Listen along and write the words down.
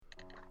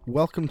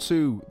Welcome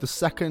to the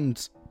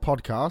second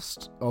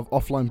podcast of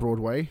Offline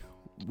Broadway.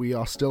 We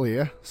are still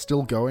here,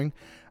 still going,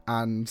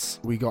 and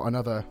we got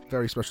another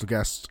very special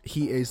guest.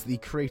 He is the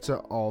creator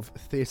of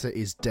Theatre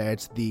is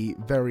Dead, the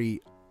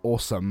very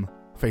awesome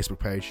Facebook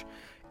page.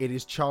 It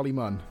is Charlie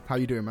Munn. How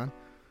you doing, man?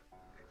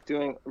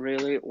 Doing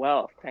really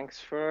well. Thanks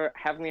for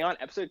having me on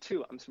episode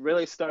 2. I'm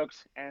really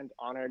stoked and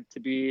honored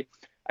to be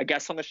a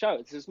guest on the show.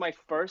 This is my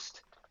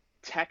first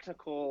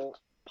technical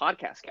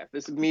podcast guest.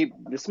 This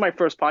is my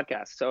first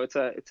podcast, so it's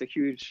a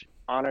huge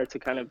honor to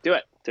kind of do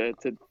it, to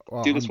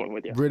do this one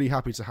with you. Really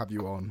happy to have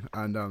you on,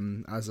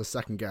 and as a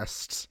second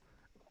guest,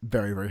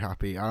 very, very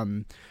happy.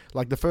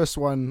 Like the first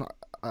one,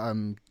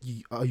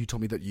 you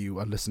told me that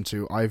you listened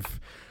to. I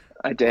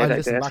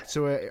listened back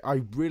to it.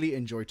 I really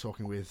enjoyed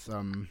talking with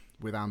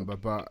Amber,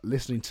 but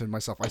listening to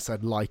myself, I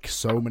said like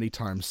so many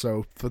times.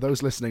 So for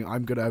those listening,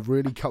 I'm gonna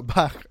really cut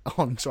back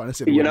on trying to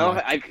say the word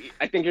like.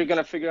 I think you're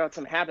gonna figure out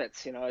some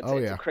habits.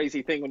 It's a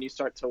crazy thing when you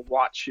start to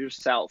watch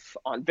yourself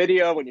on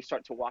video, when you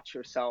start to watch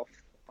yourself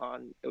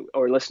on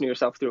or listen to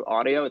yourself through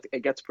audio.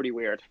 It gets pretty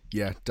weird.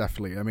 Yeah,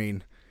 definitely. I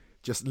mean,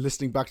 just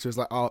listening back to it is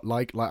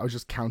like, like I was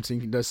just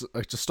counting. Just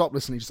stop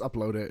listening, just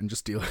upload it, and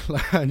just deal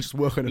and just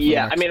work on it.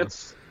 Yeah, I mean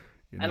it's.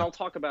 And I'll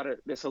talk about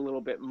this a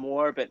little bit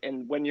more, but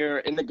when you're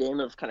in the game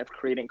of kind of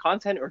creating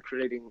content or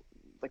creating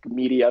like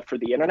media for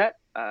the internet,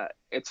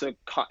 it's a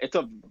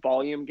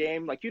volume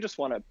game. Like you just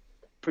want to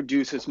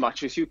produce as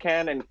much as you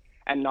can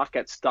and not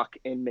get stuck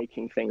in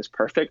making things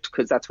perfect,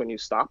 because that's when you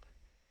stop.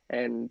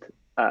 And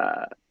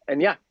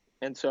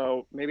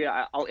so maybe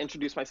I'll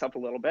introduce myself a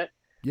little bit.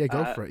 Yeah,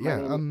 go for it.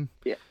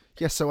 Yeah.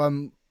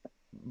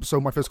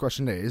 So my first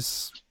question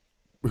is,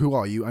 who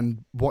are you,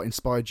 and what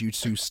inspired you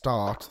to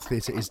start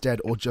Theatre is Dead,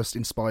 or just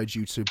inspired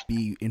you to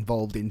be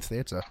involved in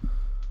theatre?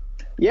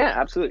 Yeah,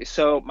 absolutely.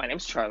 So my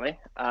name's Charlie.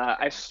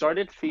 I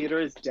started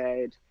Theatre is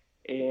Dead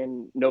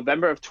in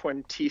November of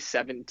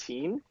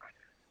 2017.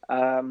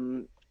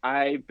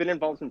 I've been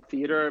involved in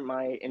theatre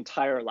my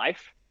entire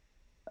life,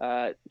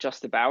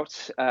 just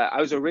about.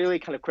 I was a really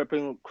kind of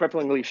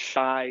cripplingly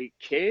shy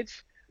kid.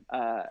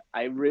 I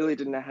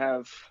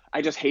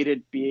just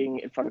hated being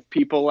in front of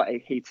people.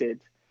 I hated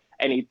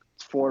any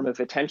form of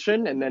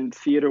attention, and then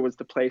theater was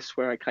the place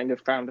where I kind of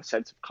found a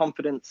sense of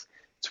confidence.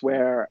 It's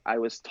where I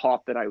was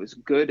taught that I was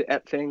good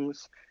at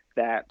things,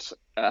 that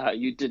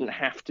you didn't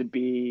have to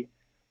be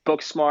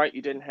book smart,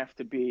 you didn't have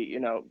to be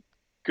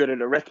good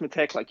at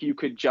arithmetic, like you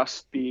could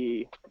just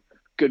be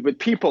good with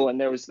people, and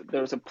there was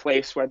a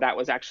place where that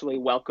was actually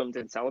welcomed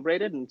and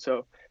celebrated. And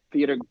so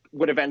theater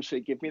would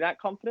eventually give me that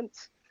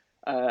confidence.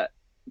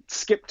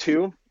 Skip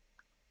 2,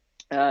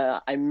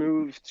 I'm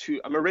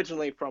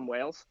originally from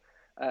Wales.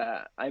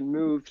 I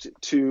moved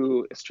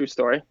to, it's a true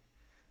story.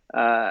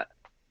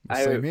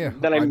 Same here.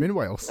 I'm in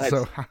Wales,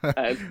 so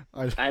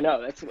I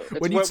know. That's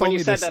when you told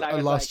me this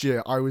last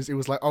year. It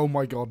was like, oh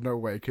my god, no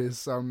way,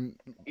 because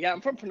yeah,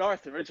 I'm from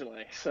Penarth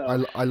originally,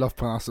 so I love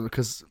Penarth,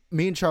 because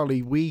me and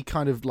Charlie, we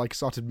kind of like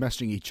started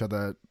messaging each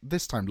other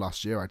this time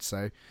last year, I'd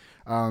say,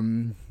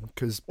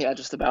 because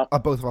just about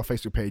both of our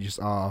Facebook pages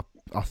are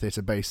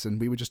theatre based, and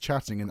we were just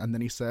chatting, and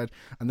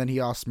then he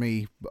asked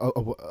me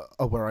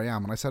where I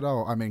am, and I said,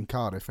 oh, I'm in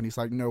Cardiff, and he's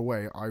like, no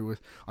way,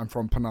 I'm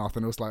from Penarth,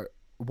 and it was like,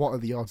 what are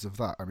the odds of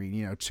that? I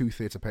mean, 2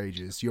 theatre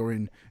pages. You're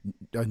in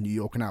New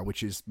York now,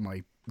 which is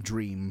my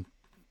dream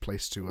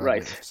place to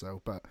live.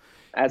 So, but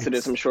as it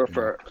is, I'm sure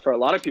for a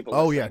lot of people.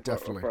 Oh yeah,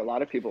 definitely. For a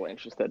lot of people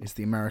interested, it's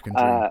the American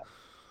dream.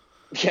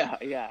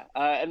 Yeah.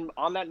 And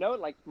on that note,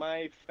 like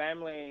my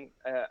family,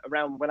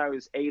 around when I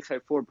was 8, I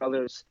have 4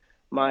 brothers.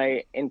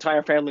 My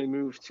entire family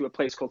moved to a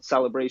place called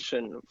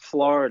Celebration,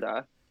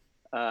 Florida,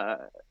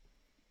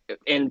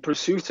 in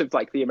pursuit of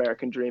like the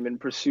American dream, in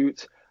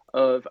pursuit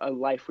of a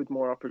life with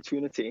more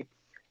opportunity.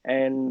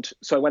 And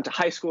so I went to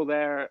high school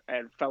there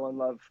and fell in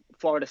love.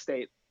 Florida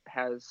State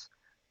has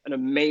an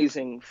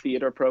amazing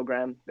theater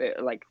program,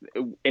 like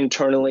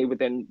internally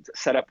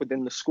set up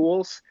within the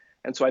schools.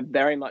 And so I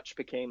very much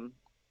became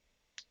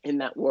in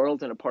that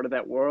world and a part of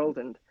that world.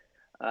 And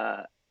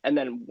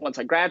then once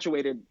I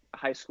graduated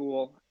high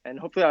school, and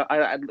hopefully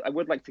I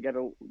would like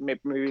to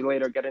maybe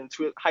later get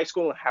into high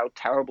school and how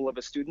terrible of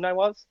a student I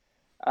was.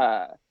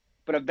 But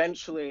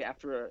eventually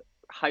after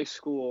high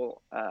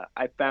school,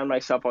 I found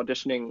myself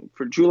auditioning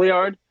for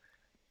Juilliard,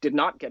 did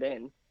not get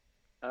in,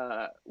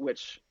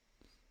 which,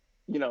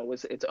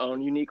 was its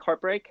own unique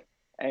heartbreak.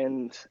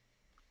 And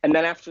then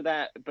after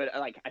that, but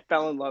like I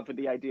fell in love with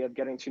the idea of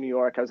getting to New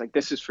York. I was like,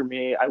 this is for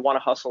me. I want to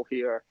hustle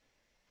here.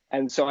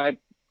 And so I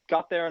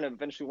got there and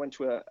eventually went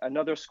to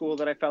another school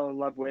that I fell in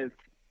love with.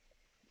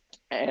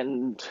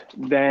 And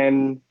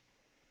then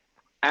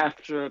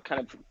after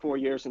kind of 4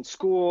 years in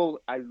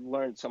school, I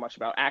learned so much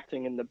about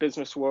acting in the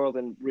business world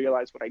and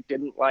realized what I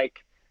didn't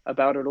like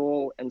about it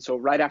all. And so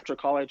right after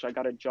college, I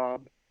got a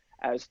job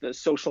as the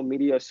social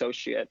media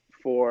associate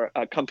for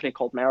a company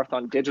called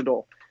Marathon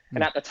Digital.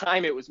 And at the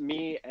time, it was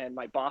me and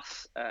my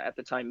boss at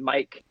the time,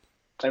 Mike,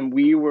 and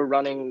we were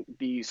running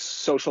the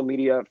social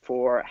media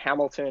for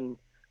Hamilton,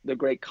 The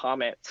Great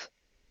Comet,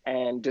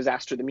 and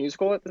Disaster the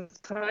Musical at the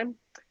time.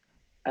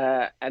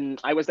 And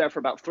I was there for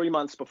about 3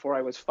 months before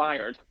I was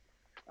fired,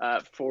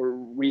 for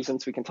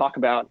reasons we can talk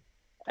about.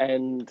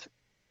 And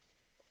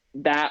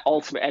that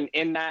ultimate, and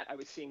in that, I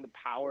was seeing the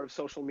power of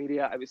social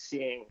media. I was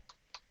seeing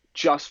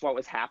just what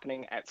was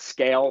happening at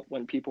scale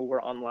when people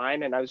were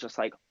online. And I was just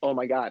like, oh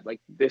my God,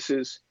 like this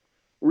is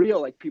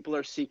real. Like people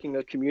are seeking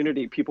a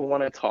community. People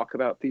want to talk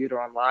about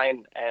theater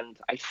online. And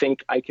I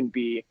think I can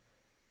be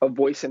a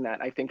voice in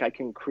that. I think I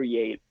can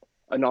create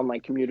an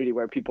online community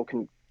where people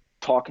can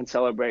talk and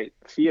celebrate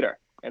theater.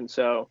 And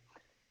so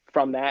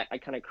from that, I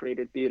kind of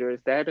created Theater is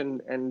Dead,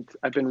 and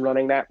I've been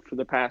running that for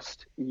the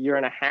past year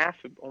and a half,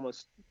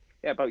 almost,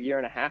 yeah, about a year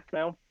and a half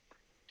now.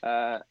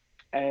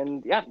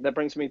 And yeah, that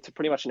brings me to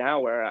pretty much now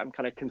where I'm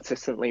kind of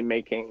consistently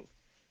making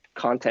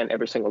content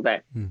every single day.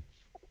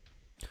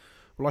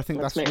 Well, I think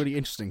that's really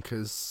interesting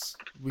because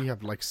we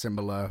have like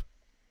similar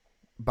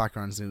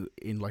backgrounds in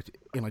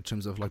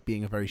terms of like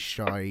being a very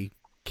shy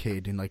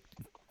kid in like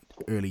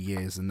early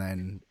years, and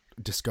then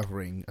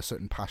discovering a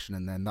certain passion,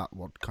 and then that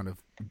what kind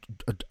of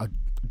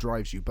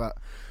drives you. But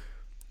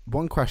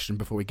one question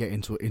before we get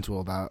into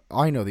all that,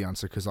 I know the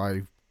answer because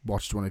I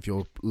watched one of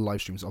your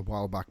live streams a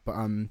while back. But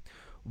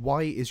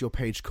why is your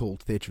page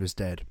called Theatre is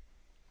Dead?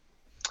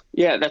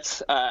 Yeah,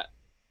 that's.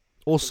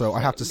 Also, I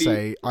have to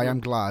say, I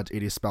am glad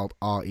it is spelled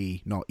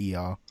R-E, not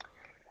E-R.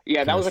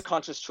 Yeah, that was a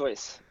conscious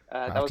choice.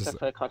 That was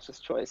definitely a conscious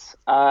choice.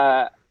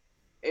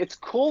 It's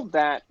called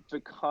that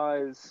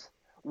because,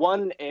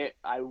 one,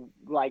 I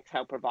liked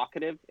how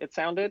provocative it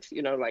sounded.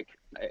 You know, like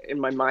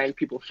in my mind,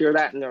 people hear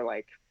that and they're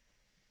like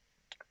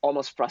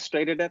almost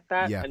frustrated at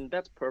that. Yeah. And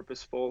that's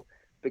purposeful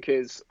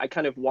because I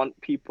kind of want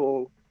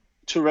people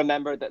to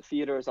remember that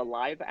theater is a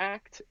live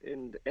act,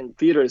 and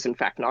theater is in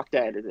fact not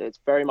dead. It's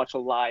very much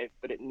alive,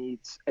 but it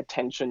needs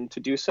attention to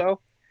do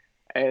so.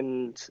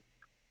 And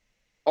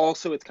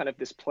also it's kind of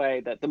this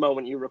play that the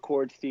moment you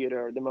record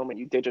theater, the moment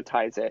you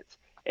digitize it,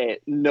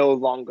 it no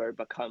longer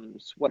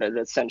becomes what it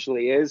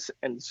essentially is.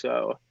 And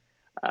so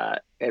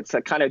it's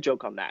a kind of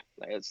joke on that.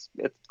 It's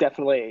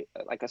definitely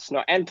like a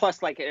snort. And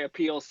plus, like, it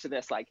appeals to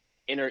this like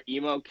inner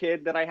emo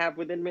kid that I have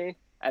within me.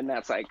 And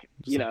that's like,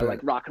 you know, like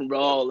rock and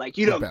roll, like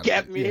you don't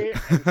get me. Yeah.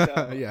 And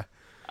so,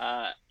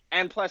 yeah.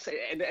 And plus,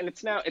 and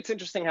it's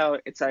interesting how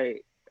it's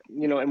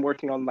I'm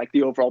working on like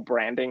the overall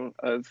branding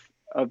of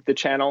the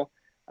channel.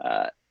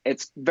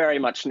 It's very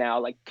much now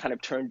like kind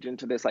of turned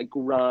into this like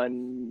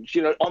grunge,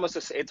 you know, almost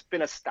it's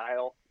been a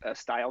style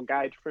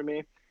guide for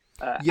me.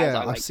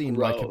 Yeah, I've seen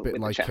like a bit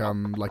like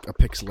a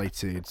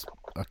pixelated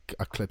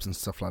clips and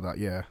stuff like that.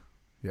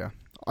 Yeah,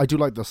 I do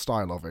like the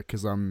style of it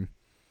because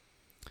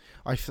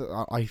I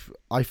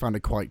found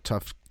it quite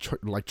tough,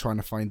 like trying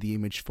to find the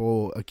image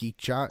for a geek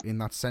chat in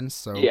that sense.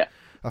 So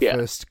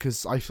first,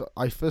 because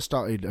I first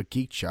started a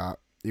geek chat,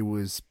 it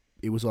was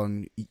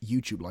on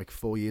YouTube like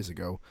 4 years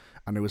ago,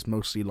 and it was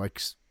mostly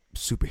like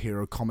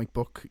superhero comic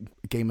book,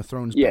 Game of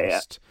Thrones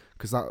based.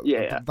 Because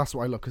that's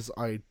what I love. Because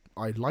I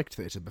liked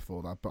theatre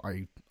before that, but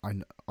I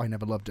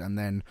never loved it. And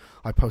then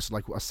I posted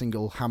like a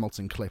single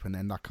Hamilton clip, and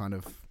then that kind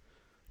of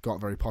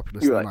got very popular.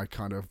 So then I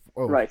kind of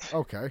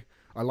okay,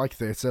 I like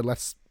theatre.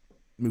 Let's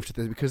move to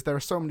this because there are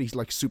so many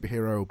like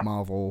superhero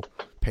Marvel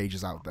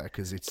pages out there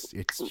because it's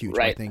huge.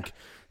 I think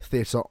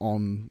theatre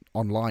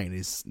online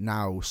is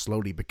now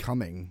slowly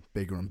becoming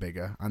bigger and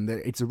bigger, and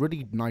it's a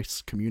really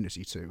nice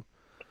community too.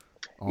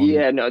 Definitely,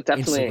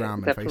 Instagram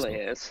and definitely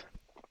Facebook. is.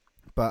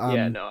 But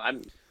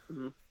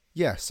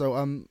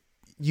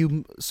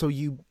So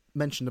you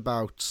mentioned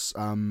about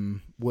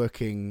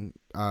working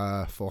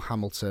for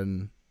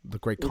Hamilton, The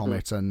Great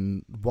Comet,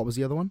 and what was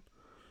the other one?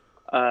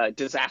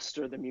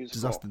 Disaster the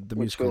musical,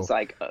 which was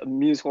like a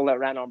musical that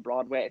ran on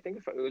Broadway. I think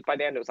it was by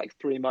the end it was like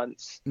 3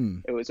 months.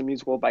 It was a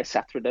musical by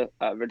Seth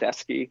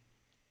Rudetsky,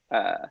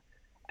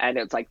 and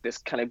it's like this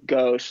kind of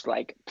gauche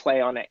like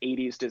play on an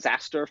 80s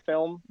disaster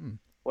film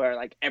where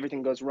like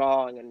everything goes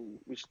wrong and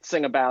we should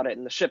sing about it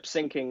and the ship's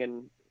sinking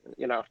and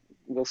you know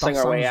we'll sing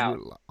our way out.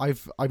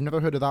 I've never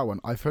heard of that one.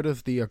 I've heard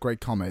of the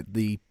Great Comet.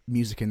 The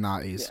music in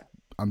that is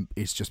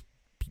it's just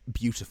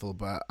beautiful,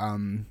 but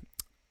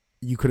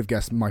you could have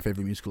guessed my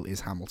favorite musical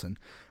is Hamilton.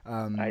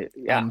 Mine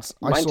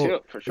too,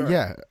 for sure.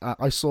 Yeah,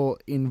 I saw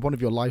in one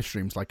of your live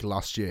streams like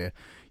last year,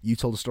 you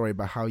told a story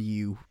about how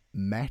you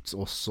met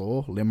or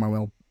saw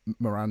Lin-Manuel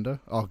Miranda.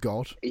 Oh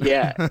God.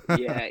 Yeah.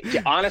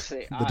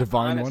 Honestly, the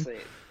divine one.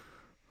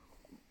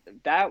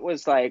 That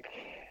was like,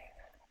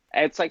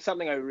 it's like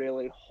something I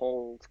really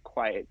hold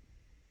quite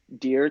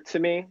dear to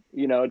me.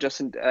 You know,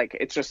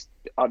 it's just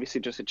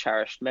obviously just a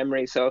cherished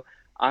memory. So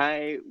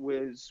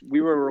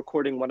we were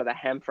recording one of the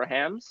Ham for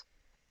Hams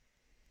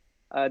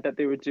that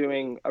they were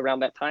doing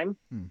around that time.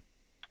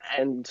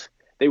 And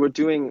they were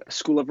doing a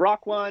School of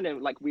Rock one,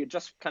 and like we had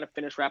just kind of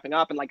finished wrapping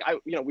up, and like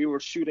we were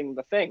shooting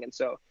the thing, and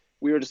so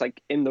we were just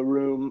like in the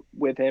room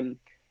with him,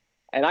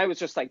 and I was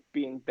just like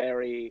being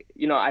very,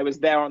 I was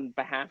there on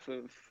behalf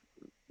of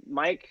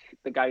Mike,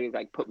 the guy who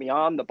like put me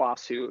on, the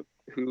boss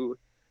who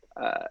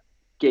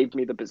gave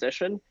me the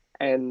position,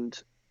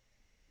 and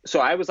so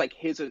I was like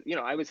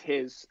I was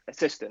his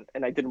assistant,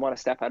 and I didn't want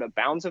to step out of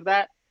bounds of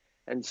that.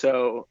 And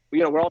so,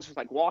 you know, we're all just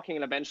like walking,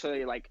 and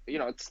eventually, like, you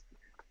know, it's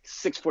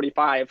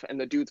 6:45 and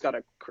the dude's got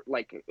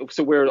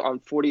so we're on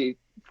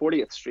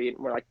 40th Street,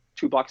 and we're like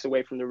 2 blocks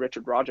away from the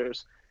Richard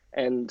Rogers,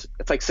 and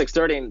it's like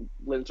 6:30, and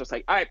Lynn's just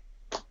like, all right,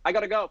 I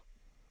gotta go.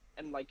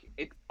 And like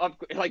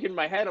like in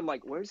my head, I'm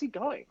like, where's he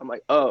going? I'm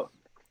like, oh,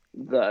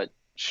 the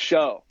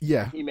show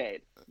he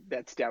made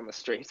that's down the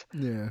street.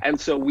 Yeah. And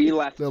so we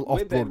left. Little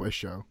off-Broadway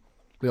show.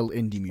 Little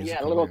indie music.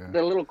 Yeah, the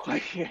little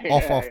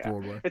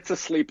off-Broadway. It's a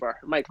sleeper.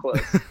 Might close.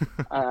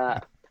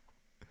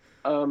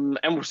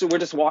 And so we're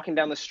just walking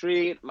down the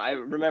street. I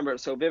remember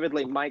so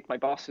vividly, Mike, my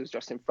boss, was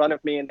just in front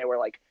of me, and they were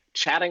like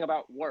chatting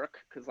about work,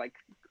 because like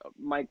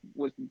Mike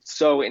was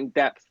so in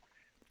depth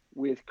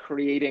with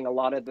creating a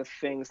lot of the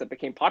things that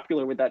became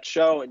popular with that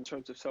show in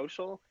terms of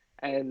social.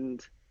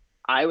 And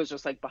I was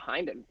just like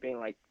behind him,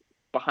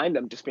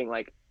 just being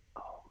like,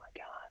 oh my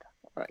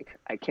God, like,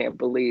 I can't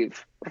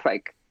believe,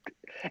 like,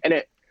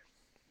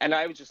 and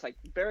I was just like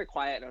very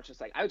quiet, and I was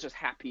just like, I was just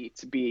happy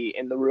to be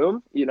in the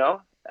room, you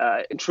know,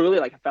 and truly,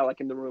 like, I felt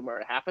like in the room where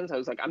it happens. I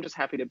was like, I'm just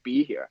happy to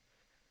be here.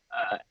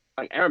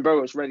 Like, Aaron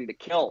Burr was ready to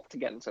kill to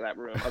get into that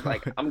room. I was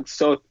like, I'm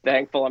so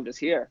thankful I'm just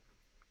here.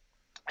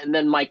 And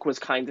then Mike was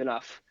kind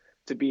enough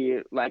to be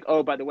like,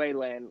 oh, by the way,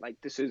 Lynn, like,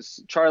 this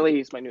is Charlie.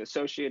 He's my new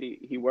associate.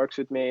 He works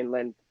with me. And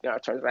Lynn, you know,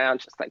 turns around,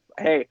 just like,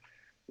 hey,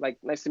 like,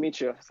 nice to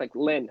meet you. It's like,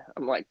 Lynn.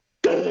 I'm like,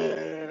 nice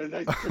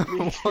to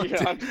meet you. You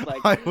know, I'm just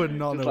like, I would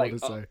not know what to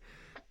say.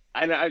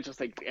 And I was just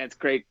like, it's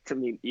great to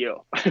meet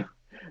you.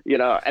 You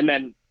know, and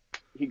then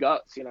he goes,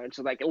 you know, and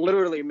just like, it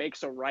literally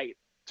makes a right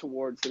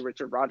towards the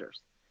Richard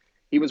Rogers.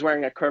 He was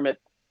wearing a Kermit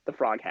the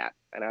Frog hat,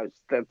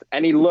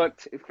 and he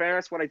looked, in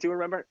fairness, what I do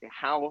remember,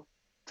 how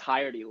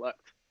tired he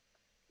looked.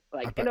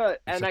 Like, and I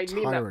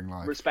mean that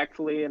life.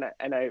 Respectfully, and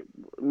I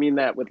mean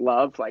that with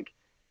love. Like,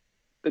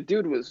 the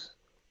dude was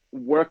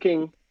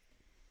working.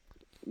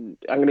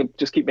 I'm gonna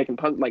just keep making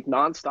puns, like,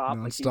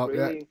 nonstop. Like, he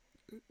really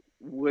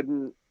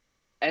wouldn't,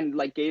 and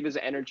like gave his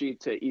energy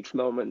to each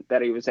moment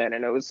that he was in,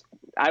 and I was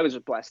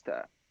just blessed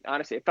to,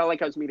 honestly, it felt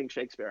like I was meeting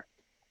Shakespeare.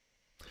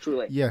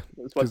 Truly, yeah,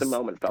 that's what the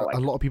moment felt like. A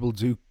lot of people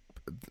do.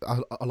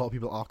 A lot of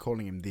people are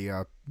calling him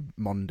the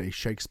modern day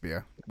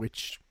Shakespeare,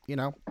 which, you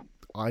know,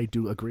 I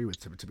do agree with,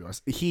 to be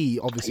honest. He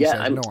obviously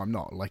says, no, I'm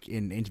not. Like,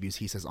 in interviews,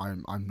 he says,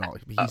 I'm not.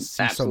 He's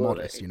so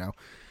modest, you know.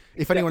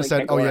 If anyone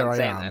said, oh, yeah, I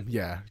am,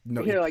 yeah.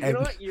 No, you're like, you know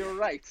what? You're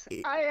right.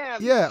 I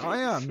am. Yeah, I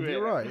am.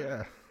 You're right,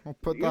 yeah. I'll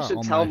put that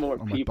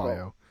on my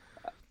bio.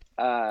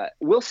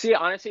 We'll see.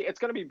 Honestly, it's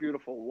going to be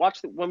beautiful.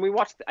 When we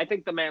watch, I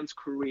think the man's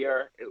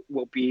career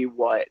will be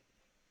what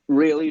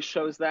really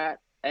shows that.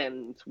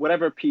 And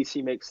whatever piece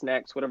he makes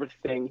next, whatever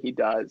thing he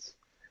does,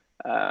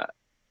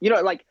 you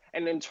know, like,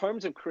 and in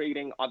terms of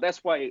creating,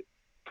 that's why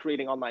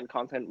creating online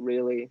content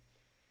really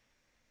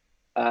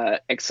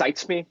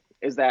excites me,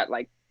 is that,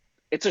 like,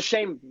 it's a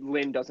shame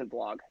Lynn doesn't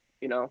blog,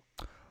 you know?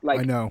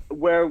 Like, I know.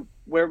 Where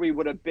we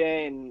would have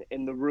been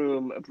in the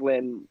room of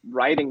Lynn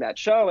writing that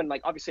show, and,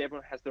 like, obviously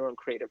everyone has their own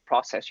creative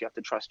process, you have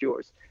to trust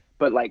yours,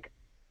 but, like,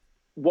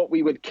 what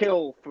we would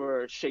kill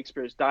for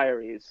Shakespeare's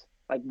Diaries,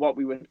 like, what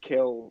we would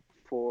kill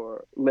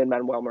for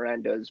Lin-Manuel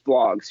Miranda's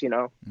vlogs, you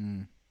know?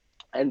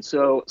 And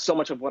so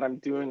much of what I'm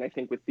doing, I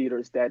think, with Theater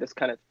is Dead is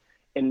kind of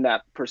in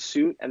that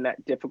pursuit and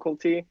that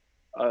difficulty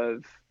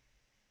of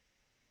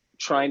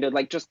trying to,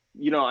 like, just,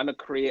 you know, I'm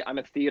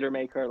a theater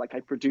maker, like, I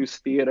produce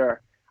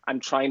theater,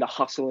 I'm trying to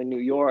hustle in New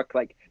York,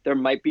 like, there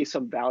might be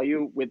some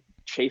value with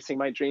chasing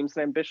my dreams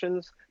and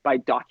ambitions by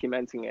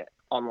documenting it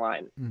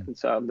online. And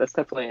so that's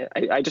definitely,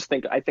 I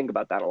think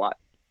about that a lot.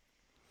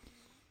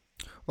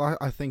 Well,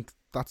 I think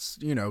that's,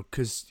 you know,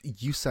 because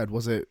you said,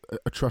 was it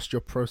a trust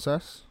your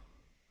process?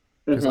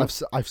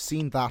 Because I've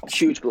seen that.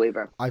 Huge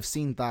believer. I've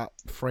seen that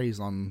phrase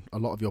on a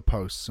lot of your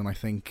posts, and I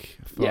think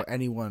for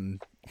anyone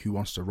who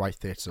wants to write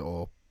theatre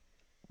or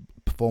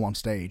perform on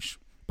stage,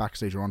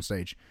 backstage or on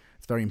stage,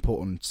 it's very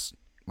important,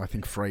 I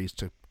think, phrase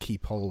to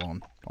keep hold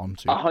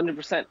onto.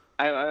 100%.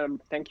 I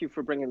thank you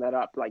for bringing that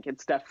up. Like,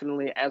 it's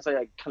definitely, as I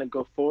kind of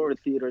go forward,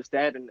 Theater is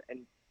Dead, and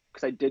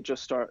because I did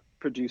just start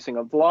producing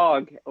a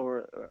vlog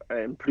or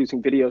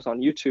producing videos on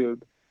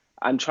YouTube,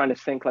 I'm trying to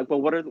think, like, well,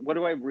 what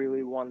do I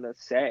really want to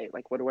say?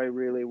 Like, what do I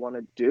really want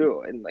to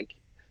do? And, like,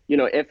 you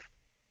know, if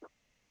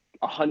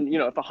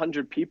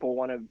 100 people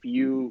want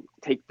to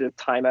take the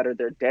time out of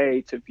their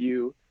day to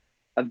view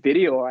a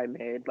video I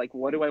made, like,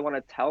 what do I want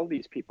to tell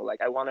these people?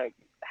 Like, I want to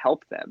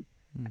help them.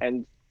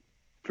 And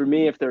for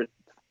me, if they're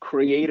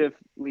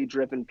creatively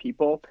driven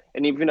people,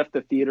 and even if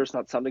the theater's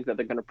not something that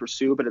they're going to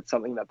pursue, but it's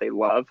something that they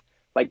love,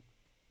 like,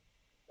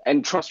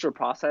 and trust your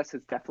process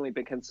has definitely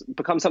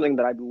become something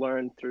that I've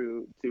learned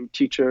through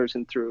teachers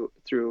and through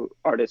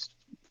artists,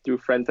 through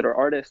friends that are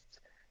artists.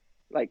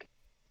 Like,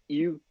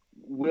 you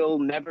will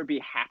never be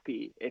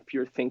happy if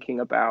you're thinking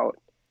about,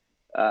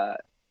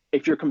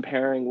 if you're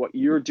comparing what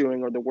you're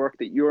doing or the work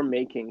that you're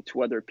making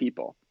to other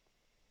people.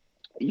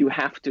 You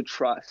have to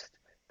trust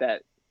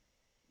that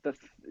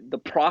the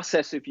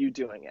process of you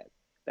doing it,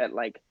 that,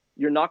 like,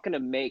 you're not going to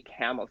make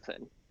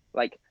Hamilton.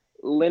 Like,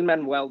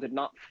 Lin-Manuel did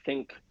not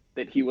think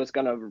that he was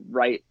going to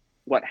write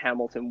what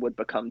Hamilton would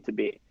become to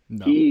be.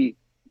 No. He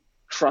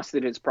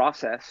trusted his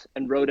process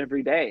and wrote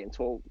every day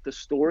until the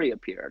story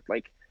appeared.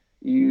 Like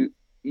you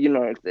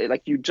know,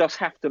 like you just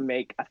have to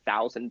make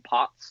 1,000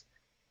 pots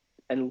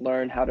and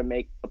learn how to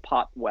make the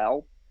pot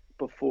well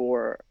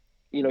before,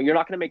 you know, you're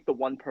not going to make the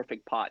one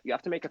perfect pot. You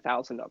have to make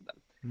 1,000 of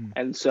them.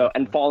 And so,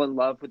 definitely. and fall in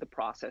love with the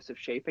process of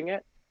shaping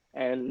it.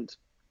 And,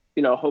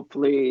 you know,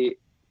 hopefully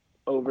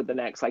over the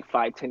next like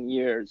 5-10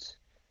 years,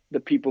 the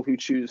people who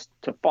choose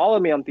to follow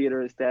me on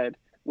Theater is Dead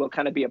will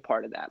kind of be a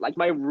part of that. Like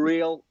my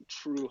real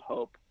true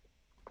hope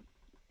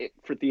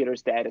for Theater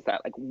is Dead is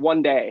that like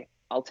one day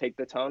I'll take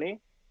the Tony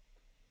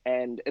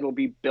and it'll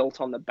be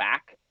built on the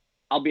back.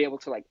 I'll be able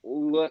to like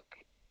look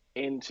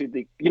into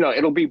the, you know,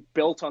 it'll be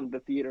built on the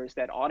Theater is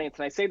Dead audience.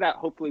 And I say that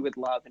hopefully with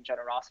love and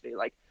generosity.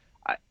 Like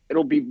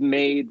it'll be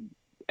made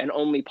and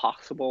only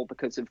possible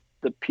because of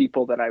the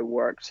people that I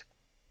worked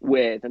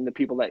with and the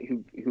people that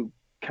who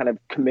kind of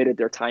committed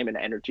their time and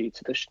energy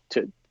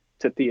to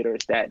Theater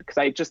is Dead. Because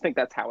I just think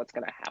that's how it's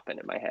going to happen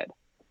in my head.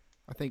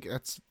 I think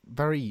that's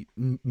very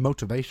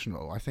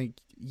motivational. I think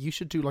you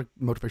should do like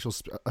motivational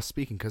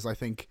speaking, because I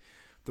think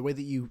the way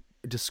that you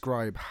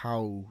describe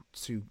how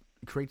to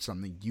create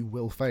something, you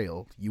will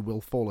fail, you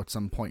will fall at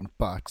some point,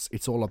 but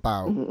it's all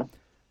about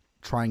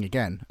trying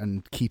again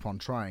and keep on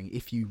trying.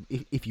 If you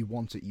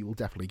want it, you will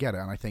definitely get it.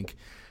 And I think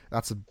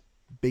that's a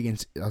big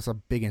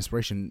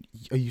inspiration.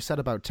 You said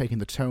about taking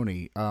the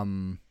Tony.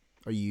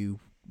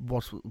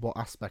 What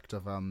aspect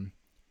of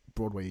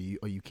Broadway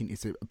are you keen?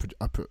 Is it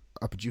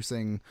a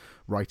producing,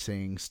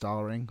 writing,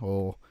 starring,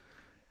 or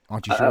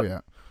aren't you sure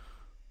yet?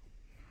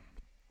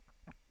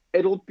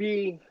 It'll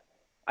be,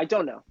 I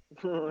don't know.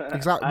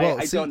 Exactly.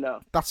 Well, I don't know.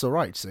 That's all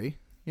right. See,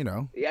 you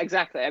know. Yeah,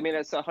 exactly. I mean,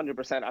 it's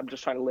 100%. I'm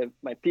just trying to live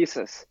my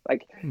thesis.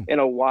 Like, you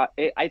know what?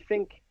 I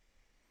think,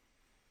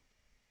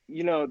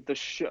 you know,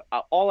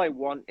 all I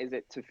want is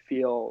it to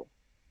feel.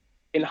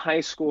 In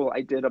high school,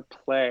 I did a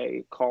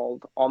play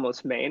called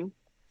Almost Maine.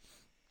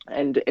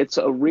 And it's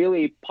a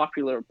really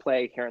popular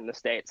play here in the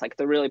States, like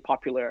the really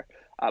popular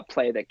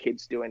play that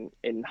kids do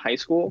in high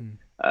school.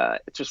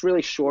 It's just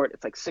really short.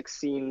 It's like 6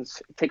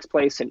 scenes. It takes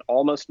place in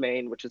Almost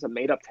Maine, which is a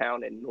made-up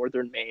town in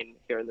northern Maine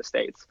here in the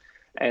States.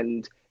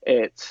 And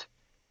it's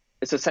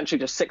essentially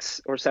just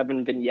 6 or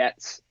 7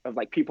 vignettes of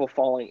like people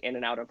falling in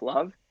and out of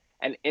love.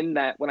 And in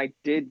that, when I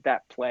did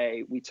that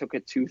play, we took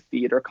it to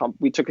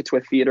a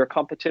theater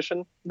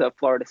competition, the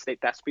Florida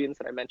State Thespians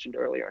that I mentioned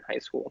earlier in high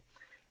school.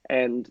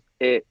 And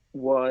it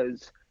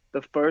was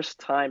the first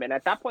time, and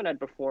at that point I'd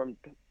performed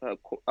a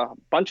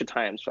bunch of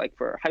times, like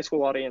for high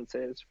school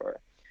audiences, for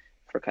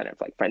kind of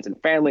like friends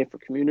and family, for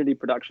community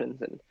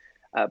productions, and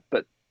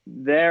but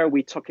there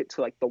we took it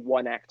to like the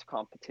 1-act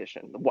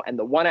competition, and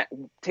the 1-act,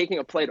 taking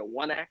a play to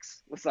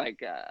 1-acts was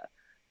like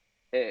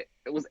it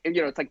was,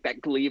 you know, it's like that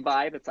Glee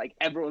vibe. It's like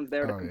everyone's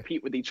there to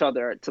compete with each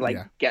other to like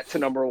get to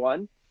number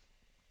one.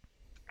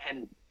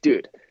 And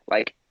dude,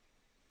 like,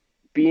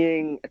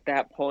 being at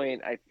that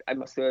point, I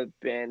must have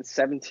been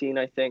 17,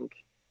 I think,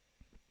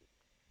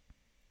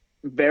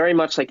 very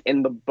much like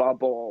in the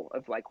bubble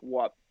of like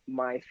what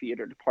my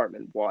theater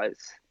department was.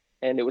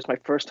 And it was my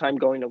first time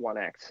going to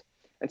 1-act.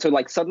 And so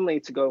like suddenly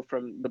to go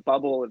from the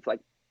bubble of like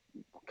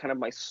kind of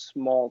my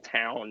small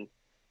town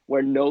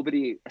where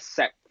nobody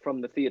except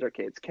from the theater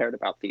kids cared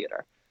about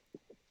theater,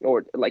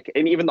 or like,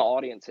 and even the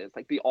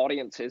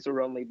audiences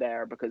are only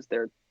there because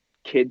their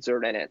kids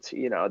are in it.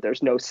 You know,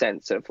 there's no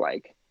sense of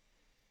like,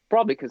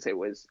 probably because it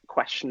was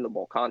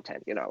questionable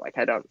content, you know, like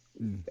I don't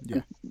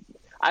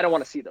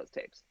want to see those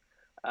tapes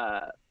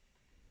of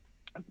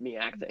me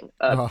acting.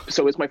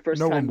 So it was my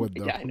first time. No one would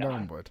though. Yeah, I know. No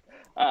one would.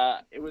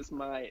 It was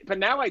but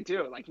now I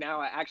do. Like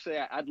now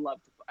I'd love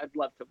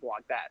to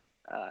vlog that.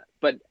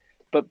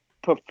 But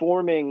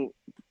performing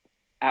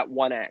at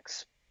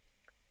 1-X,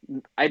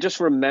 I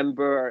just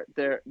remember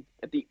there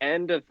at the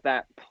end of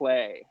that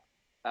play,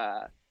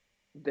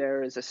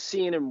 there is a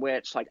scene in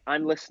which like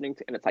I'm listening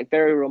to, and it's like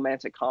very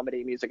romantic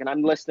comedy music, and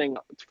I'm listening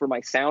for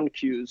my sound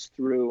cues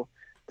through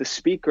the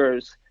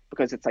speakers,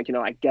 because it's like, you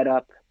know, I get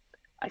up,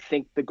 I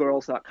think the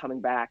girl's not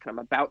coming back, and I'm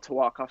about to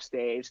walk off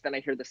stage. Then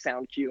I hear the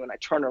sound cue and I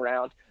turn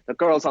around, the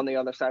girl's on the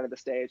other side of the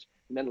stage,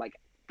 and then like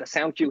the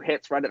sound cue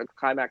hits right at the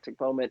climactic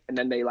moment, and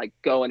then they like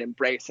go and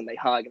embrace and they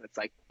hug, and it's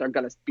like they're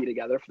gonna be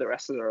together for the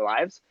rest of their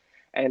lives.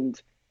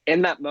 And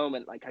in that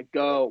moment, like I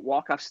go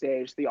walk off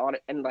stage,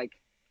 and like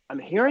I'm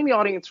hearing the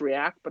audience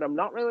react, but I'm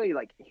not really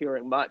like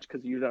hearing much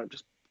because you know,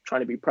 just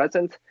trying to be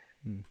present.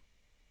 And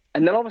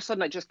then all of a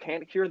sudden I just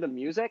can't hear the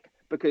music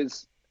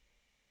because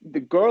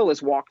the girl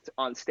has walked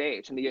on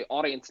stage, and the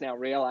audience now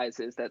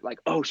realizes that like,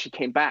 oh, she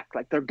came back,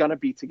 like they're gonna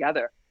be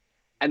together.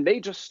 And they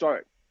just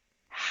start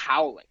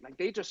howling, like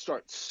they just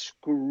start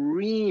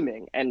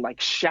screaming and like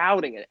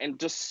shouting and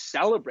just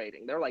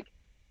celebrating. They're like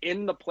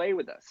in the play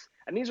with us.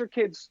 And these are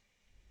kids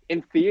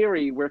in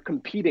theory we're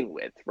competing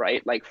with,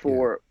 right? Like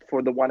for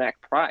the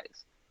 1-Act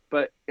prize.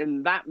 But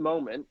in that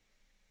moment,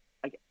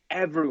 like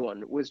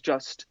everyone was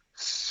just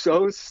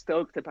so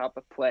stoked about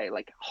the play,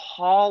 like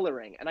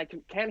hollering, and I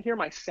can't hear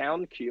my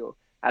sound cue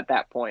at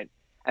that point.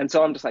 And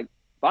so I'm just like,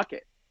 fuck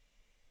it.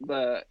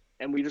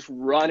 and we just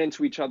run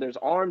into each other's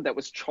arm that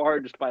was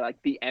charged by like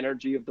the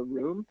energy of the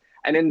room.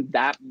 And in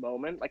that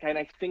moment, like, and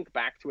I think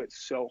back to it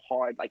so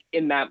hard, like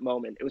in that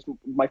moment, it was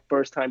my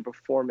first time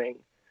performing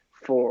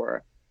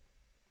for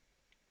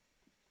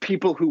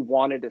people who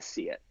wanted to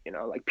see it, you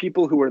know, like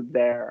people who were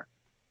there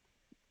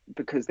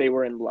because they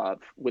were in love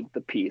with the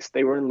piece,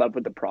 they were in love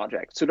with the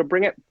project. So to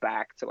bring it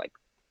back to like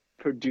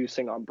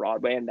producing on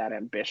Broadway and that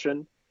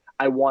ambition,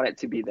 I want it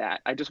to be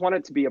that. I just want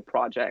it to be a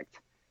project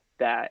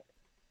that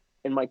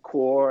in my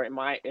core,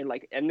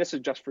 and this is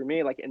just for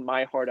me, like in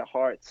my heart of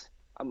hearts,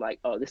 I'm like,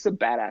 oh, this is a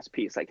badass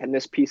piece. Like, and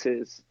this piece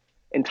is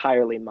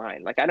entirely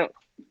mine. Like, I don't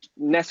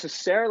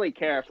necessarily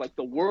care if like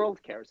the world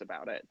cares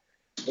about it.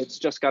 It's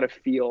just got to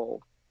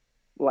feel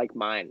like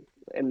mine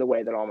in the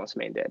way that Almost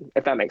Maine did,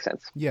 if that makes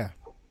sense. Yeah,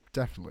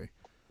 definitely.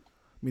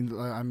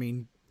 I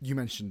mean, you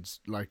mentioned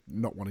like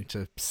not wanting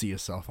to see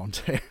yourself on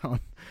tape, on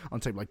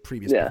tape, like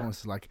previous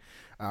performances. Like,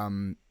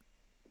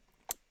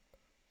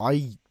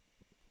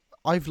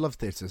 I've loved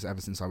theatre ever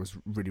since I was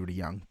really, really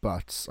young,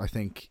 but I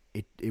think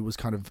it was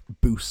kind of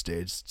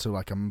boosted to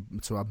like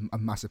a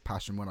massive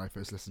passion when I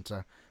first listened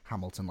to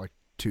Hamilton like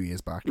 2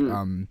 years back.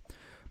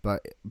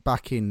 But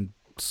back in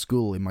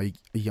school in my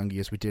younger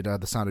years, we did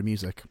The Sound of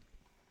Music,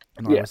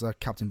 and I was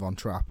Captain Von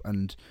Trapp,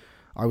 and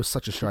I was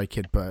such a shy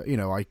kid, but you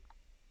know, I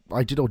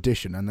did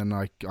audition, and then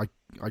I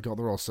got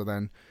the role. So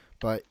then,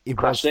 but it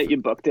crushed it. You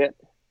booked it.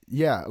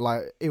 Yeah,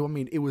 like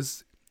it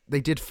was. They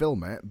did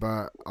film it,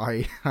 but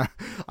I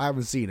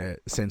haven't seen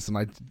it since,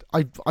 and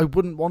I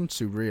wouldn't want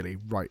to really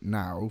right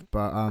now.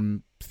 But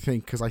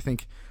because I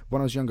think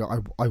when I was younger,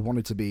 I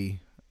wanted to be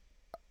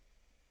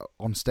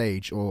on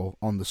stage or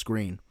on the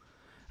screen,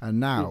 and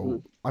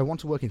now I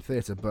want to work in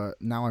theatre, but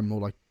now I'm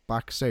more like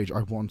backstage.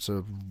 I want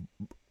to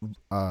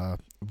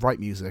write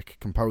music,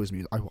 compose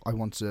music. I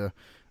want to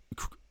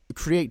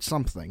create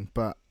something,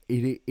 but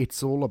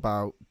it's all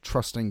about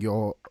trusting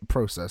your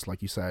process,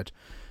 like you said.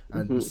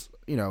 And,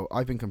 you know,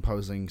 I've been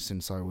composing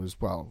since I was,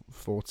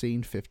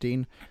 14,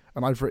 15,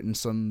 and I've written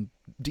some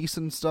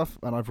decent stuff,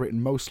 and I've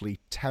written mostly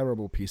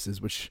terrible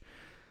pieces, which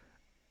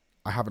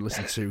I haven't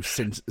listened to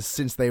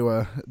since they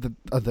were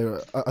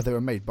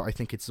made, but I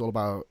think it's all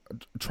about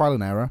trial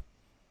and error,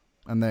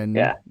 and then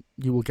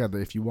you will get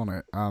it if you want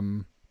it.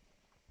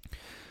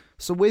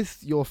 So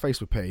with your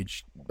Facebook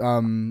page,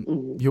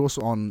 you're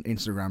also on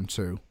Instagram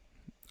too,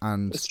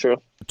 and it's true.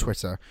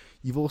 Twitter.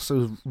 You've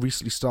also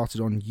recently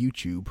started on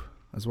YouTube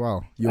as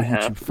well. You're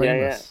YouTube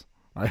famous.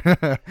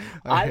 Yeah.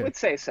 I would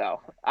say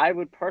so. I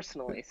would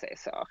personally say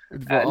so.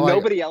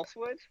 Nobody else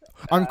would.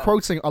 I'm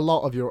quoting a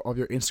lot of your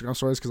Instagram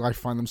stories because I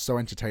find them so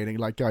entertaining.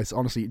 Like, guys,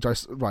 honestly,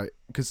 just right,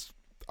 because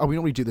we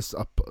normally do this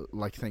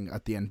thing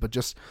at the end, but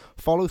just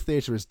follow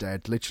Theatre is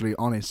Dead literally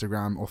on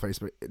Instagram or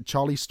Facebook.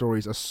 Charlie's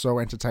stories are so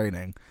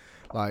entertaining.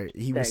 Like,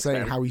 he was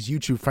saying how he's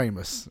YouTube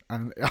famous,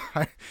 and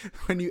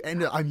when you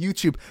end up, I'm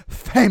YouTube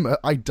famous,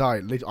 I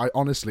died. I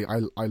honestly,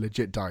 I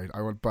legit died.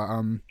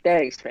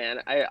 Thanks,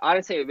 man. I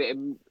honestly,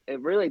 it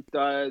really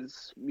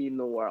does mean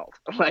the world.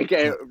 Like,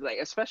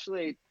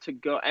 especially to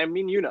go. I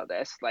mean, you know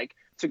this. Like,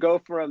 to go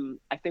from,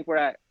 I think we're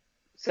at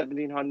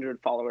 1,700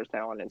 followers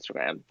now on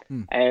Instagram,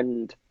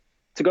 and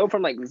to go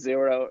from like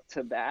 0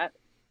 to that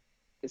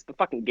is the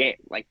fucking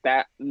game. Like,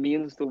 that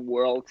means the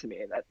world to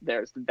me. That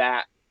there's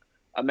that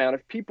amount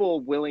of people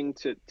willing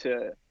to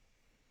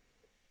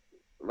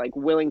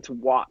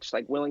watch,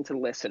 like willing to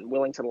listen,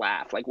 willing to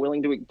laugh, like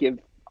willing to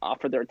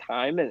offer their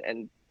time,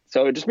 and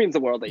so it just means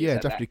the world that you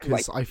said definitely,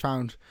 because I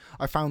found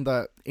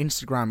that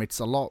Instagram, it's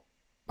a lot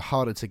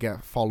harder to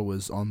get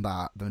followers on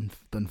that than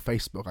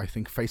Facebook. I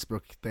think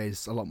Facebook,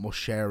 there's a lot more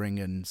sharing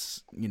and,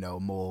 you know,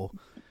 more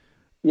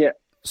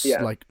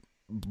like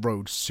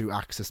roads to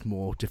access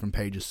more different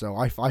pages. So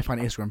I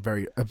find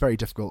Instagram very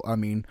difficult. I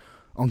mean,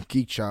 on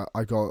Geekchat,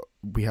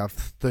 we have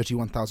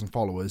 31,000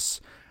 followers,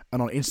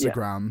 and on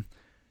Instagram,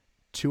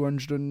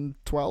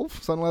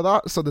 212, something like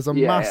that. So there's a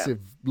massive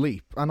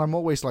leap, and I'm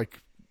always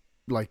like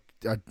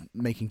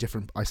making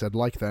different. I said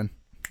then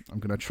I'm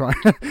gonna try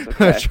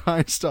try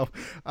and stop.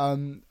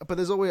 But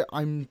there's always,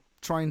 I'm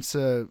trying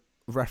to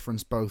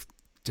reference both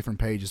different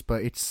pages,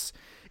 but it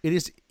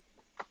is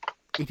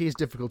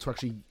difficult to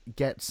actually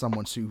get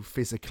someone to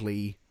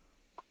physically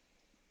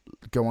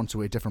go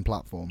onto a different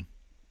platform.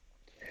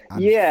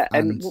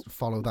 And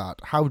follow that.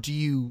 How do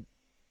you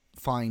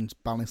find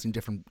balancing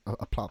different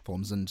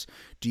platforms, and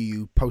do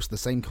you post the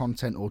same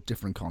content or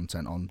different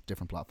content on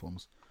different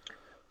platforms?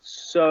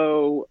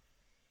 So,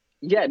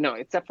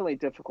 it's definitely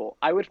difficult.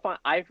 In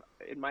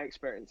my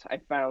experience, I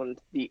found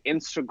the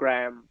Theatre's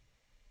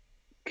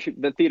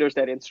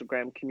Dead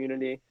Instagram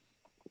community,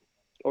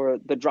 or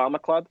the drama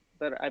club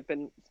that I've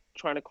been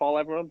trying to call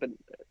everyone, but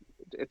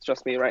it's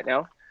just me right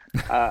now,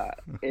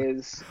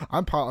 is...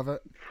 I'm part of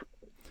it.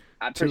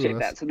 I appreciate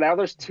that. So now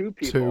there's 2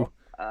 people.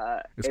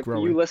 If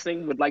growing. You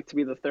listening would like to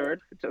be the third,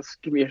 just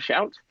give me a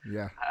shout.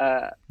 Yeah.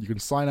 You can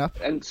sign up.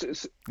 And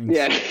send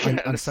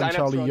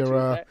Charlie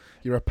your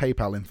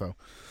PayPal info.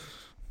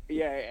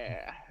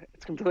 Yeah.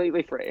 It's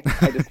completely free.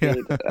 I just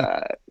need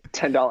 $10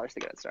 to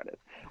get it started.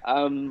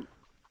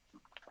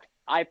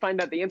 I find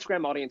that the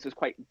Instagram audience is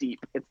quite deep.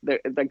 It's there,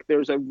 like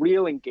there's a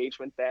real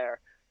engagement there,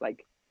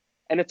 like,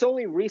 and it's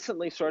only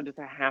recently started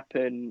to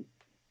happen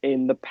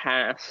in the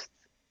past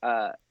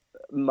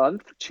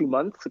month, 2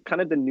 months,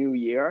 kind of the new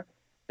year,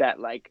 that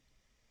like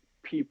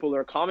people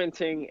are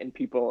commenting and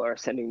people are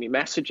sending me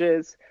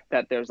messages,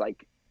 that there's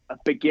like a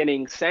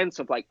beginning sense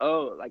of like,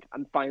 oh, like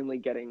I'm finally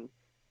getting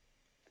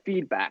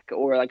feedback,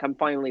 or like I'm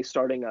finally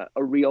starting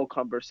a real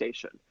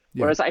conversation.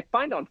 Yeah. Whereas I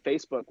find on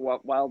Facebook,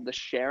 while the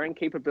sharing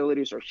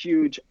capabilities are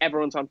huge,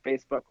 everyone's on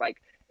Facebook,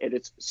 like it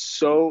is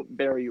so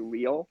very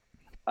real.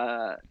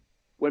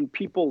 When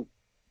people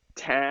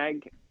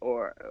tag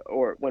or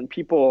when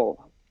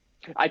people,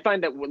 I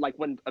find that like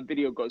when a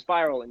video goes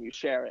viral and you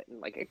share it and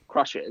like it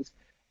crushes,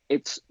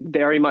 it's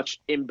very much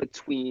in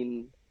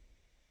between.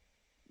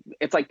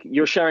 It's like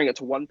you're sharing it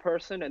to one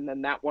person, and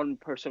then that one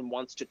person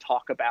wants to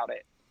talk about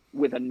it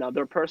with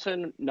another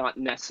person, not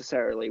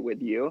necessarily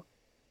with you.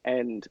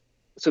 And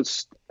so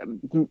it's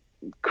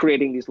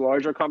creating these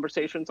larger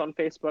conversations on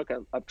Facebook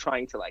of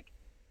trying to like,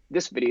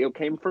 this video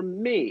came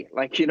from me,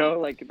 like, you know,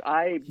 like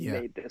I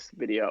made this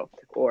video,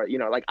 or, you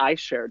know, like I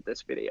shared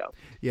this video.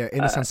 Yeah,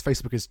 in a sense,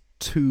 Facebook is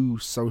too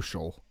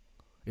social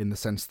in the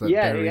sense that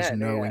there is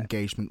no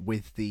engagement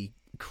with the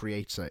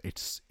creator.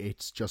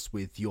 It's just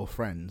with your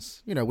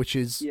friends, you know, which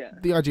is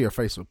the idea of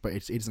Facebook, but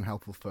it isn't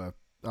helpful for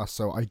us.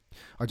 So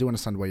I do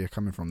understand where you're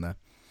coming from there.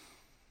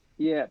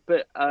 Yeah,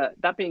 but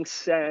that being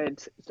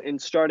said, in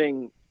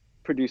starting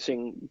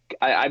producing,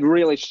 I've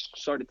really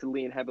started to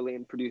lean heavily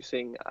in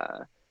producing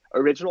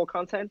original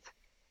content.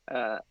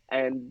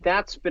 And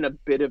that's been a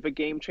bit of a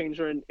game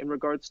changer in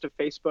regards to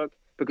Facebook,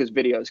 because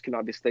videos can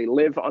obviously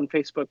live on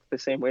Facebook the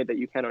same way that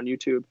you can on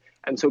YouTube.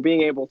 And so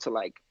being able to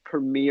like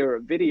premiere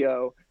a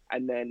video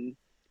and then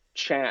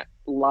chat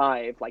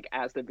live like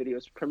as the video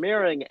is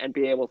premiering and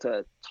be able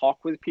to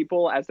talk with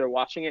people as they're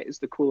watching it is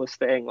the coolest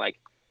thing. Like,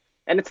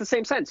 and it's the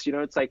same sense, you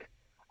know, it's like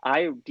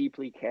I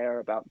deeply care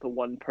about the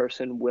one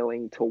person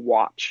willing to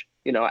watch,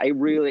 you know, I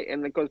really,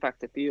 and it goes back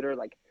to theater,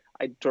 like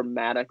I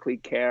dramatically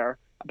care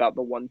about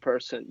the one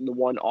person, the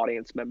one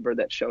audience member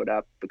that showed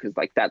up, because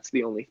like that's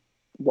the only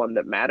one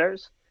that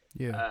matters.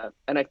 Yeah.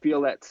 And I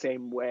feel that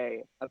same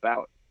way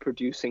about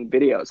producing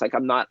videos. Like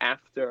I'm not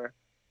after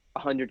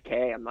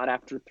 100K, I'm not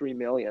after 3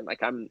 million.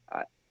 Like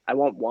I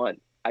want one.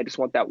 I just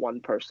want that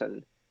one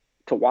person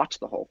to watch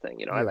the whole thing,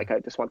 you know. I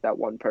just want that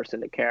one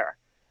person to care.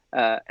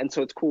 And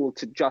so it's cool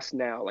to just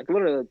now, like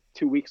literally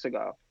 2 weeks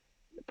ago,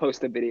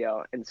 post a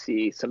video and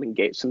see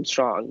some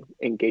strong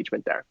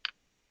engagement there.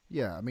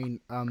 Yeah, I mean,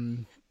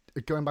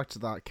 going back to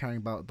that, caring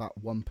about that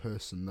one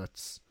person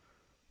that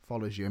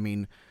follows you. I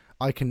mean,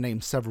 I can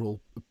name several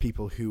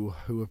people who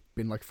have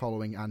been like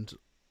following and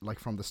like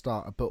from the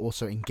start, but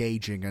also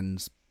engaging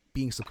and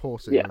being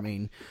supportive. I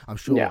mean, I'm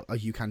sure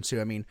you can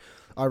too. I mean,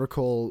 I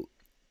recall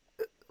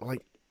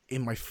like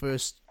in my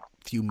first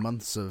few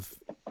months of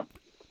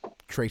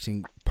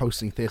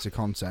posting theatre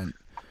content,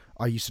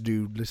 I used to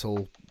do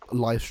little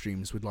live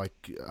streams with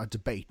like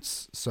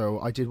debates. So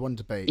I did one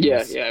debate.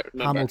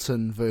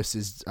 Hamilton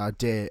versus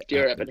Dear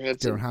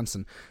Evan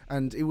Hansen,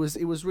 and it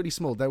was really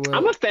small.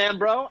 I'm a fan,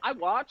 bro. I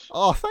watch.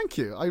 Oh, thank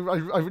you. I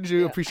really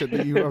do appreciate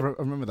that you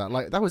remember that.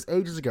 Like that was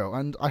ages ago,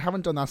 and I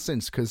haven't done that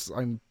since because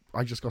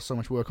I just got so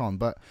much work on.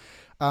 But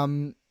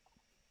the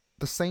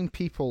same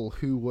people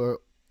who were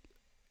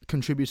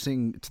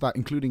contributing to that,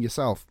 including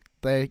yourself,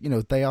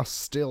 they are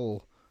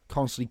still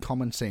constantly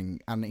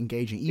commenting and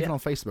engaging, even on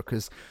Facebook,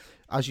 because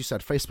as you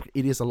said, Facebook,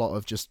 it is a lot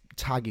of just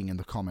tagging in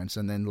the comments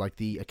and then like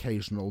the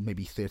occasional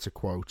maybe theatre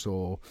quote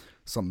or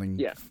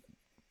something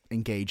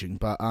engaging.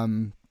 But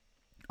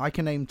I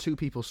can name two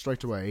people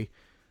straight away,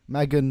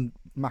 Megan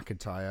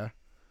McIntyre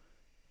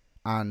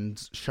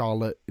and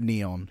Charlotte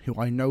Neon, who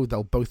I know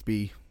they'll both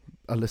be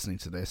listening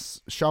to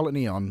this. Charlotte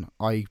Neon,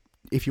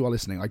 if you are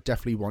listening, I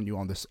definitely want you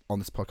on this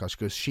podcast,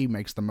 because she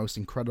makes the most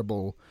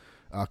incredible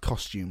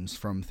costumes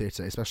from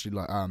theatre, especially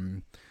like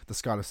the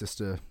Schuyler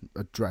Sister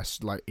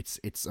dress. Like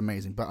it's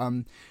amazing. But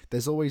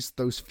there's always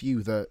those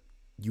few that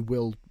you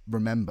will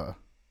remember.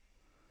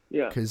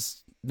 Yeah.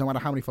 Because no matter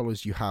how many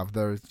followers you have,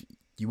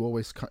 you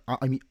always.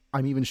 I mean,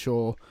 I'm even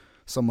sure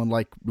someone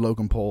like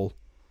Logan Paul,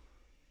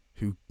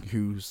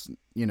 who's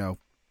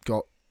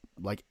got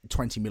like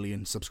 20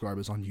 million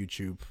subscribers on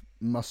YouTube,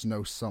 must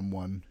know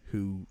someone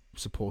who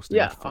supports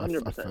them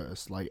at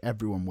first. Like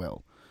everyone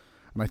will.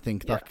 And I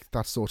think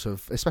that sort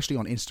of, especially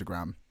on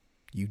Instagram,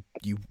 you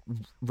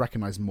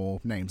recognize more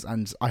names.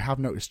 And I have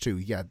noticed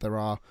too, there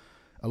are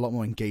a lot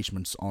more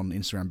engagements on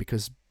Instagram,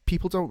 because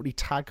people don't really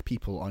tag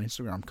people on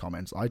Instagram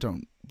comments. I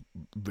don't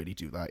really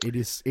do that. It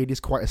is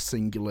quite a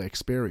singular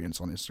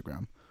experience on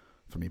Instagram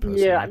for me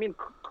personally. Yeah, I mean,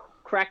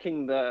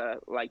 cracking the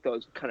like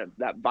those kind of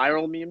that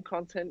viral meme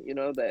content,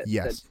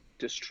 that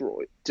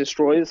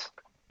destroys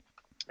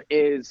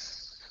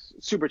is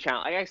super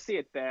challenging. I see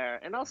it there,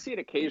 and I'll see it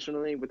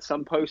occasionally with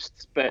some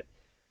posts, but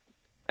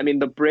I mean,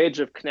 the bridge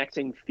of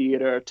connecting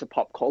theater to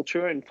pop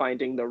culture and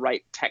finding the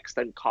right text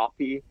and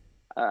copy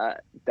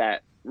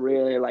that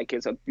really like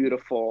is a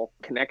beautiful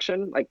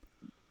connection, like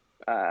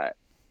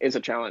is a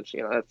challenge.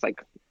 It's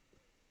like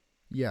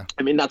Yeah.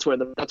 I mean, that's where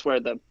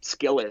the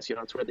skill is.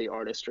 It's where the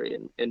artistry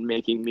in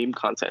making meme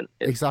content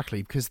is.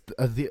 Exactly, because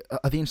the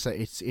internet,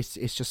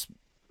 it's just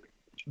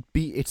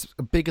it's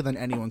bigger than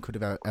anyone could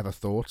have ever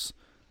thought,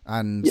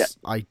 and Yeah.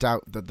 I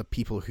doubt that the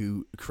people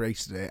who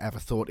created it ever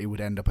thought it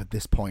would end up at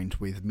this point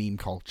with meme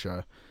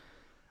culture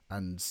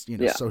and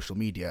Yeah. social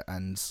media.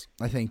 And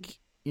I think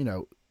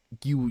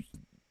you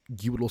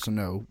would also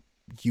know,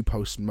 you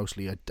post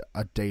mostly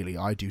a daily.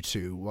 I do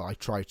too. Well, I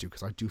try to,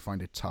 because I do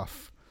find it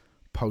tough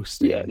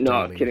posting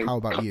daily. Kidding. How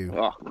about you?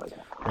 Oh my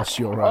God. What's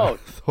your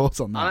thoughts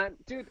on that?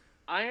 Dude,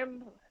 I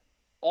am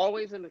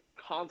always in a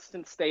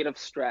constant state of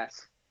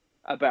stress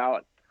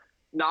about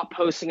not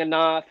posting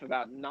enough,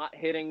 about not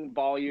hitting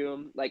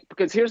volume. Like,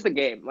 because here's the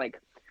game.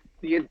 Like,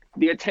 the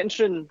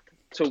attention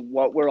to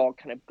what we're all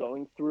kind of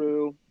going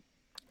through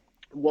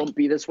won't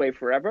be this way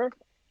forever.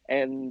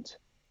 And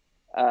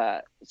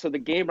so the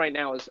game right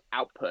now is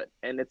output.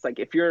 And it's like,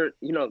 if you're,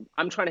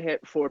 I'm trying to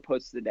hit 4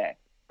 posts a day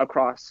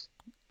across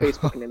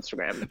Facebook and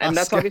Instagram. And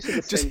that's obviously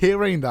the same. Just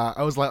hearing that,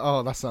 I was like,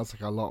 oh, that sounds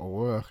like a lot of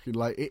work.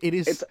 Like, it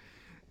is.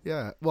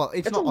 Yeah. Well,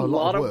 it's not a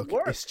lot of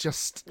work. It's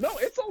just. No,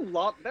 it's a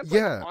lot. That's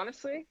like,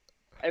 honestly.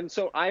 And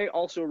so I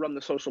also run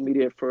the social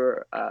media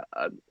for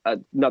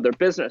another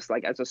business.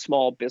 Like, as a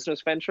small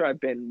business venture, I've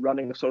been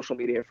running the social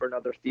media for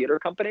another theater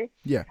company.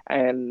 Yeah.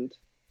 And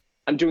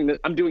I'm doing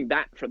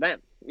that for them.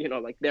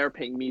 Like, they're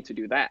paying me to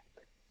do that.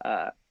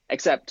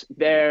 Except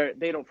they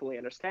don't fully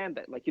understand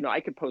that. Like, I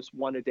could post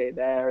 1 a day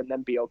there and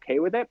then be okay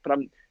with it. But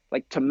I'm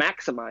like, to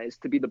maximize,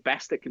 to be the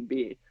best it can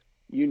be,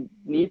 you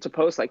need to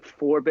post like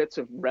 4 bits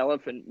of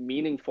relevant,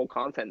 meaningful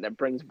content that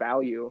brings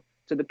value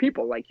to the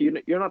people. Like,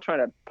 you're not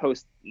trying to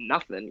post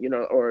nothing,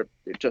 or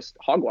just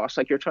hogwash.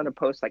 Like, you're trying to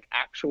post like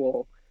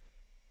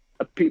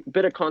a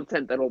bit of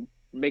content that'll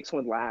make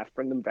someone laugh,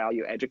 bring them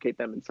value, educate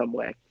them in some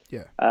way.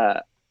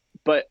 Yeah.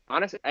 But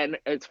honestly, and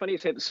it's funny you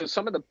say this, so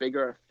some of the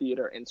bigger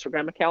theater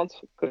Instagram accounts,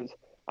 because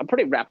I'm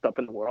pretty wrapped up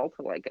in the world.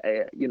 Like,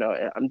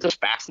 I'm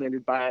just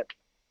fascinated by it.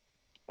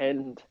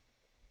 And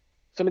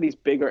some of these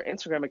bigger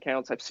Instagram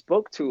accounts, I've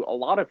spoke to a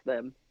lot of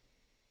them.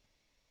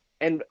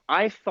 And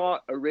I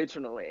thought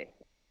originally,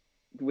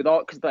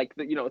 because like,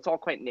 it's all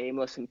quite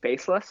nameless and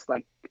faceless.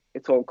 Like,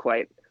 it's all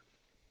quite,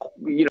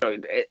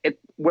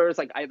 whereas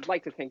like, I'd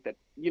like to think that,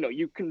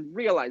 you can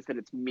realize that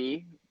it's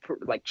me,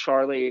 like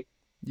Charlie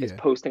is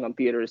posting on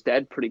Theater is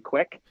Dead pretty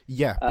quick.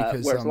 Yeah,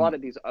 because whereas a lot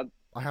of these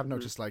I have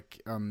noticed,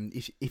 like,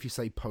 if you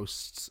say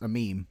posts a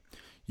meme,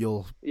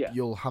 you'll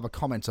have a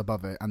comment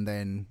above it and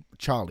then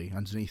Charlie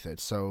underneath it.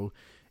 So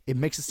it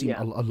makes it seem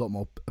a lot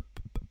more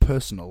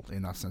personal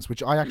in that sense,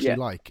 which I actually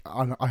like.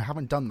 I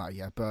haven't done that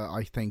yet, but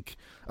I think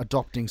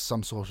adopting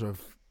some sort of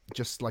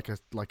just like a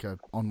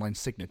online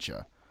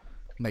signature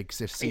makes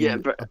it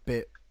seem a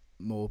bit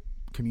more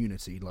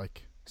community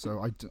like.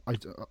 So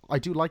I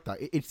do like that.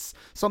 It's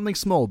something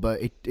small,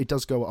 but it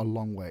does go a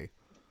long way.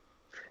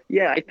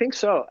 Yeah, I think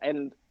so.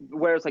 And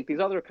whereas like these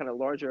other kind of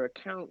larger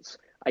accounts,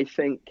 I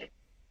think,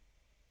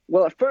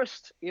 well, at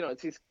first,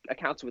 it's these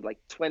accounts with like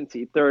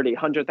 20, 30,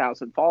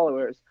 100,000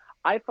 followers.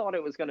 I thought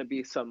it was going to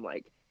be some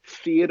like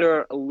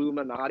theater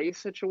Illuminati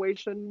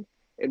situation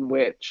in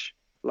which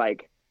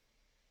like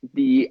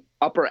the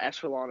upper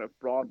echelon of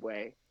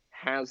Broadway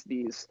has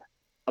these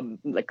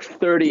like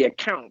 30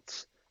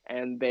 accounts,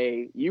 and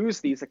they use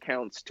these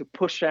accounts to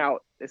push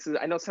out.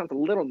 I know it sounds a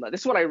little nuts.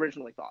 This is what I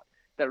originally thought,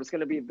 that it was going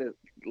to be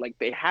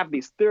they have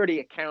these 30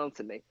 accounts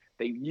and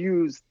they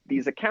use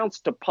these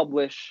accounts to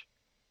publish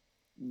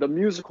the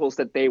musicals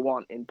that they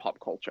want in pop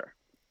culture,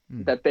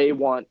 that they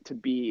want to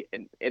be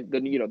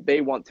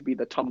they want to be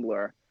the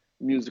Tumblr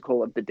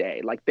musical of the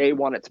day. Like, they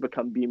want it to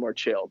become Be More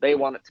Chill. They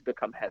want it to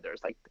become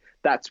Heathers. Like,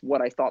 that's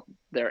what I thought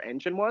their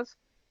engine was.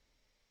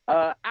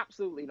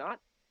 Absolutely not.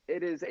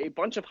 It is a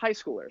bunch of high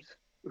schoolers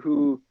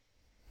who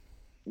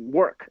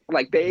work.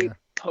 Like, they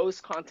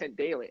post content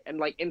daily. And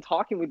like, in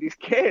talking with these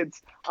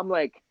kids, I'm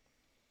like,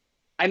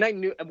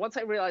 and once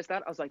I realized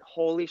that, I was like,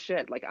 holy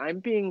shit, like, I'm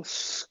being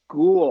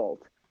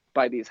schooled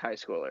by these high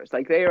schoolers.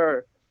 Like, they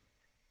are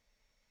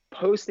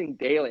posting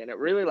daily, and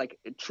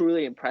it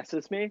truly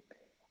impresses me.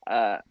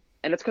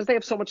 And it's because they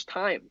have so much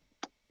time.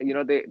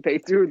 They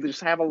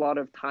just have a lot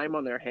of time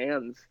on their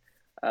hands.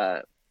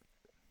 And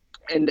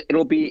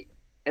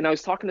I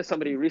was talking to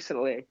somebody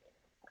recently,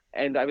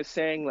 and I was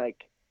saying,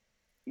 like,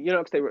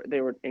 because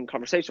they were in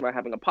conversation about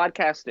having a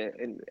podcast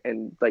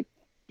and like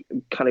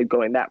kind of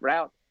going that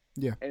route.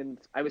 Yeah. And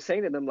I was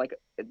saying to them, like,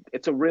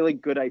 it's a really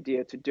good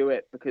idea to do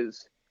it,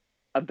 because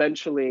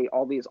eventually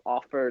all these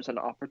offers and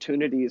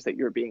opportunities that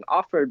you're being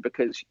offered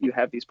because you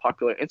have these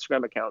popular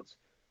Instagram accounts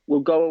will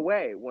go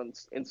away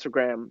once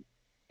Instagram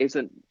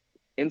isn't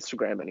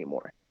Instagram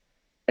anymore.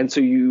 And so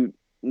you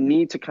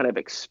need to kind of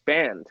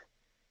expand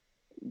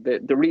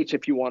the reach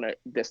if you want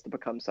this to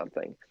become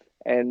something.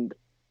 And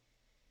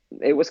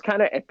it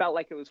felt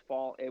like it was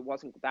fall. It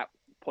wasn't, that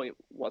point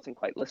wasn't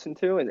quite listened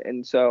to.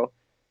 And so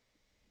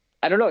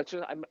I don't know. It's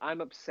just,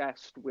 I'm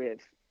obsessed with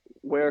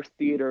where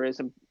theater is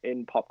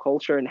in pop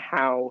culture and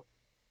how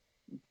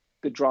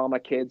the drama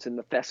kids and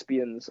the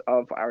thespians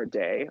of our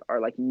day are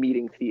like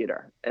meeting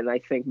theater. And I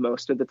think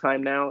most of the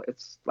time now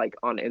it's like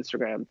on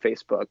Instagram,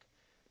 Facebook,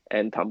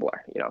 and Tumblr,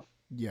 you know?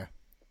 Yeah,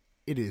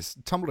 it is.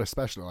 Tumblr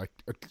especially. Like,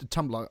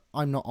 Tumblr,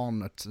 I'm not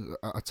on a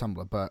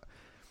Tumblr, but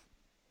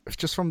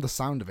just from the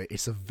sound of it,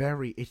 it's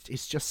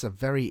just a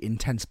very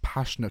intense,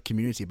 passionate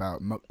community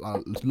about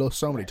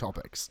so many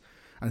topics,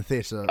 and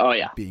theatre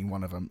being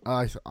one of them.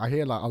 I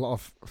hear like a lot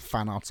of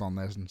fan arts on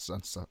there and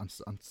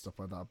stuff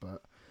like that.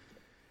 But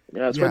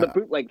yeah, that's where the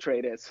bootleg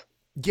trade is.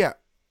 Yeah,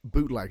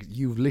 bootleg.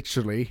 You've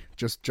literally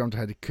just jumped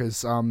ahead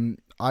because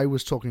I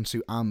was talking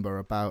to Amber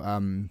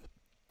about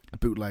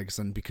bootlegs,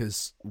 and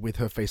because with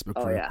her Facebook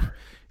group,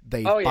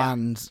 they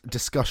banned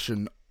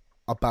discussion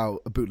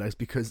about bootlegs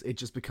because it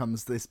just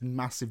becomes this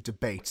massive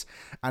debate,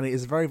 and it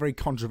is a very, very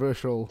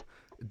controversial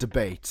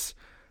debate.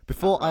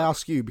 Before I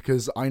ask you,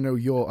 because I know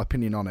your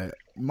opinion on it,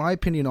 my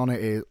opinion on it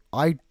is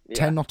I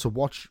tend not to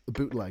watch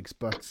bootlegs,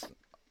 but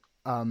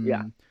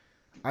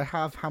I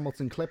have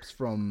Hamilton clips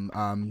from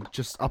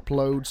just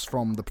uploads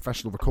from the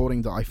professional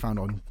recording that I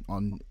found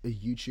on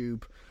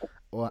YouTube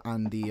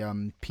and the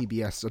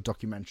PBS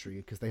documentary,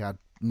 because they had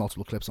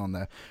multiple clips on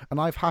there, and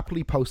I've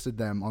happily posted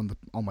them on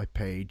my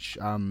page.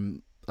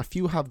 A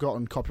few have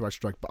gotten copyright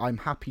strike, but I'm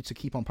happy to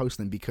keep on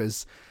posting them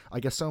because I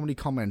get so many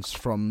comments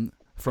from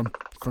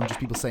just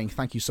people saying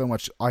thank you so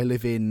much. I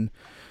live in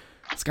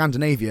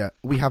Scandinavia.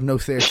 We have no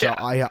theatre.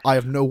 I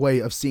have no way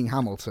of seeing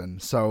Hamilton.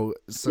 So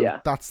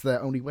that's the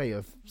only way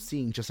of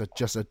seeing just a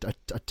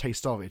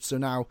taste of it. So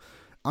now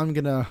I'm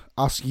gonna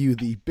ask you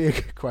the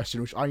big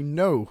question, which I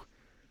know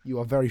you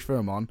are very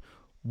firm on.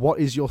 What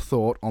is your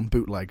thought on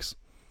bootlegs?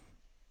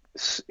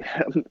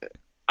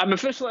 I'm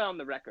officially on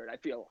the record. I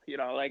feel,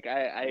 like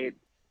I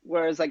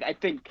whereas like I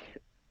think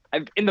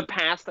in the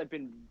past I've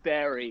been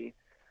very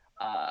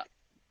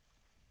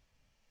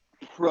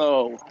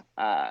pro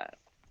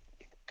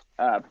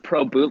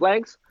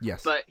bootlegs.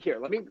 Yes. But here,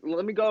 let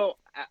me go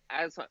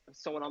as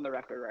someone on the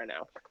record right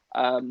now.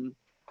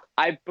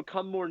 I've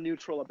become more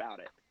neutral about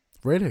it.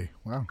 Really?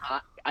 Wow.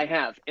 I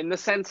have, in the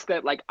sense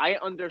that like I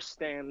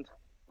understand,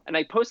 and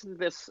I posted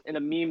this in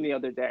a meme the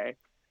other day.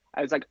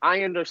 I was like,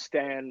 I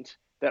understand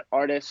that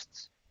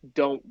artists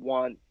don't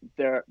want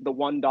the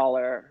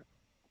 $1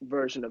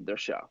 version of their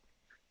show,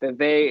 that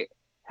they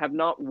have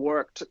not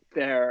worked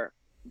the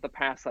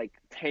past like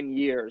 10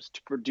 years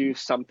to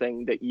produce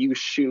something that you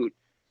shoot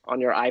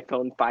on your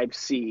iPhone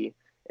 5C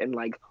in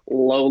like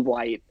low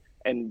light,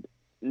 and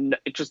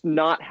it's just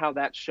not how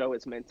that show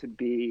is meant to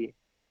be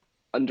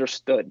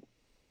understood.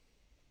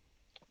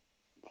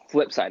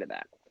 Flip side of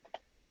that,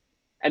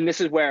 and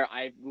this is where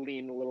I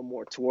lean a little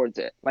more towards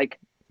it, like,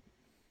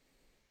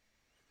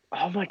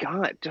 oh my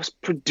God,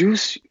 just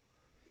produce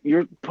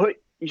do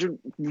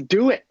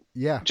it.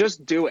 Yeah.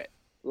 Just do it.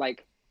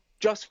 Like,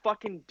 just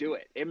fucking do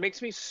it. It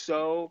makes me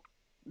so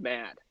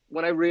mad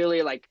when I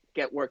really like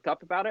get worked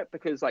up about it,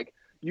 because like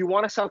you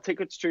want to sell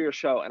tickets to your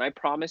show, and I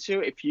promise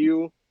you, if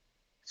your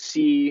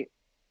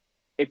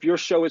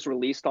show is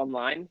released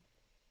online,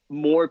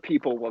 more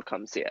people will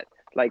come see it.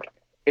 Like,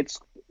 it's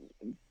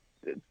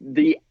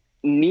the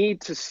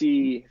need to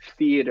see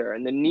theater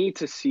and the need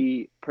to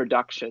see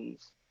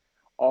productions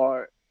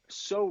are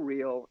so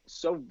real,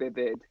 so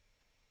vivid,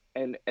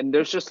 and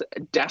there's just a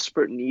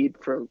desperate need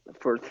for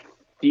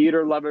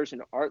theater lovers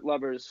and art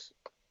lovers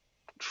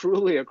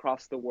truly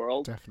across the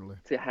world. Definitely.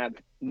 To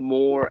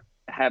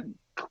have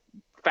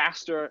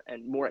faster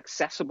and more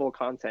accessible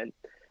content.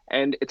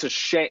 And it's a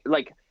shame,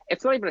 like,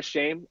 it's not even a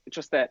shame, it's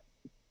just that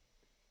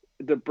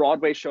the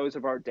Broadway shows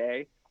of our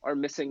day are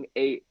missing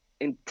a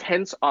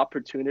intense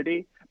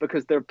opportunity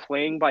because they're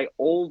playing by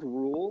old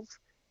rules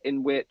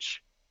in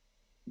which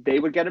they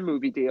would get a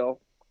movie deal,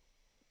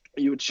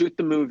 you would shoot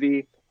the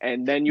movie,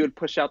 and then you would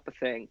push out the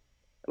thing,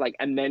 like,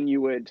 and then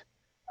you would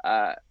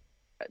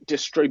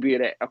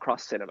distribute it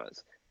across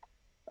cinemas.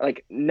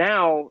 Like,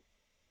 now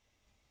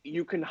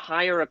you can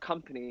hire a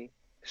company,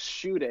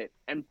 shoot it,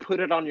 and put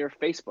it on your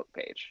Facebook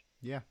page.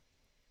 Yeah.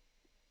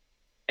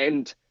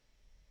 And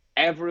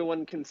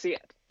everyone can see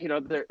it.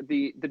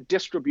 The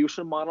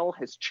distribution model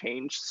has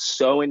changed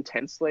so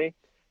intensely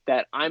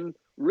that I'm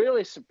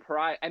really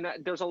surprised. And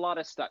there's a lot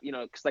of stuff,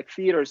 because like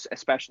theaters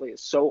especially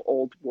is so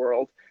old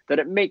world that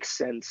it makes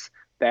sense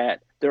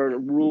that there are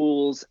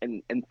rules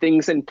and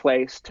things in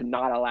place to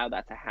not allow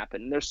that to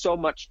happen. There's so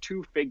much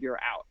to figure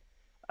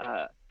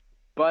out.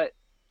 But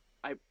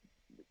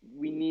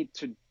we need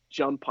to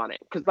jump on it.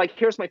 Because like,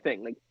 here's my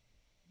thing, like,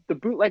 the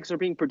bootlegs are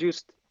being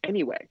produced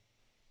anyway.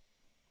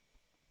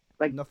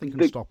 Like, nothing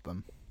can stop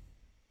them.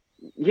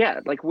 Yeah,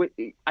 like,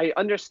 I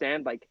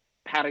understand, like,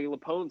 Patti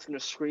LuPone's going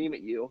to scream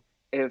at you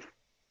if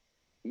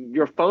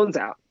your phone's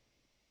out.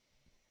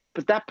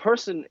 But that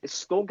person is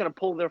still going to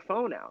pull their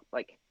phone out.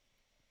 Like,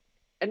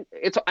 and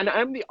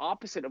I'm the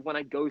opposite of when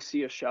I go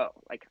see a show.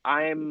 Like,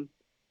 I'm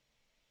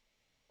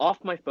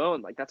off my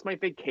phone. Like, that's my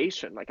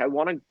vacation. Like, I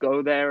want to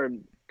go there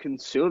and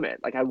consume it.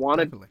 Like, I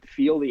want to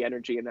feel the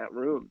energy in that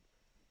room.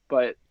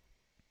 But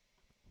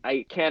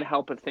I can't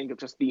help but think of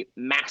just the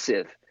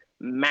massive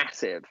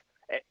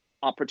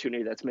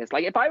opportunity that's missed.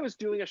 Like if I was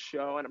doing a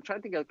show, and I'm trying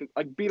to think of,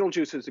 like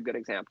Beetlejuice is a good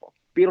example.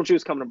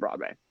 Beetlejuice coming to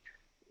Broadway.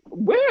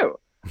 Woo!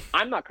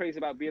 I'm not crazy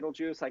about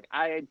Beetlejuice. Like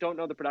I don't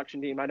know the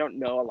production team. I don't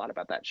know a lot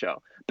about that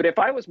show. But if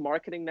I was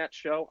marketing that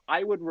show,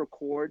 I would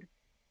record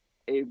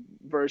a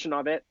version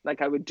of it.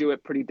 Like I would do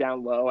it pretty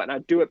down low, and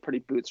I'd do it pretty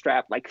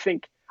bootstrapped. Like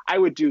think I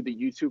would do the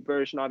YouTube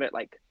version of it,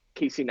 like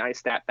Casey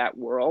Neistat, that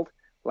world.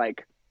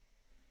 Like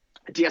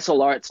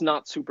DSLR, it's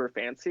not super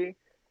fancy.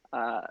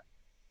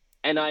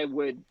 And I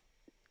would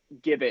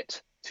give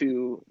it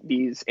to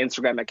these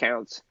Instagram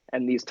accounts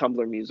and these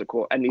Tumblr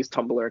musical and these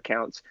Tumblr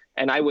accounts.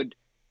 And I would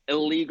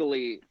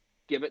illegally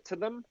give it to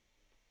them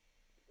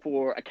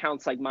for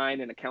accounts like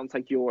mine and accounts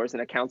like yours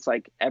and accounts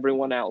like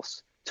everyone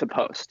else to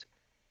post,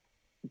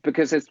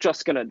 because it's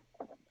just going to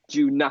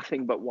do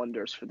nothing but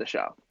wonders for the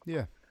show.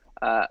 Yeah.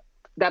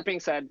 That being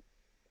said,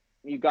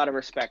 you got to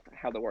respect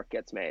how the work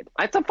gets made.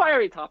 It's a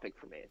fiery topic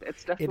for me.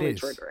 It's definitely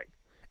triggering.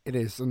 It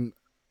is. And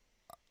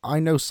I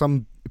know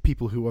some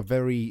people who are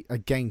very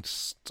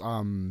against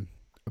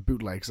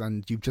bootlegs,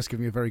 and you've just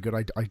given me a very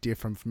good idea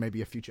from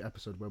maybe a future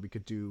episode where we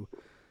could do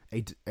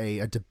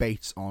a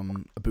debate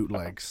on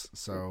bootlegs.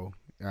 So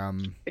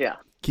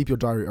keep your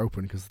diary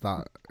open, because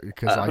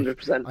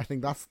 100%. I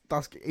think that's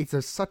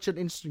it's such an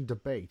interesting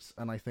debate,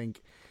 and I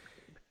think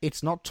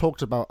it's not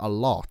talked about a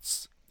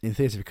lot in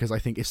theatre, because I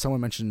think if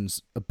someone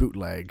mentions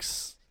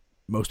bootlegs,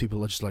 most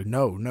people are just like,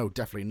 no,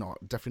 definitely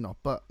not.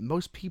 But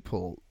most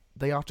people,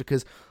 they after,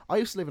 because I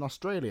used to live in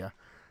Australia,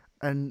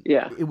 and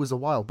it was a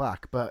while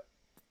back, but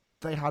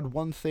they had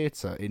one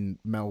theatre in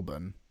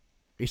Melbourne.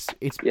 It's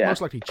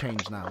most likely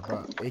changed now,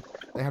 but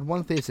they had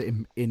one theatre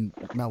in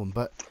Melbourne,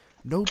 but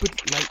nobody,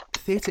 like,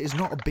 theatre is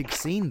not a big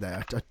scene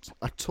there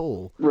at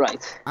all.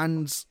 Right.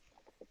 And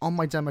on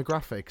my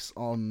demographics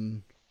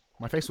on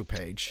my Facebook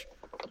page,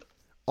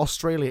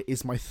 Australia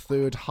is my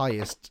third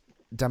highest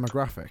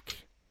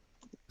demographic.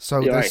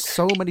 So there's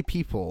so many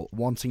people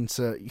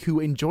who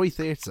enjoy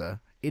theatre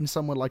in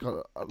somewhere like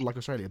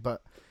Australia,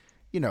 but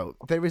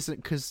there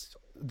isn't, because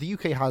the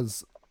UK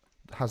has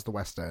the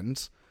West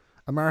End,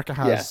 America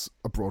has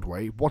a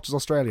Broadway. What does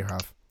Australia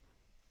have?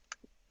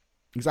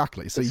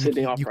 Exactly. So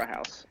Sydney Opera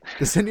House.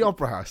 The Sydney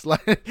Opera House,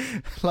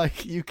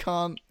 like you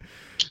can't.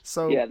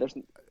 So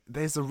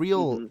there's a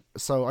real. Mm-hmm.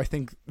 So I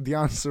think the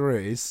answer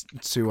is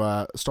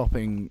to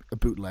stopping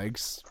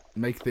bootlegs,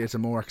 make theatre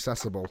more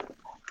accessible.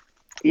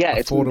 Yeah,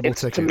 affordable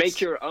it's tickets. To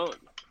make your own.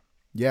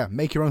 Yeah,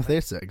 make your own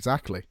theatre,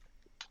 exactly.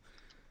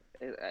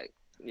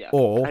 Yeah.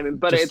 Or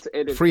but it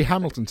is free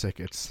Hamilton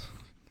tickets.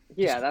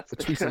 Yeah, that's a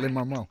tweet to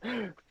Lin-Manuel.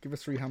 Give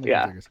us free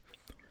Hamilton tickets.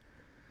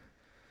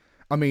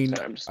 I mean,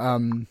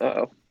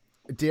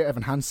 Dear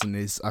Evan Hansen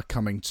is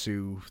coming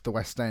to the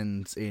West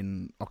End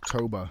in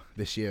October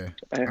this year.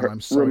 I'm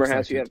so rumor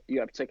excited. Has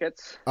you have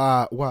tickets?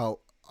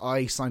 Well,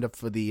 I signed up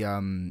for the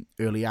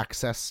early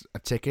access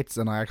tickets,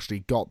 and I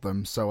actually got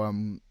them. So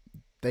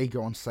they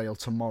go on sale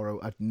tomorrow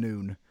at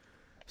noon.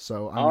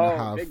 So I'm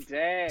gonna have big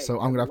day. So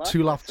I'm gonna have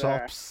two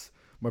laptops,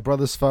 my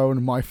brother's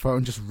phone, my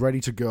phone, just ready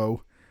to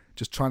go.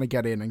 Just trying to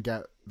get in and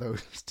get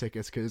those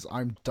tickets, because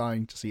I'm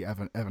dying to see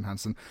Evan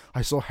Hansen.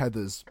 I saw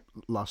Heathers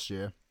last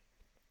year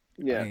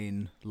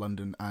in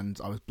London, and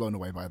I was blown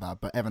away by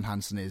that. But Evan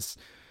Hansen it's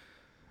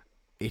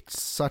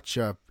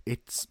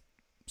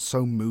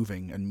so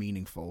moving and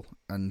meaningful,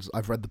 and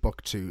I've read the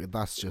book too.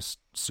 That's just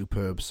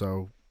superb.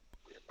 So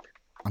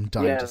I'm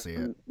dying to see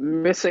it.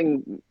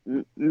 Missing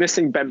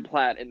Ben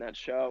Platt in that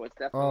show is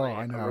definitely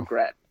a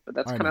regret. But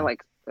that's kind of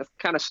like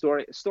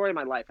story of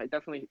my life. I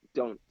definitely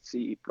don't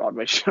see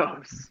Broadway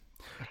shows.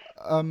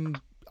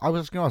 I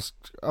was going to ask,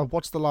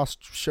 what's the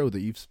last show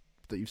that you've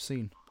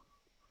seen?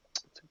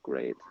 It's a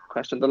great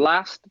question. The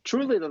last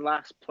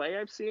play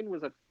I've seen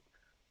was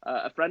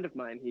a friend of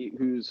mine.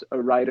 Who's a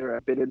writer.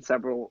 I've been in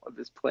several of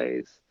his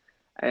plays,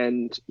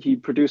 and he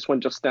produced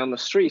one just down the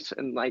street.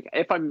 And like,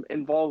 if I'm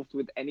involved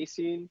with any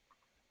scene,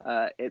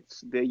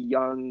 it's the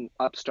young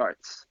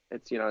upstarts.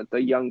 It's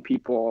the young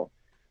people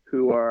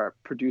who are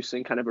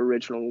producing kind of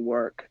original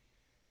work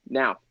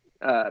now.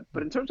 But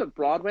in terms of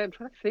Broadway, I'm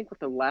trying to think what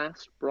the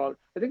last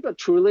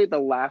the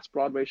last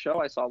Broadway show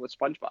I saw was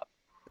SpongeBob.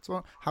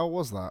 So how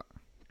was that?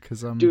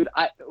 Because dude,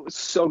 it was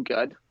so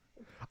good.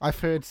 I've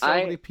heard so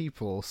many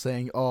people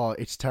saying, "Oh,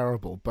 it's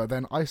terrible," but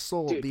then I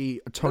saw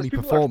the Tony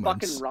performance. Are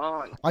fucking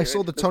wrong, I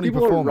saw the Tony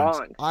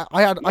performance. I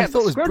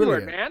thought it was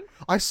brilliant. Man.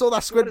 I saw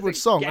that Squidward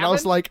song, and I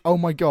was like, "Oh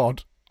my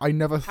god." I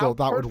never thought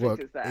that would work.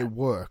 It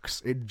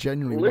works. It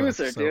genuinely works.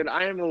 Loser, dude.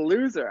 I am a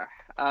loser.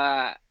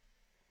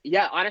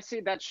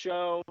 Honestly, that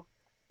show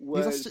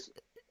was...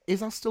 Is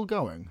that still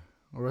going?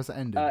 Or has it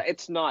ended?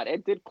 It's not.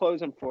 It did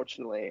close,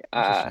 unfortunately.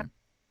 Sorry,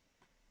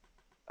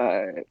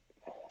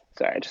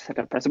 I just had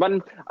to press a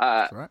button.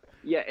 Right.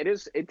 Yeah, it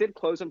is. It did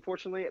close,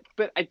 unfortunately.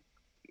 But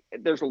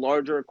there's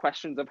larger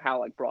questions of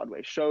how like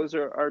Broadway shows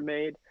are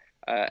made,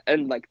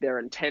 and like their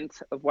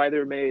intent of why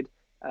they're made.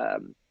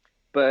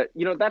 But,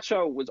 that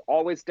show was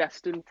always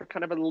destined for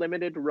kind of a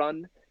limited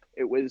run.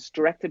 It was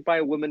directed by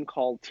a woman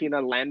called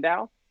Tina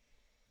Landau.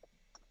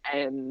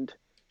 And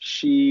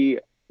she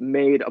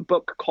made a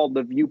book called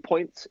The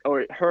Viewpoints,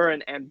 or her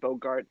and Anne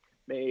Bogart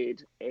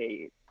made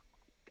a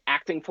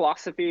acting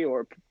philosophy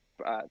or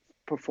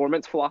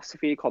performance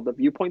philosophy called the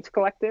Viewpoints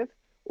Collective,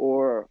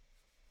 or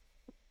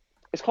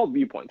it's called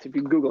Viewpoints. If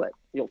you Google it,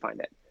 you'll find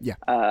it. Yeah.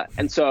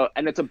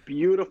 And it's a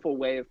beautiful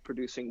way of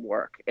producing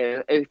work.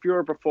 And if you're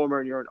a performer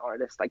and you're an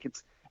artist, like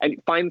and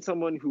find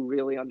someone who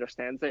really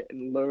understands it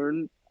and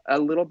learn a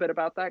little bit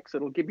about that, because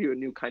it'll give you a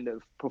new kind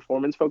of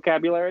performance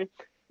vocabulary.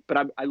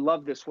 But I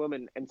love this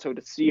woman, and so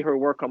to see her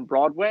work on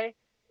Broadway,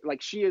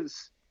 like, she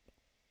is,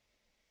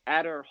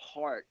 at her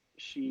heart,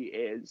 she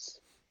is,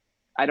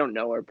 I don't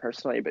know her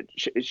personally, but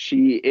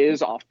she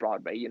is off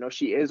Broadway. You know,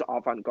 she is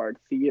avant-garde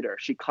theater.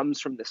 She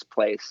comes from this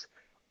place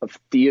of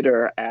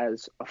theater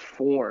as a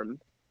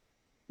form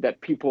that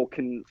people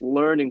can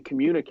learn and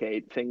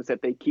communicate things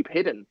that they keep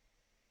hidden.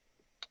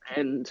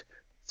 And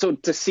so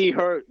to see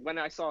her, when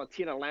I saw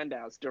Tina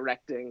Landau's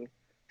directing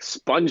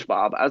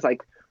SpongeBob, I was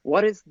like,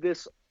 what is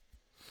this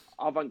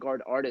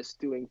avant-garde artist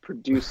doing,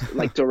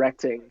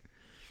 directing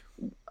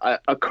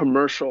a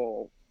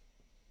commercial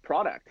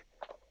product?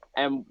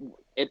 And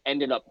it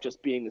ended up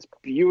just being this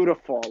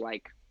beautiful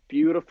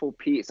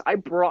piece.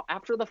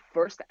 After the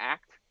first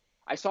act,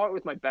 I saw it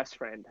with my best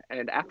friend,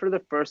 and after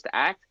the first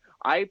act,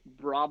 I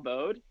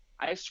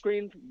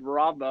screamed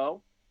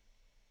bravo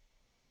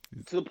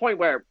to the point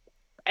where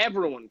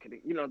everyone could,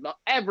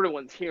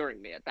 everyone's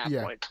hearing me at that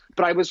point.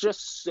 But I was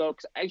just so,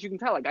 as you can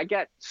tell, like, I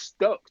get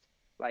stoked,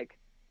 like,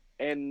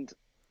 and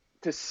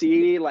to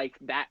see like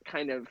that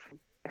kind of,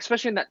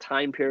 especially in that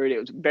time period, it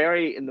was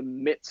very in the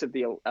midst of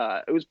the,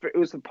 it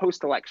was the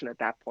post-election at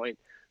that point.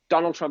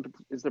 Donald Trump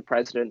is the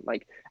president.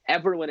 Like,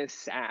 everyone is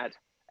sad,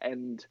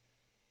 and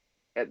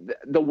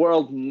the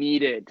world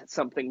needed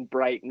something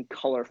bright and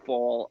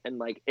colorful, and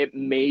like, it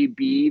may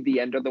be the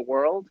end of the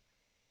world,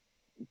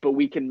 but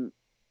we can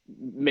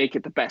make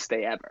it the best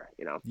day ever,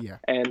 Yeah.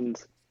 And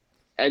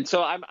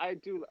so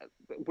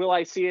will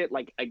I see it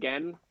like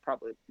again?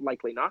 Probably,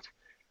 likely not.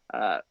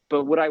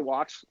 But would I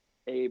watch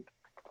a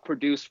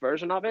produced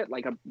version of it,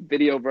 like a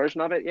video version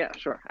of it? Yeah,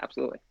 sure,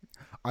 absolutely.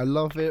 I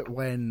love it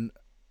when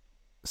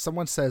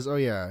someone says,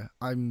 they're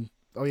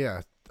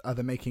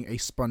making a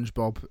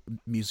SpongeBob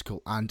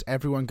musical, and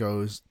everyone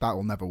goes, that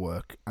will never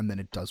work, and then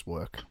it does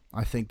work.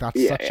 I think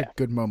that's such a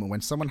good moment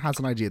when someone has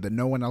an idea that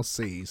no one else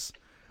sees,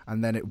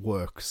 and then it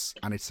works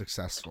and it's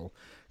successful.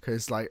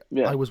 Because I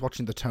was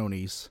watching the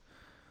Tonys.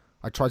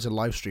 I tried to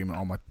live stream it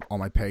on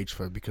my page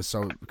because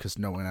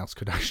no one else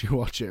could actually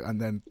watch it, and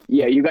then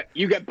you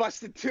get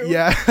busted too.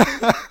 Yeah,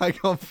 I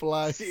got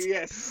flagged.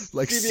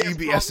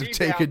 CBS have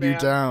taken you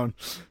down.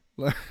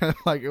 Like,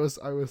 I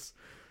was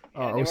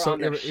so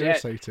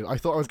irritated. I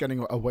thought I was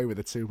getting away with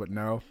it too, but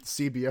no,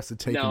 CBS had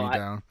taken me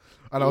down,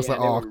 and I was like,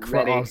 oh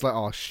crap! I was like,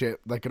 oh shit!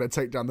 They're gonna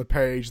take down the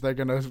page. They're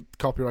gonna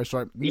copyright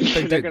strike. They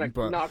didn't,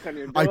 but knock on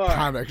your door. I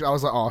panicked. I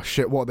was like, oh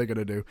shit! What are they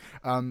gonna do?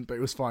 But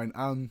it was fine.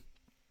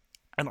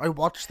 And I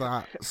watched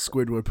that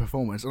Squidward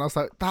performance, and I was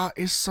like, that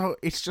is so...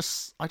 It's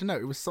just... I don't know.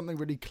 It was something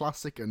really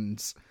classic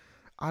and...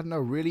 I don't know,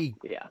 really...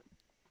 Yeah.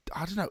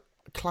 I don't know,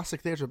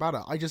 classic theatre about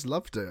it. I just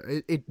loved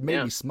it. It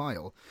made me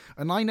smile.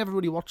 And I never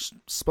really watched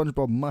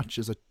SpongeBob much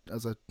as a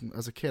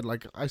kid.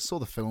 Like, I saw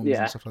the films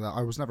and stuff like that.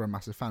 I was never a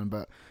massive fan,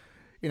 but...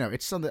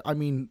 it's something... I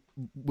mean,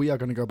 we are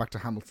going to go back to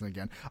Hamilton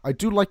again. I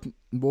do like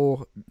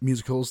more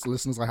musicals,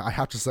 listeners. I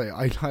have to say,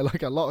 I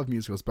like a lot of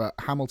musicals, but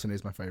Hamilton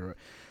is my favourite.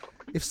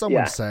 If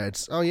someone said,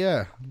 "Oh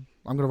yeah,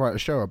 I'm going to write a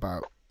show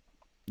about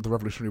the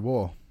Revolutionary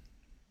War,"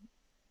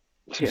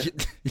 yeah,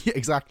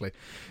 exactly.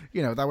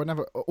 That would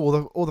never,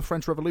 or the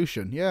French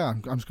Revolution. Yeah,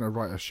 I'm just going to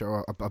write a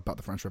show about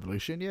the French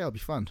Revolution. Yeah, it'll be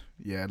fun.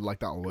 Yeah, like,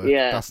 that'll work.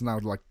 Yeah. That's now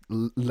like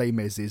Les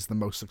Mis is the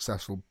most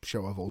successful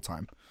show of all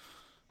time.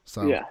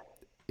 So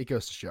it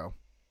goes to show.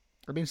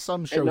 I mean,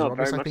 some shows are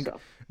obvious. I think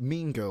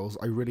Mean Girls,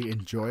 I really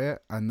enjoy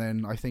it, and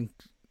then I think.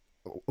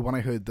 When I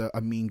heard that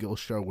a Mean Girls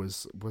show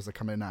was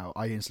coming out,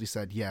 I instantly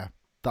said, "Yeah,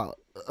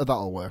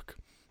 that'll work.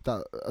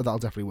 That'll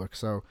definitely work."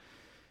 So,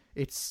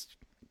 it's,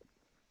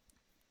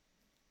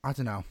 I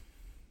don't know.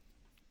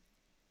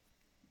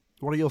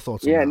 What are your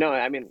thoughts? Yeah, on that? No,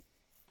 I mean,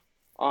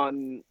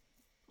 on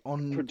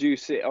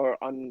producing or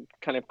on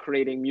kind of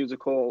creating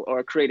musical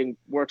or creating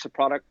works of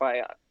product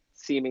by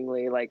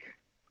seemingly like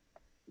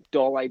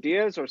dull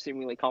ideas or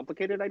seemingly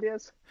complicated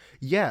ideas.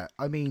 Yeah,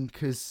 I mean,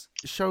 because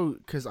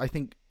I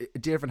think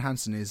Dear Evan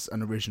Hansen is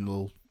an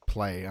original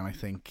play, and I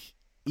think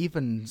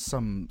even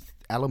some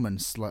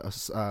elements like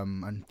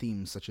and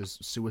themes such as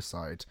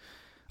suicide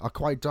are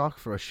quite dark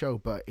for a show.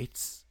 But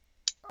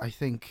I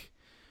think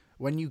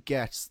when you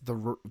get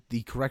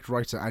the correct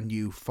writer and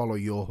you follow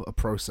your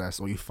process,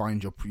 or you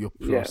find your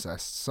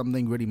process,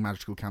 something really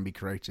magical can be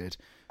created.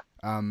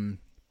 I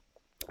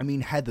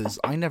mean, Heathers.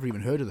 I never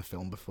even heard of the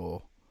film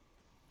before.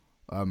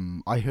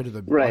 I heard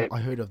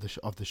of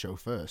the show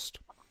first,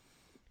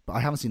 but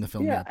I haven't seen the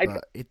film yet.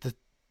 But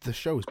the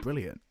show is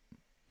brilliant.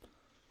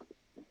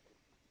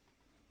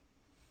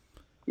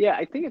 Yeah,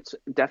 I think it's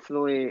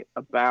definitely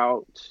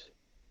about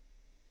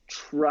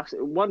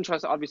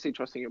obviously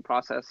trusting your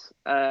process,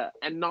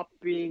 and not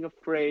being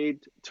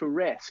afraid to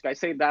risk. I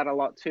say that a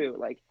lot too.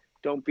 Like,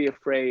 don't be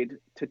afraid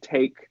to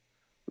take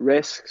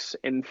risks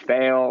and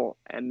fail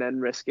and then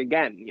risk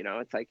again.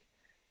 It's like,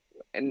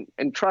 and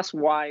trust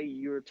why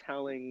you're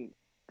telling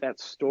that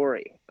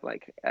story.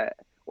 Like,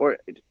 or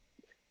it's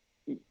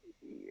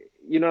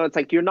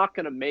like, you're not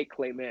going to make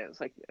Les Mis.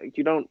 Like,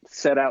 you don't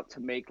set out to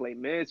make Les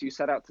Mis. You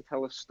set out to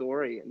tell a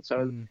story. And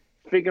so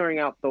figuring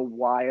out the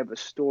why of a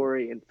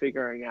story and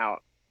figuring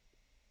out,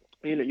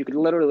 you could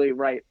literally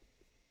write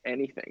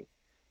anything.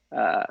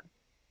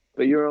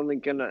 But you're only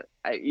gonna,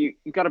 you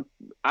gotta,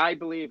 I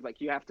believe,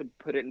 like, you have to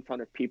put it in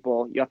front of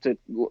people. You have to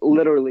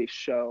literally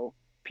show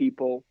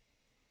people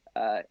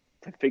to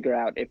figure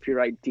out if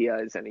your idea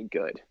is any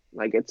good.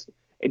 Like, it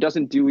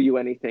doesn't do you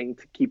anything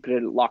to keep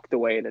it locked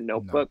away in a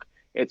notebook. No.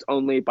 It's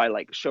only by,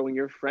 like, showing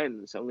your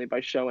friends, only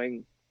by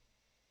showing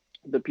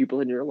the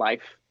people in your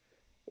life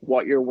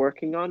what you're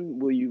working on,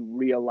 will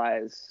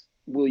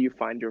you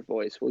find your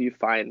voice? Will you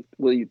find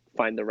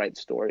the right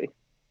story?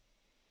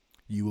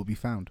 You will be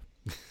found.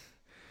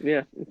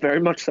 Yeah, very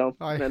much so.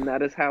 And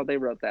that is how they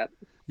wrote that.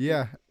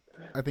 Yeah,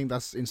 I think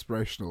that's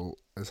inspirational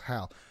as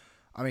hell.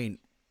 I mean,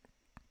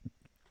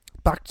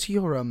 back to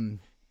your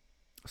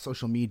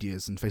social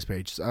medias and face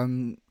pages.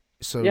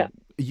 So yeah.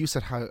 You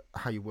said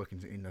how you work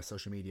in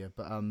social media,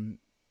 but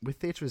with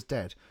Theatre is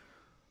Dead,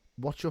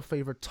 what's your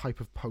favorite type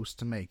of post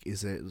to make?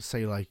 Is it,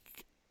 say,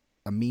 like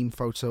a meme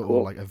photo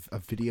or like a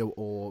video,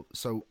 or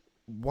so?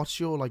 What's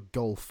your, like,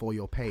 goal for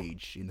your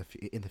page in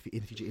the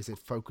future? Is it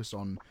focused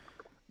on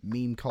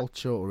meme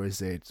culture or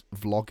is it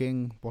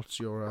vlogging? What's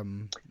your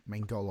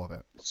main goal of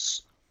it?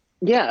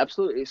 Yeah,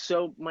 absolutely.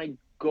 So my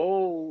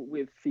goal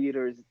with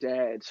Theatre is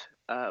Dead,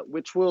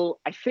 which will,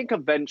 I think,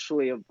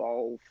 eventually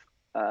evolve.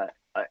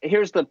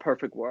 Here's the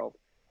perfect world: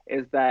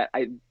 is that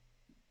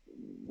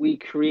we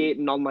create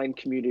an online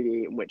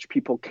community in which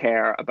people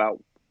care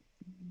about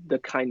the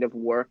kind of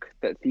work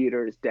that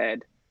Theatre is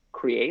Dead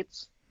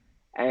creates,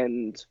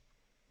 and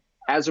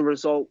as a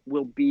result,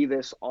 we'll be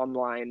this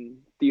online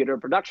theater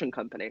production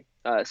company,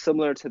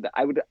 similar to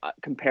I would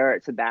compare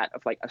it to that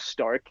of, like, a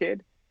Star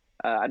Kid.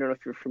 I don't know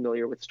if you're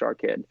familiar with Star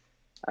Kid.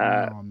 No,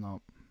 I'm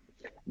not.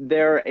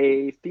 They're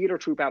a theater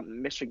troupe out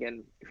in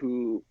Michigan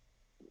who,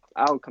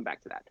 I'll come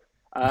back to that.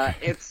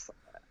 It's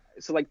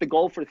so, like, the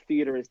goal for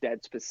Theatre is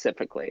Dead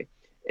specifically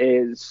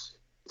is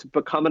to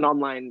become an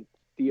online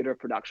theater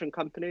production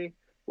company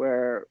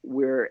where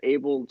we're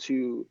able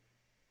to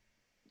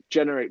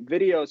generate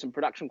videos and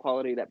production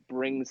quality that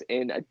brings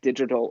in a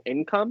digital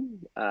income,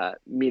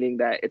 meaning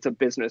that it's a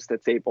business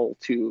that's able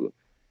to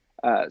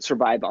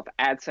survive off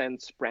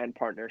AdSense, brand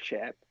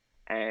partnership,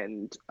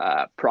 and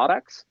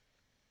products.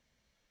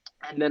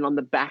 And then on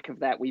the back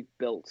of that, we've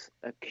built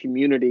a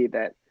community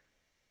that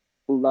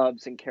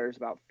loves and cares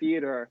about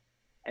theater,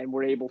 and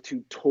we're able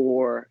to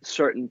tour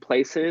certain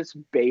places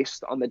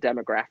based on the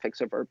demographics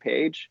of our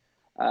page,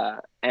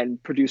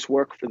 and produce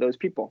work for those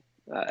people.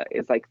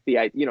 It's like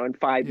in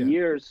 5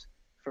 years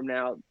from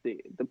now, the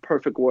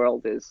perfect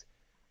world is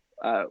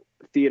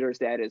Theatre is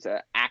Dead is an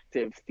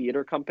active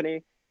theater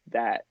company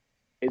that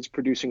is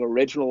producing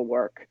original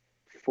work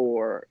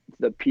for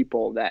the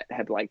people that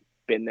have, like,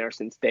 been there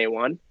since day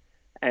one,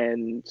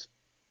 and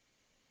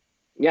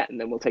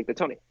then we'll take the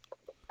Tony.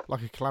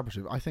 Like a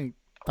collaborative. I think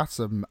that's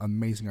an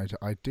amazing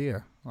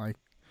idea. Like,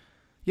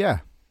 yeah.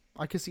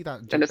 I can see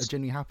that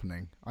genuinely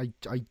happening. I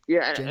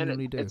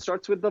genuinely do. It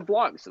starts with the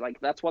vlogs. Like,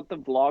 that's what the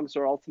vlogs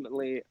are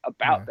ultimately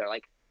about. Yeah. They're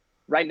like,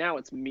 right now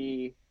it's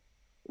me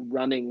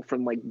running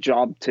from, like,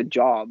 job to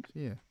job.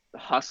 Yeah.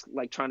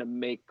 Like, trying to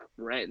make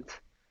rent.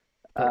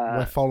 But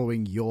we're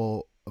following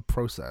your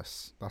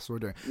process. That's what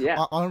we're doing. Yeah.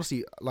 I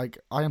honestly, like,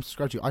 I am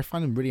subscribed to you. I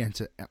find them really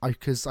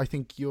because I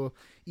think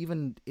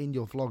even in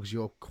your vlogs,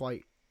 you're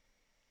quite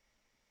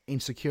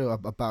insecure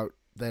about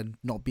there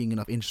not being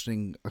enough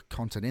interesting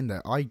content in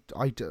there. I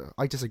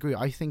disagree.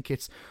 I think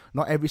it's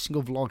not every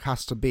single vlog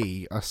has to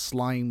be a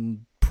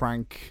slime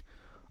prank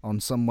on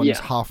someone's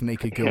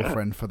half-naked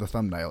girlfriend for the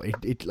thumbnail.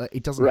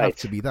 It doesn't have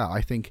to be that. I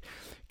think,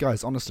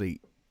 guys,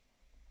 honestly,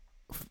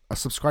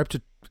 subscribe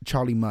to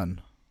Charlie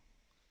Munn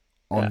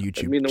on YouTube.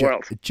 It'd mean the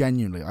world.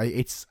 Genuinely,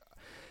 it's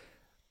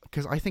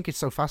because I think it's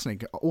so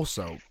fascinating.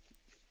 Also,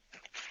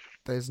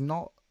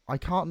 I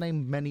can't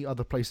name many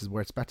other places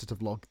where it's better to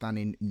vlog than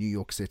in New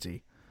York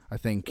City. I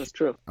think that's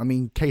true. I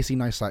mean, Casey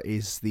Neistat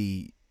is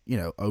the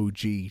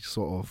OG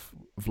sort of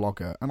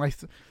vlogger, and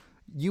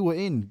you were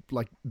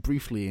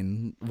briefly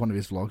in one of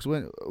his vlogs,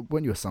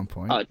 weren't you, at some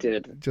point? Oh,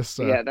 dude. Just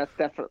that's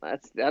definitely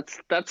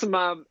that's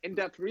some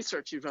in-depth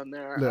research you've done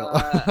there.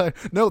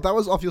 No, that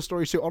was off your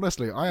story too.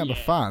 Honestly, I am a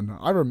fan.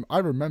 I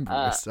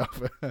remember this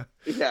stuff.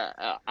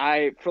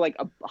 It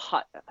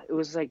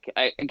was like,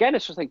 again,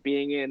 it's just like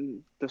being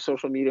in the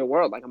social media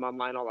world. Like, I'm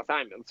online all the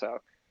time, and so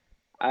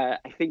I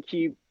think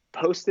he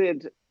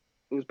posted.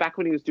 It was back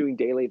when he was doing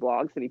daily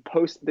vlogs, and he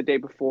posted the day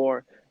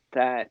before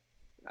that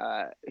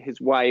his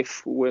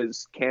wife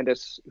was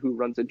Candace, who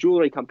runs a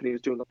jewelry company,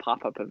 was doing a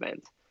pop-up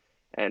event,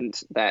 and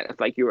that if,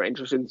 like, you were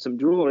interested in some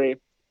jewelry,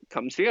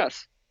 come see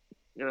us.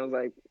 And I was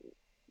like,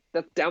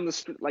 that's down the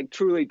street, like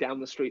truly down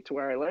the street to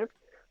where I live.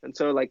 And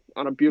so like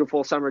on a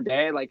beautiful summer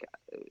day, like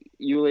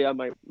Yulia,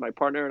 my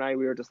partner, and I,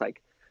 we were just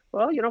like,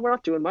 well, we're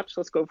not doing much.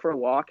 Let's go for a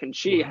walk. And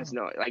she has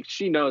Wow. no, like,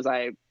 she knows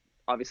I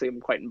obviously am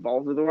quite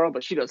involved with the world,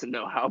 but she doesn't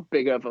know how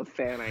big of a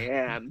fan I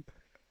am.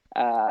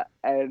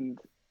 And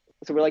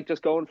so we're like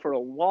just going for a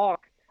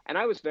walk. And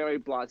I was very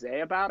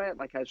blasé about it.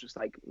 Like I was just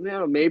like,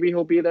 maybe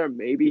he'll be there,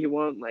 maybe he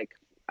won't. Like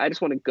I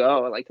just want to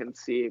go, like, and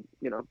see,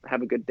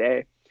 have a good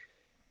day.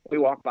 We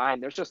walk by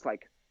and there's just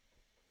like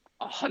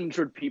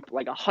 100 people,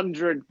 like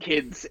 100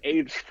 kids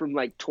aged from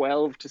like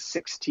 12 to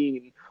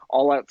 16,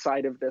 all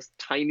outside of this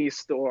tiny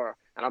store.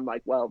 And I'm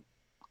like, well,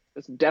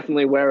 this is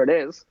definitely where it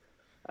is.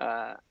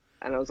 And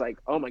I was like,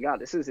 oh my God,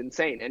 this is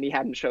insane. And he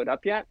hadn't showed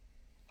up yet.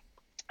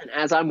 And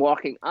as I'm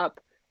walking up,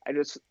 I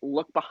just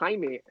look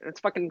behind me and it's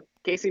fucking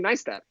Casey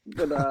Neistat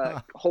with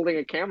holding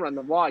a camera in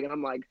the vlog. And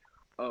I'm like,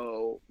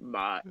 oh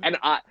my. And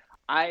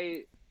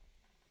I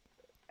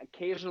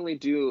occasionally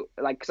do,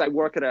 like, because I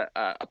work at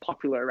a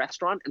popular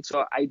restaurant, and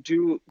so I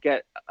do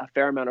get a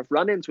fair amount of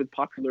run-ins with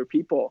popular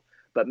people.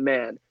 But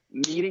man,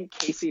 meeting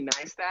Casey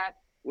Neistat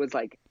was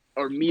like,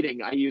 or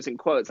meeting, I use in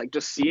quotes, like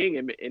just seeing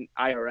him in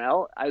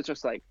IRL, I was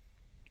just like,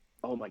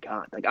 oh my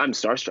God, like I'm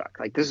starstruck.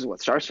 Like this is what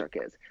starstruck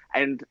is.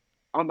 And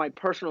on my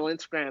personal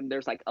Instagram,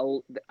 there's like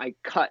I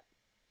cut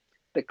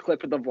the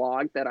clip of the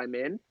vlog that I'm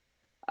in,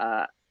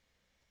 and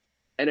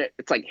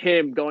it's like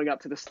him going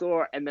up to the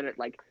store, and then it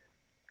like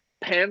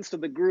pans to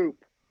the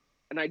group,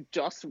 and I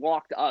just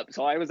walked up,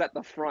 so I was at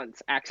the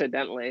front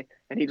accidentally,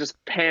 and he just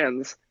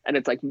pans, and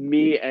it's like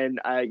me and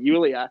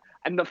Yulia,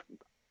 and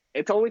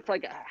it's only for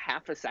like a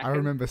half a second. I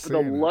remember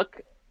seeing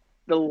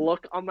the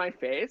look on my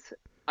face.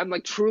 I'm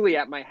like truly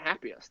at my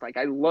happiest. Like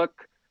I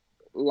look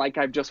like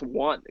I've just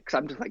won, because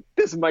I'm just like,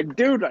 this is my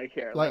dude right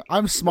here. Like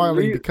I'm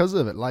smiling because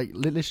of it. Like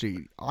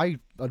literally, I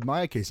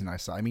admire Casey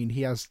Neistat. I mean,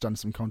 he has done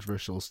some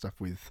controversial stuff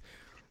with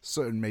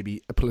certain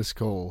maybe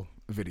political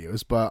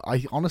videos, but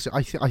I honestly,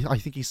 I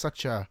think he's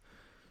such a,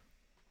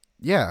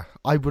 yeah,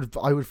 I would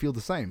feel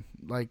the same.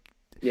 Like,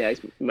 yeah,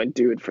 he's my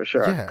dude for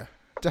sure. Yeah,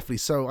 definitely.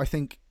 So I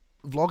think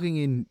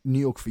vlogging in New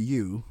York for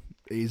you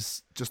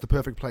is just the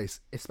perfect place,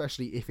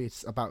 especially if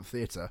it's about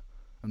theatre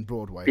and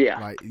Broadway. Yeah,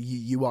 like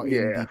you are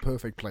in the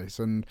perfect place,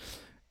 and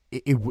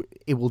it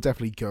will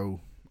definitely go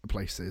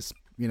places,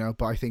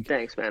 But I think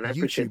thanks, man. I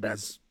appreciate that.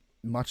 Is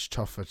much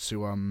tougher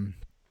to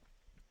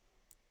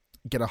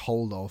get a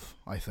hold of,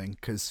 I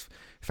think, because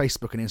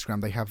Facebook and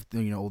Instagram, they have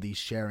all these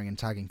sharing and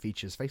tagging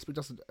features. Facebook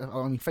doesn't. I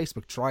mean,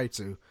 Facebook tried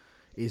to.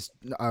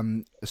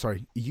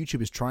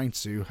 YouTube is trying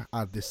to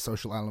add this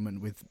social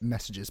element with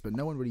messages, but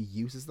no one really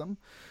uses them.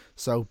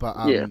 So, but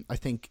I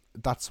think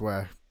that's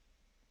where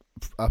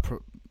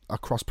a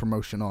cross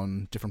promotion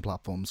on different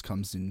platforms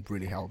comes in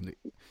really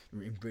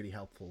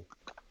helpful.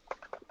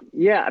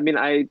 Yeah, I mean,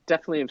 I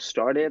definitely have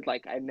started.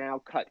 Like, I now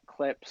cut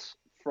clips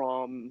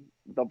from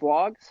the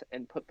blogs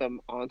and put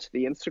them onto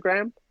the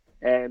Instagram,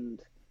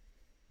 and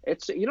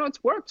it's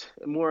it's worked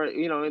more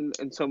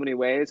in so many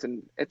ways.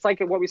 And it's like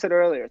what we said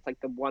earlier, it's like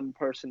the one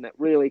person that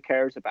really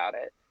cares about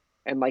it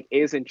and like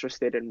is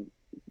interested in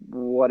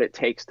what it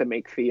takes to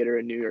make theater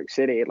in New York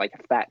City. Like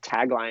if that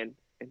tagline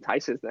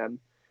entices them,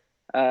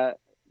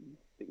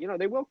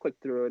 they will click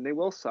through and they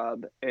will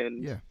sub.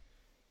 And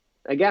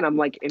again, I'm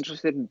like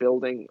interested in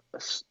building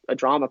a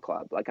drama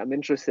club. Like I'm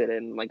interested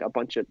in like a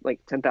bunch of like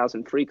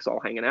 10,000 freaks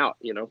all hanging out,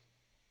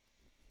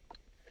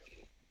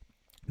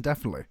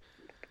 Definitely.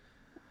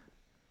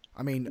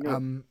 I mean,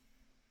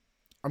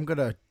 I'm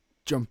gonna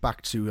jump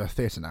back to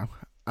theatre now.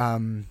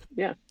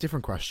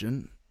 Different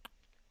question.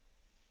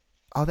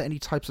 Are there any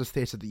types of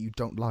theatre that you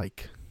don't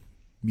like,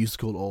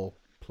 musical or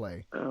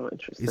play? Oh,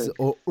 interesting.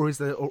 Is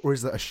there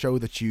a show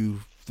that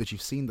you've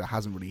seen that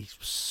hasn't really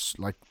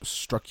like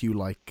struck you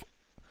like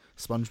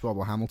SpongeBob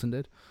or Hamilton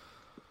did?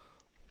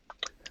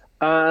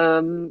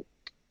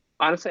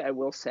 Honestly, I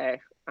will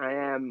say I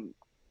am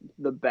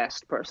the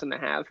best person to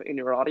have in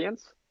your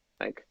audience.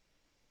 Like,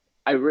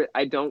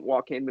 I don't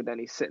walk in with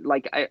any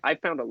I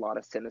found a lot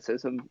of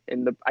cynicism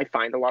I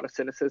find a lot of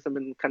cynicism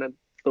in kind of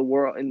the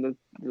world, in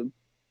the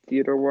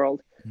theater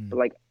world. But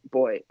like,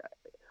 boy,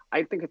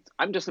 I think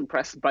I'm just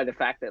impressed by the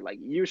fact that like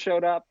you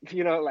showed up,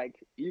 like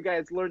you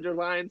guys learned your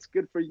lines,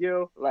 good for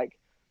you. Like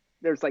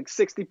there's like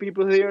 60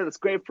 people here, that's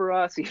great for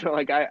us.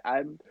 Like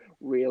I'm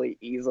really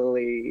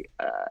easily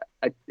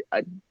a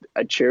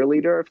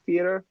cheerleader of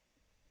theater.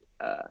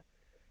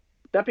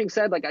 That being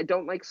said, like I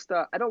don't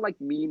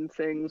like mean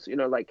things,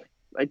 like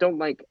I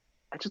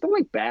just don't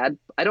like bad.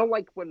 I don't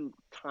like when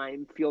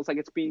time feels like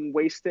it's being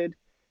wasted,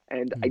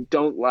 and I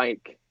don't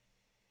like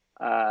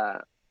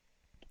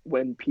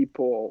when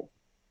people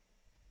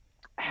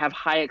have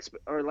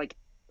or like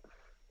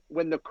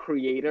when the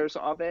creators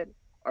of it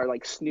are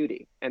like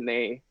snooty and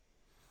they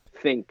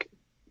think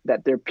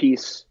that their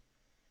piece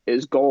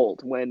is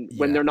gold when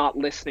they're not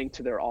listening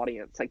to their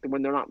audience, like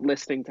when they're not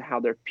listening to how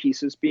their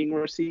piece is being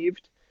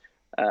received.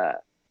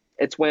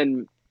 It's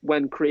when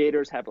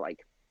creators have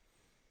like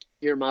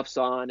earmuffs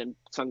on and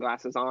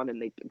sunglasses on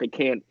and they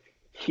can't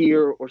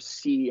hear or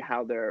see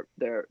how their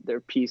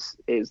piece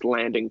is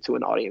landing to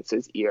an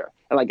audience's ear.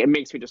 And like, it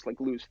makes me just like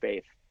lose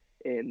faith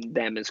in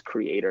them as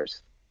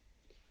creators.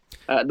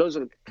 Those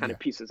are the kind of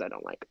pieces I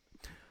don't like.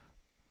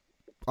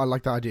 I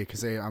like that idea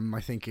because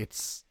I think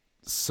it's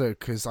so,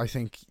 because I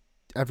think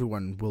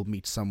everyone will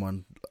meet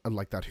someone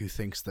like that who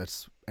thinks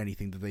that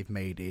anything that they've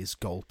made is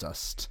gold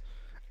dust,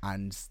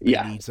 and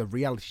they needs a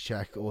reality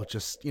check, or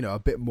just, you know, a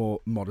bit more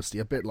modesty,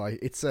 a bit like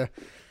it's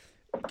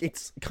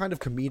kind of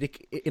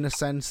comedic in a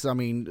sense. I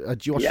mean, do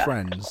you watch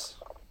Friends?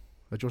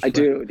 I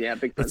do, yeah,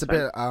 big Friends. It's a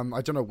bit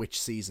I don't know which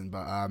season,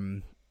 but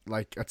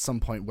like at some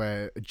point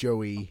where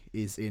Joey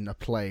is in a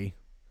play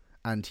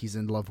and he's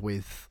in love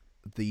with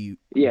the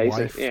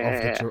wife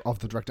of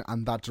the director,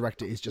 and that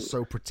director is just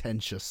so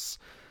pretentious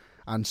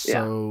and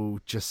so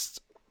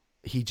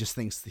he just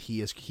thinks that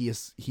he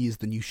is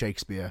the new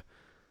Shakespeare.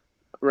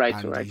 Right,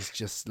 and he's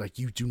just like,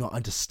 you do not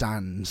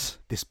understand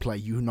this play.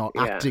 You're not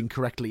acting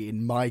correctly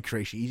in my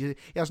creation. He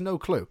has no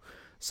clue.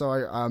 So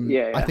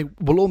I think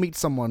we'll all meet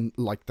someone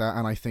like that,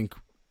 and I think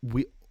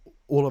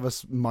all of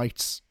us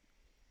might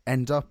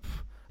end up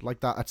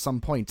like that at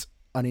some point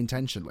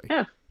unintentionally.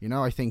 Yeah. You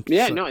know, I think.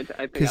 Yeah, so, no, I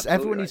think because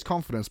everyone needs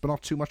confidence, but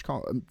not too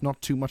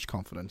much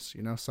confidence.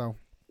 You know, so.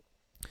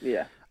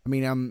 Yeah. I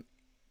mean,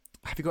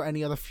 have you got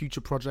any other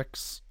future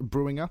projects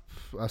brewing up,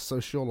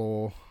 social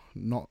or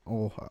not,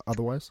 or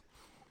otherwise?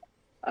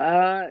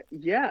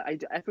 Yeah, I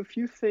have a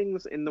few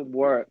things in the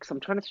works. I'm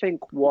trying to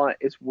think what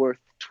is worth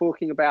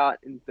talking about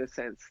in the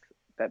sense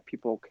that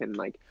people can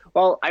like.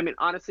 Well, I mean,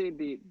 honestly,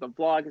 the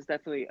vlog is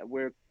definitely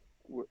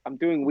I'm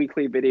doing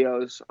weekly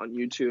videos on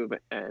YouTube,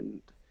 and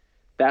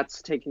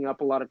that's taking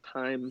up a lot of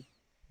time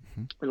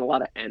and a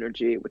lot of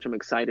energy, which I'm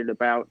excited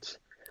about.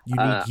 You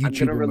need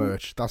YouTuber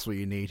merch. That's what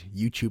you need.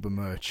 YouTuber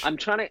merch. I'm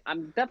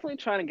definitely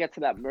trying to get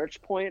to that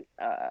merch point,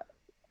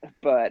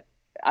 but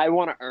I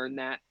want to earn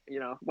that. You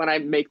know, when I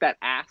make that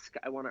ask,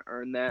 I want to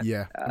earn that.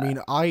 Yeah, I mean,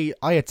 I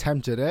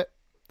attempted it.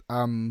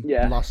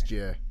 Last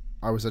year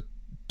I was at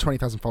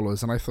 20,000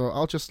 followers, and I thought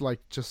I'll just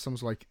some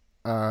like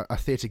a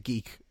Theatre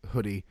Geek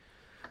hoodie,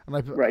 and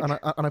I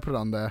put it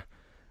on there,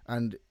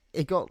 and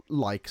it got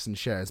likes and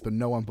shares, but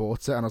no one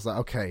bought it, and I was like,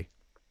 okay,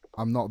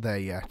 I'm not there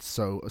yet.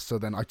 So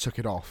then I took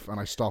it off and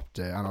I stopped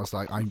it, and I was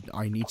like,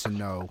 I need to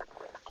know.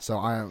 So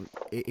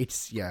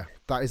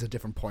that is a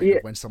different point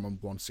of when someone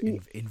wants to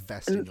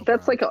invest in your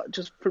that's brand. like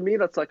just for me,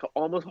 that's like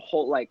almost a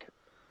whole, like,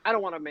 I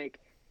don't want to make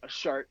a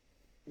shirt,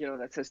 you know,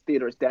 that says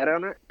Theater's Dead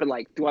on it, but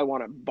like, do I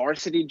want a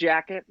varsity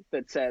jacket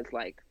that says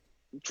like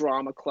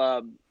Drama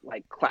Club,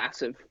 like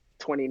class of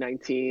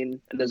 2019,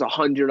 and there's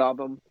 100 of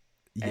them,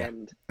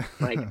 and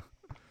like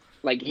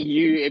like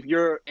if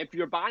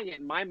you're buying it,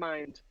 in my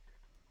mind,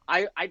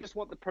 I just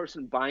want the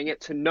person buying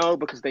it to know,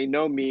 because they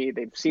know me,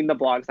 they've seen the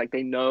blogs, like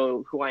they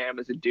know who I am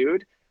as a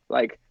dude,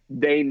 like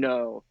they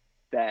know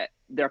that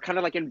they're kind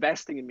of like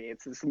investing in me.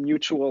 It's this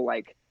mutual,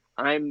 like,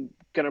 I'm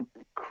gonna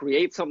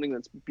create something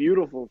that's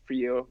beautiful for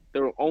you.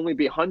 There will only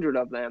be 100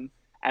 of them,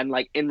 and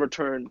like in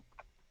return,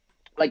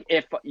 like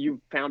if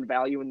you found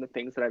value in the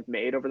things that I've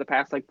made over the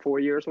past like 4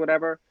 years,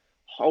 whatever,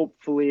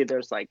 hopefully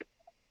there's like,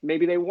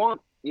 maybe they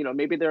want, you know,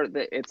 maybe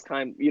it's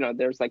time, you know,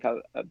 there's like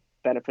a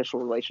beneficial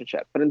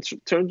relationship. But in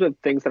terms of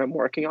things that I'm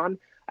working on,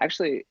 I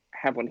actually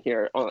have one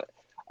here.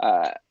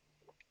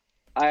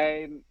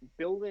 I'm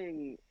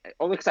building,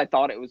 only because I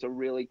thought it was a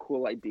really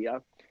cool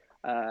idea.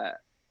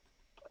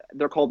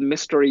 They're called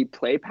mystery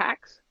play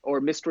packs, or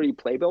mystery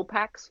playbill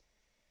packs.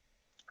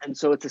 And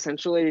so it's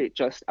essentially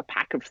just a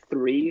pack of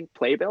 3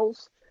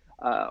 playbills,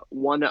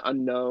 one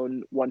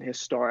unknown, one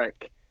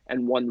historic,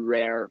 and one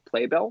rare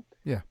playbill.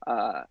 Yeah.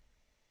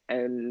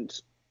 And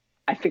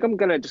I think I'm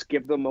gonna just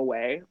give them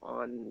away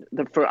on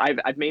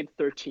I've made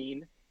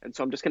 13, and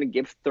so I'm just gonna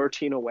give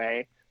 13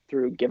 away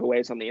through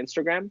giveaways on the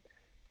Instagram.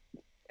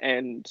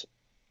 And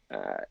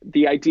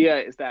the idea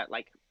is that,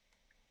 like,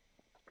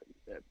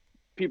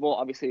 people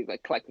obviously,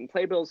 like, collecting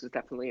playbills is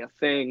definitely a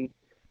thing,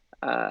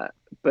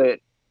 but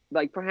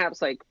like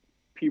perhaps like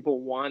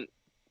people want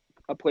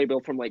a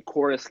playbill from like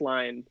Chorus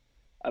Line,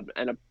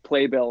 and a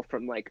playbill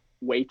from like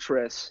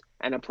Waitress,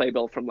 and a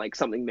playbill from like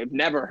something they've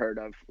never heard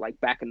of, like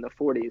back in the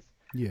 40s.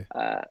 Yeah.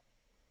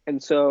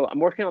 And so I'm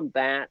working on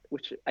that,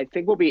 which I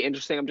think will be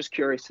interesting. I'm just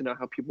curious to know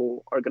how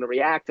people are going to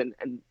react, and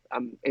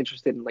I'm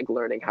interested in like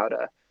learning how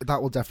to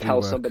that will definitely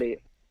tell work. somebody.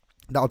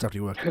 That'll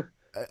definitely work.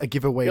 A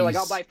giveaways. You're like,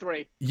 I'll buy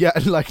 3. Yeah,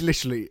 like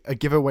literally,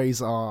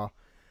 giveaways are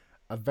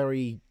a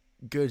very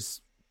good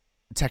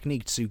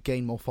technique to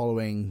gain more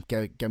following,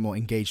 get more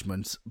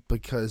engagement,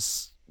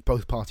 because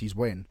both parties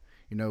win.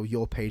 You know,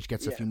 your page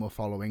gets a few more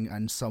following,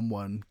 and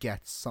someone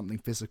gets something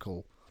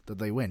physical that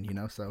they win. You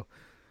know, so.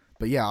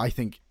 But yeah, I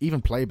think even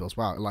playbills,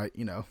 wow, like,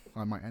 you know,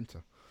 I might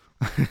enter.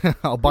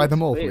 I'll buy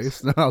them all,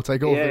 please. I'll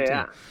take all of it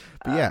too.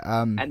 But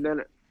yeah. And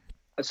then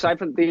aside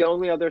from, the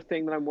only other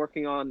thing that I'm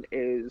working on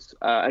is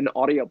an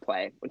audio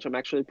play, which I'm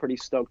actually pretty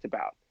stoked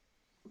about.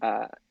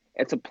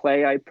 It's a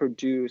play I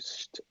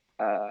produced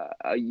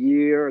a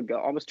year ago,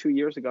 almost 2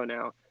 years ago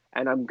now,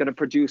 and I'm going to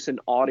produce an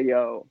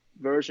audio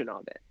version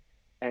of it.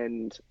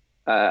 And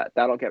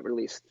that'll get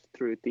released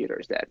through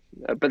theaters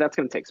then. But that's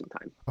going to take some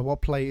time.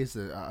 What play is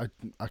it?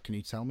 Can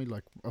you tell me,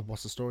 like,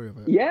 what's the story of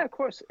it? Yeah, of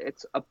course.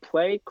 It's a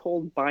play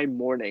called By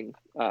Morning.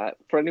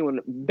 For anyone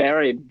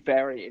very,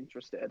 very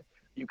interested,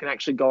 you can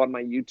actually go on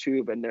my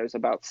YouTube, and there's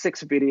about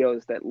 6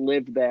 videos that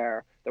live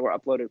there that were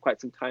uploaded quite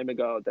some time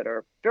ago that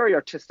are very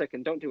artistic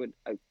and don't do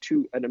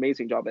an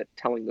amazing job at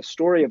telling the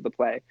story of the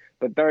play,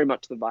 but very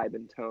much the vibe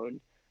and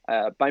tone.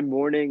 By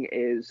Morning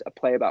is a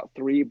play about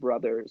 3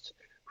 brothers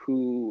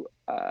who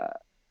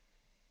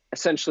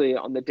essentially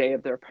on the day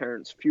of their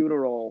parents'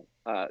 funeral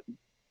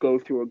go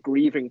through a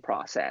grieving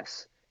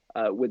process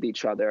with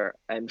each other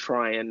and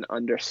try and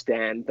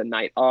understand the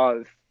night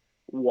of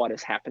what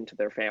has happened to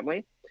their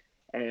family.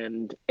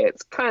 And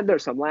it's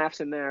there's some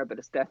laughs in there, but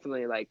it's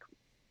definitely like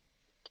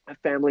a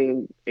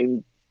family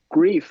in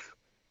grief.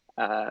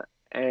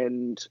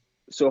 And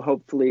so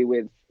hopefully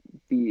with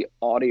the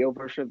audio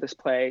version of this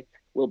play,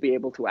 we'll be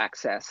able to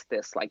access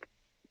this like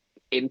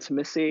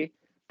intimacy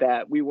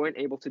that we weren't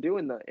able to do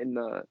in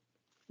the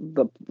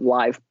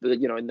live,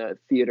 in the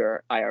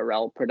theater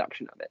IRL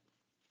production of it.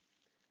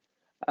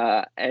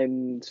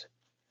 And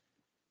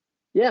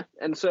yeah,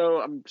 and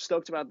so I'm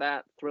stoked about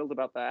that, thrilled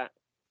about that,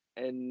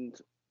 and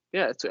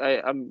yeah,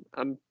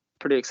 I'm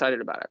pretty excited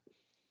about it.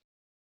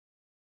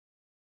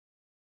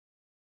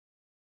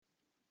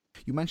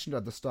 You mentioned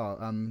at the start,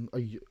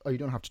 you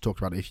don't have to talk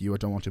about it if you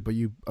don't want to, but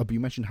you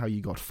mentioned how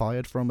you got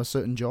fired from a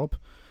certain job,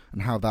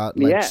 and how that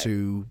led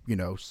to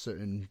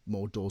certain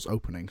more doors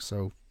opening.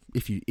 So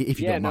if you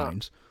don't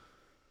mind.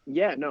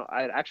 Yeah, no,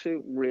 I'd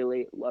actually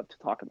really love to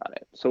talk about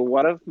it. So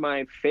one of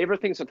my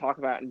favorite things to talk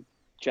about in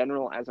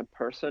general as a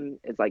person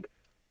is like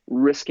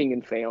risking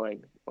and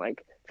failing,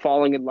 like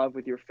falling in love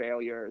with your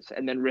failures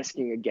and then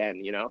risking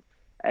again,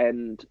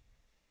 and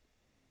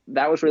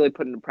that was really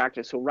put into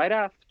practice. So right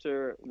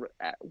after,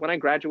 when I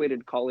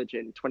graduated college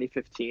in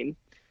 2015,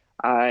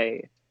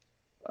 I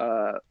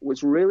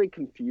was really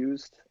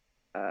confused.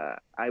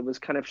 I was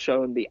kind of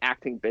shown the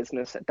acting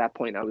business at that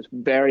point. I was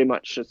very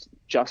much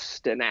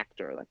just an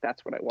actor. Like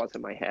that's what I was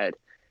in my head.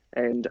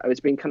 And I was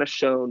being kind of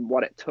shown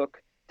what it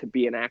took to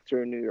be an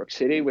actor in New York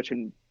City, which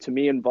to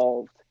me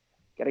involved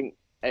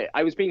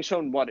I was being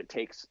shown what it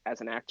takes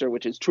as an actor,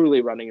 which is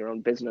truly running your own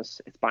business.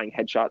 It's buying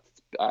headshots.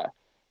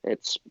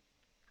 It's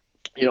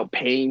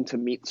paying to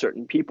meet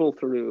certain people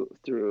through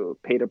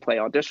pay to play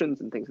auditions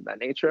and things of that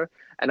nature.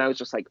 And I was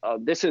just like, oh,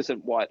 this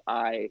isn't what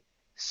I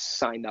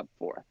signed up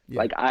for.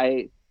 Yeah. Like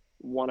I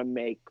want to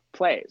make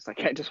plays.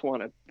 Like I just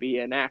want to be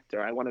an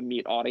actor. I want to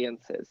meet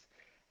audiences.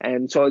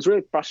 And so I was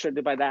really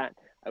frustrated by that.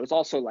 I was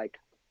like,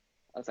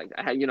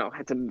 I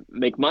had to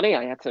make money.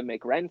 I had to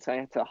make rent. I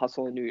had to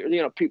hustle in New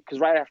York, because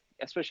right after,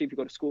 especially if you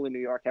go to school in New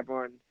York,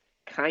 everyone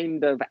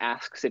kind of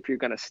asks if you're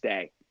going to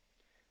stay.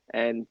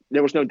 And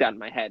there was no doubt in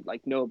my head.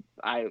 Like, no,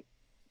 I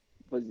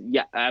was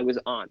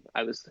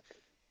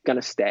going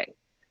to stay.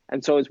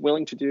 And so I was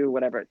willing to do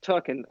whatever it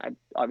took. And I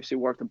obviously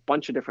worked a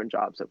bunch of different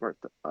jobs. I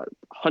worked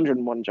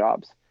 101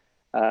 jobs.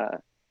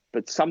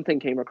 But something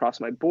came across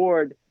my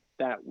board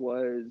that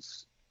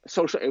was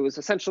social. It was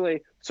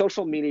essentially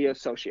social media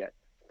associate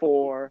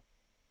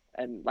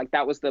and like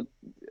that was the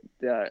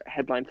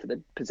headline for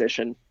the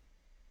position.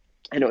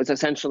 And it was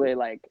essentially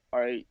like,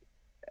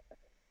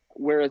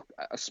 we're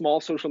a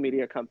small social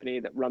media company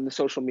that run the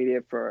social media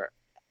for,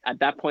 at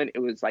that point, it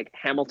was like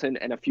Hamilton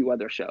and a few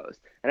other shows.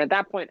 And at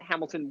that point,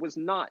 Hamilton was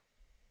not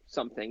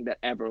something that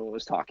everyone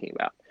was talking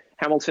about.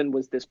 Hamilton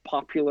was this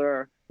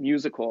popular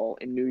musical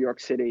in New York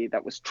City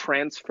that was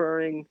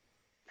transferring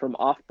from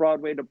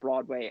off-Broadway to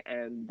Broadway,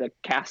 and the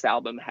cast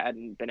album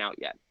hadn't been out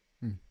yet.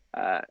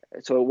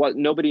 So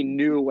nobody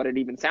knew what it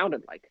even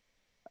sounded like.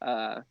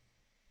 But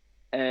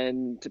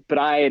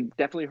I had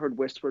definitely heard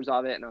whispers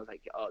of it, and I was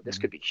like, oh, this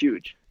could be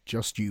huge.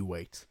 Just you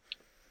wait.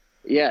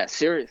 Yeah,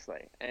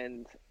 seriously.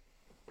 And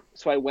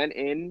so I went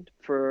in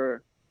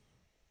for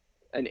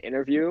an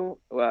interview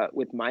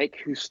with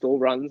Mike, who still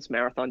runs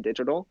Marathon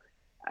Digital.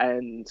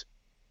 And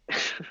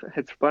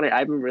it's funny, I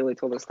haven't really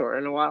told this story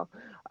in a while.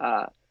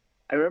 I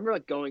remember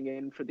like going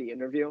in for the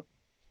interview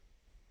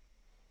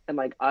and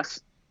like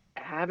us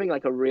having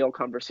like a real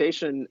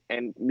conversation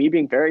and me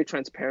being very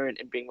transparent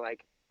and being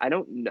like, I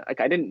don't know,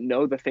 like I didn't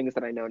know the things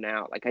that I know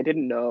now. Like I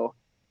didn't know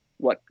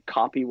what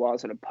copy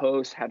was in a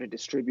post, how to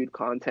distribute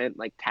content,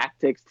 like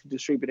tactics to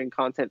distributing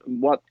content,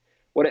 and what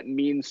it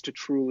means to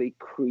truly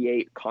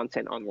create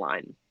content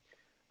online.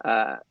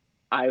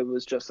 I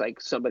was just like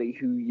somebody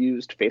who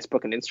used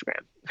Facebook and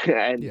Instagram.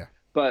 And yeah.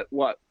 But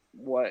what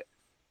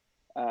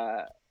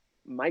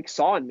Mike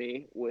saw in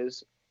me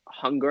was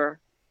hunger.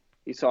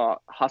 He saw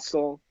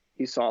hustle.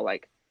 He saw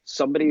like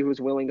somebody who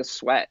was willing to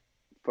sweat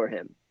for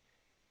him.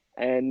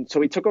 And so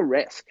he took a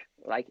risk.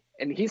 Like,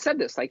 and he said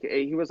this, like,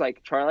 he was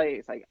like, Charlie,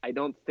 it's like, I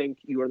don't think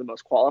you are the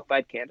most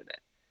qualified candidate.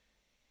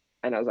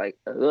 And I was like,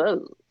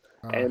 ugh.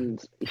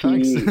 And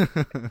he,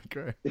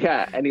 Great.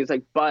 Yeah. And he was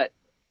like, but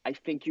I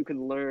think you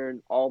can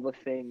learn all the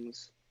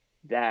things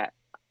that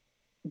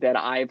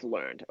I've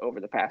learned over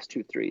the past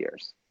 2-3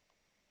 years.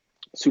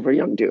 Super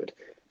young dude.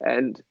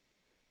 And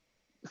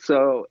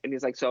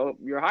he's like, so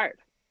you're hired.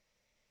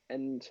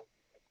 And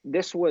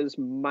this was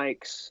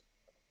Mike's,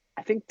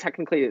 I think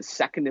technically his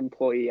second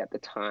employee at the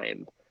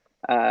time.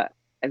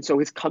 And so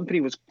his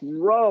company was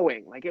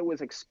growing, like it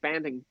was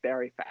expanding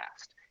very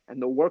fast,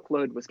 and the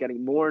workload was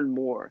getting more and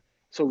more.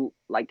 So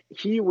like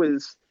he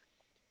was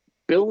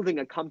building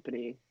a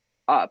company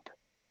up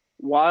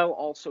while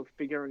also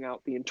figuring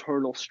out the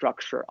internal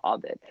structure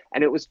of it.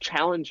 And it was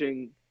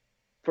challenging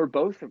for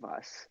both of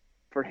us,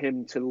 for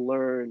him to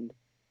learn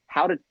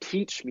how to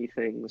teach me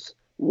things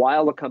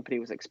while the company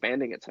was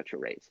expanding at such a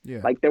rate.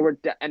 Yeah. Like there were,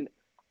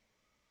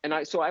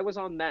 so I was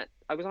on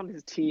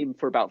his team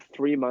for about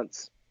 3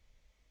 months.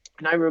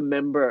 And I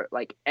remember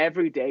like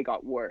every day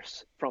got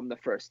worse from the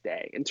first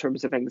day in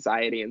terms of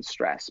anxiety and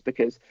stress,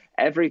 because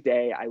every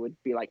day I would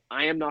be like,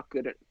 I am not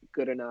good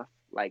enough.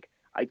 Like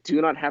I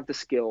do not have the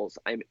skills.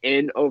 I'm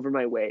in over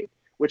my weight,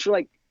 which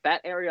like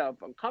that area of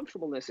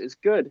uncomfortableness is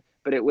good,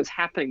 but it was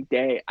happening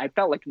day. I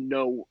felt like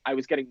I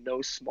was getting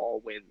no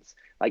small wins.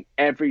 Like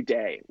every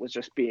day was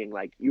just being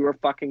like, you are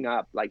fucking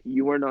up. Like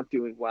you are not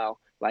doing well.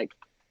 Like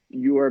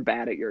you are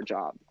bad at your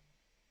job.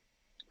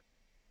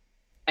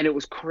 And it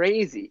was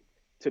crazy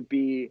to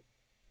be,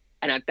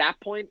 and at that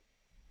point,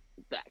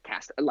 the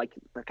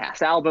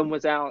cast album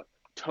was out,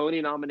 Tony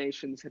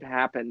nominations had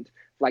happened,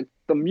 like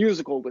the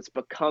musical was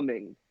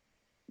becoming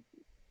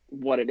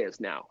what it is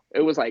now.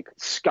 It was like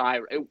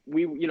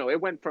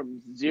it went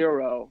from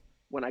zero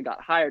when I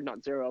got hired,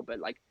 not zero, but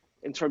like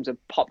in terms of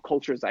pop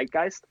culture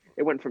zeitgeist,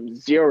 it went from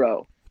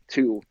zero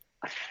to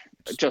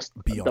just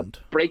beyond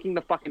breaking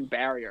the fucking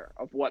barrier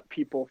of what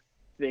people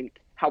think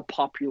how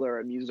popular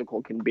a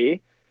musical can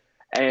be.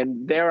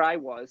 And there I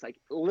was, like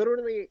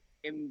literally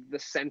in the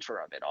center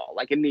of it all,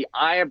 like in the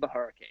eye of the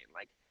hurricane.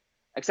 Like,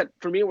 except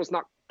for me, it was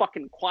not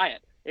fucking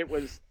quiet. It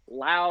was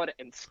loud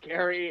and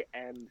scary,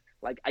 and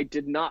like I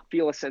did not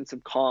feel a sense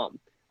of calm.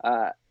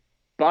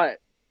 But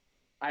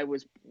I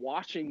was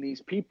watching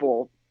these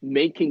people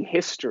making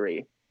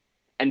history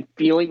and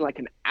feeling like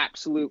an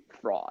absolute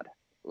fraud.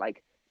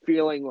 Like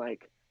feeling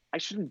like I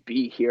shouldn't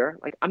be here.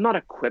 Like I'm not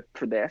equipped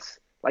for this.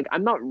 Like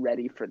I'm not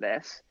ready for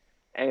this.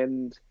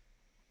 And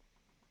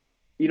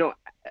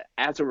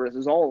as a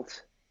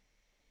result,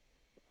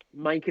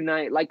 Mike and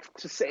I, like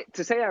to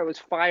say I was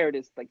fired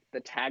is like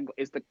the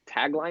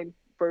tagline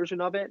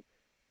version of it.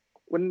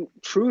 When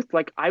truth,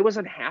 like I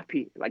wasn't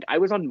happy, like I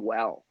was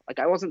unwell, like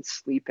I wasn't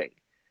sleeping,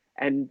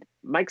 and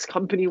Mike's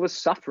company was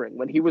suffering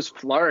when he was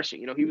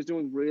flourishing. He was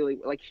doing really,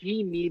 like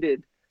he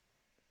needed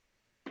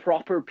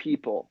proper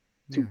people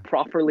to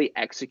properly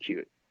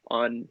execute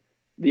on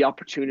the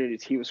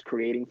opportunities he was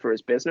creating for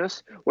his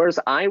business. Whereas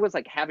I was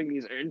like having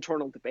these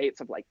internal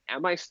debates of like,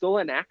 am I still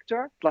an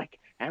actor? Like,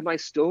 am I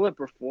still a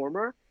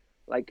performer?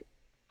 Like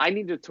I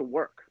needed to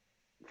work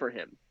for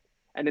him.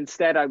 And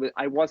instead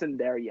I wasn't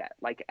there yet.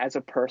 Like as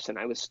a person,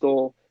 I was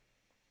still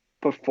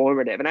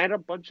performative. And I had a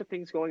bunch of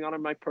things going on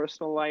in my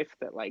personal life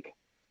that like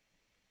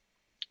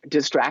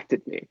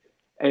distracted me.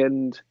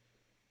 And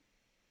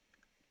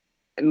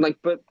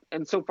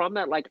so from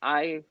that, like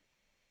I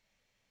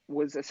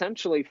was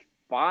essentially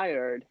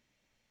fired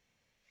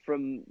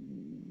from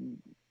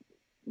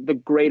the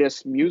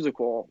greatest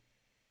musical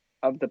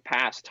of the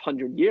past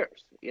 100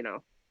 years,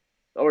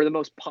 or the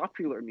most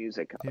popular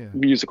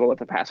musical of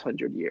the past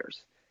 100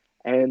 years.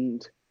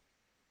 And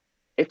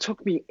it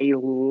took me a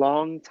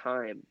long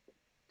time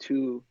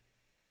to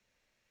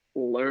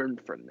learn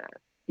from that.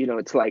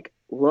 It's like,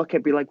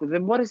 be like, well,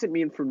 then what does it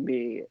mean for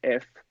me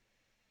if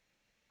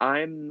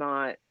I'm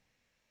not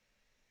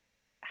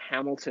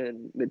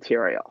Hamilton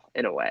material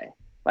in a way?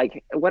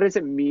 Like, what does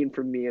it mean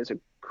for me as a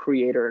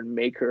creator and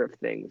maker of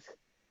things?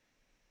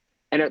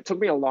 And it took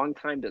me a long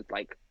time to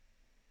like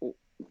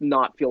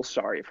not feel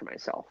sorry for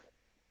myself.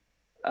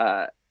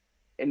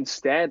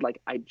 Instead,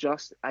 like I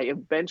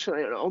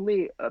eventually,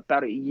 only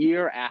about a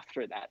year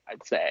after that,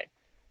 I'd say,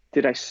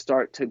 did I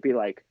start to be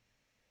like,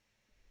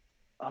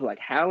 oh, like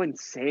how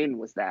insane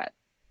was that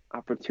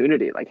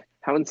opportunity? Like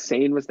how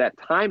insane was that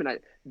time? And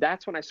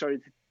that's when I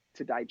started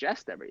to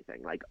digest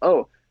everything. Like,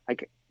 oh,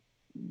 like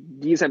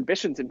these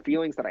ambitions and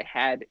feelings that I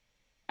had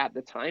at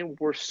the time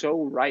were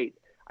so right.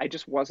 I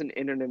just wasn't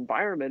in an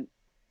environment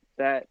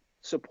that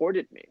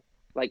supported me,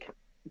 like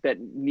that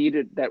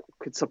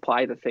could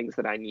supply the things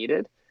that I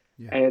needed.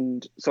 Yeah.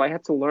 And so I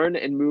had to learn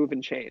and move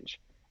and change.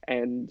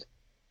 And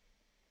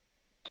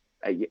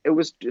it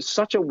was just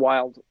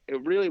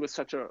it really was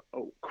such a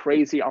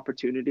crazy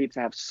opportunity to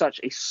have such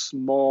a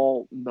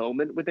small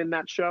moment within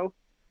that show.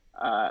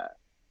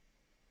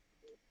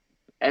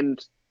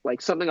 And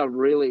like something I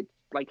really,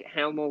 like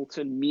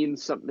Hamilton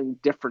means something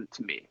different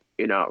to me,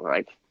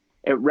 like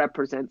it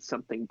represents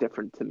something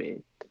different to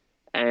me.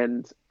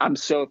 And I'm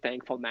so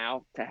thankful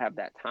now to have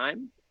that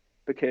time,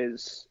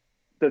 because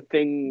the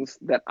things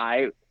that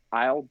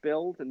I'll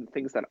build and the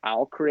things that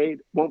I'll create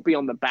won't be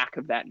on the back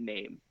of that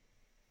name.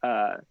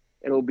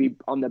 It'll be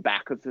on the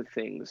back of the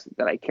things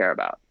that I care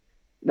about.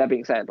 That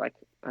being said, like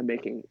I'm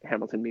making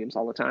Hamilton memes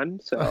all the time,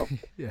 so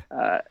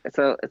it's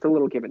a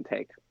little give and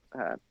take.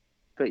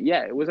 But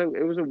yeah, it was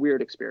a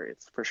weird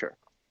experience for sure.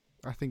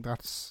 I think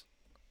that's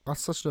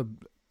such a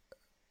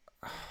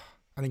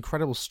an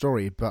incredible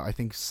story, but I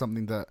think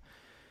something that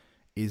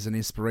is an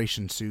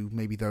inspiration to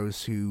maybe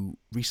those who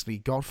recently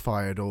got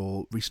fired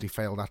or recently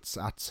failed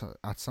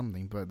at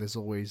something. But there's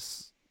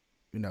always,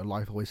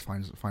 life always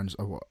finds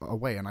a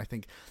way. And I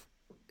think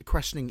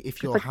questioning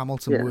if you're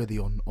Hamilton worthy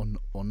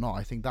or not,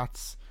 I think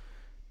that's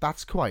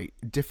quite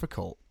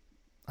difficult.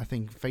 I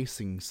think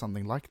facing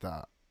something like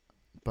that,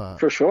 but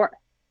for sure,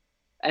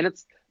 and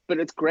it's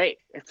great.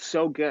 It's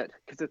so good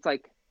because it's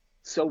like,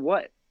 so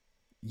what?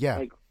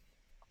 Yeah.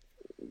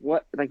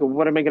 What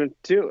am I gonna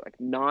do? Like,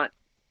 not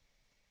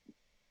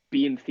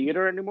be in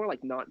theater anymore?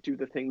 Like, not do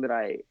the thing that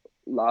I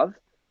love?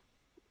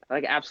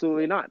 Like,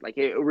 absolutely not. Like,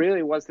 it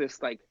really was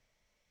this, like,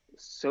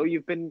 so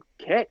you've been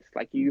kicked,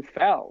 like you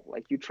fell,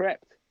 like you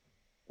tripped,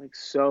 like,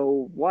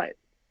 so what?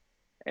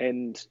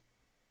 And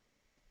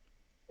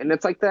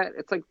it's like that.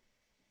 It's like,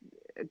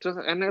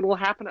 and it'll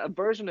happen. A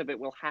version of it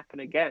will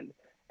happen again.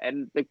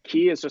 And the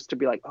key is just to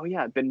be like, oh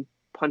yeah, I've been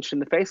punched in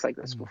the face like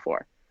this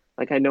before.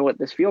 Like, I know what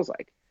this feels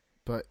like.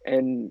 But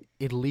and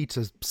it'll lead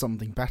to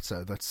something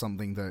better. That's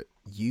something that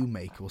you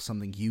make or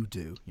something you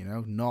do,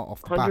 not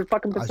off the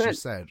back, as you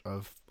said,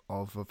 of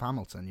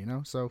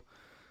Hamilton, so.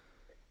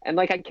 And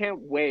like, I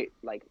can't wait.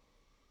 Like,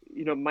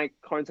 Mike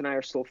Carnes and I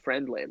are still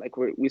friendly. Like,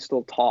 we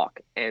still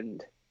talk,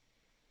 and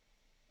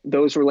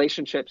those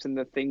relationships and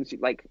the things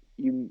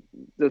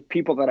the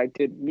people that I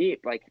did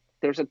meet, like,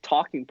 there's a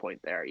talking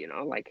point there,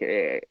 like,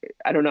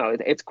 I don't know.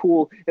 It's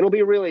cool. It'll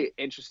be really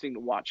interesting to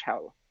watch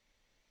how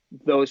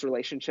those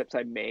relationships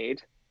I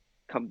made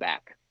come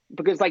back,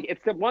 because like,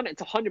 it's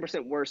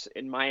 100% worse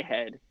in my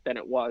head than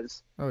it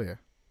was. Oh yeah.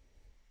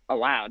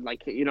 Aloud.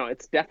 Like,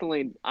 it's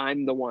definitely,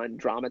 I'm the one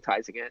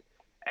dramatizing it.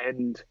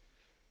 And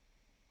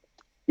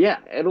yeah,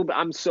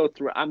 I'm so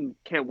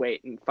can't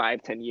wait in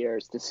 5-10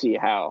 years to see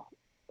how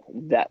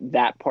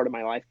that part of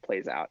my life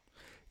plays out.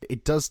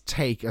 It does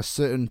take a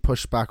certain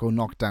pushback or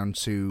knockdown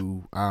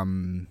to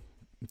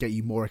get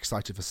you more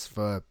excited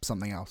for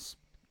something else,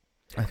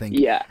 I think.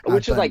 Yeah,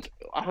 which is like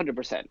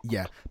 100%.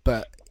 Yeah,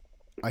 but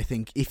I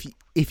think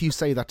if you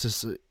say that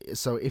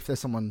so if there's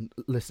someone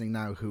listening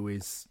now who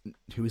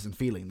isn't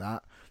feeling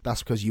that,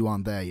 that's because you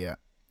aren't there yet.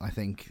 I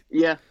think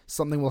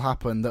something will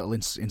happen that'll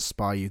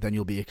inspire you. Then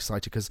you'll be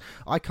excited, because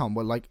I can't.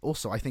 Well, like,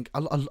 also I think a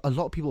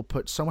lot of people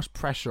put so much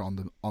pressure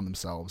on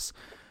themselves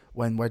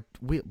when we're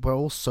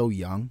all so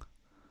young.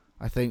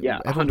 I think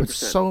everyone 100%. puts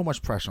so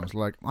much pressure on us.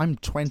 Like, I'm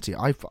 20.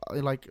 I've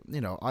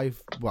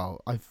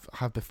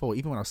before,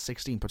 even when I was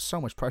 16, put so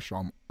much pressure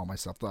on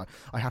myself that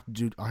I have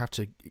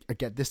to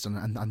get this done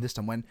and this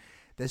done, when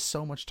there's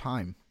so much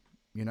time,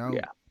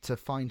 to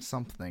find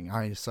something.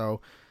 I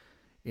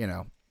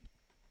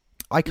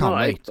can't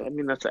wait. I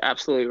mean, that's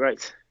absolutely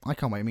right. I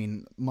can't wait. I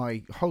mean,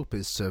 my hope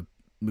is to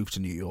move to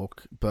New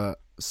York,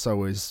 but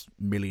so is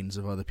millions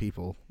of other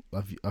people,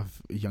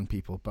 of young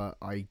people. But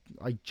I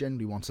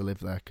genuinely want to live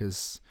there,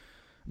 because,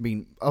 I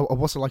mean,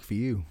 what's it like for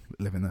you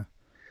living there?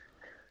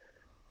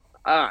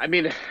 I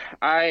mean,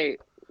 I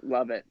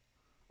love it.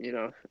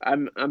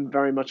 I'm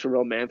very much a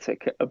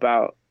romantic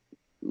about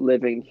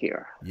living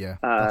here. Yeah,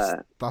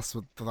 that's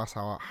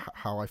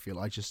how I feel.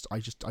 I just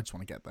want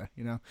to get there.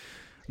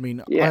 I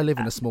mean, I live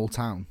in a small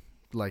town.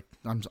 Like,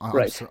 I'm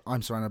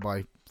surrounded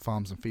by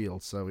farms and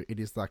fields, so it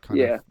is that kind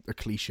of a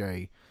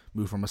cliche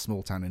move from a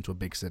small town into a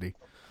big city.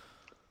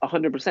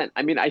 100%.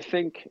 I mean, I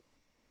think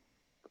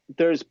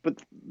there's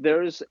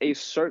a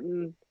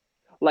certain,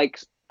 like,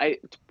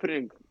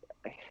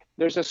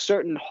 there's a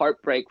certain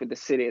heartbreak with the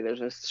city. There's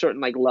a certain,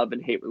 like, love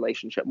and hate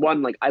relationship.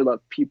 One, like, I love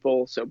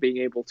people, so being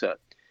able to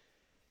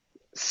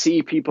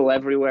see people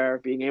everywhere,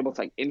 being able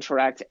to, like,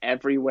 interact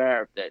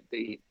everywhere,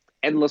 the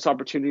endless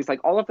opportunities,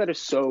 like, all of that is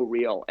so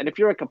real. And if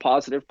you're like a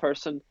positive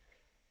person,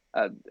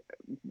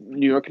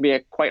 New York can be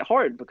quite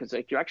hard, because,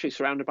 like, you're actually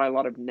surrounded by a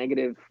lot of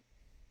negative.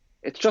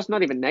 It's just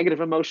not even negative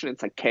emotion.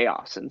 It's like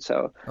chaos. And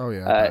so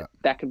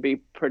that can be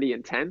pretty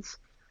intense.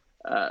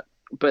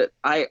 But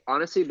I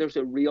honestly, there's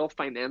a real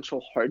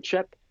financial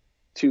hardship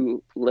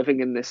to living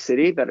in this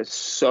city that is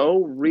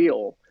so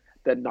real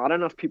that not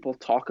enough people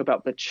talk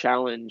about the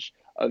challenge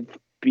of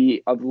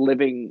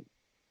living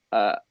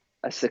a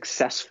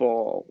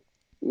successful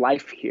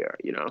life here,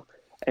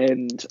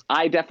 and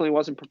I definitely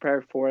wasn't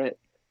prepared for it.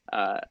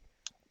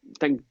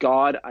 Thank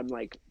God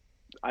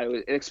I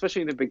was,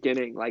 especially in the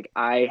beginning, like,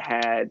 I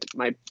had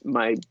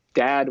my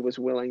dad was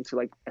willing to,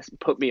 like,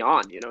 put me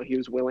on, he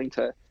was willing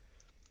to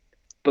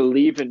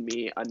believe in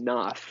me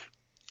enough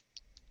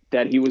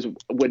that he would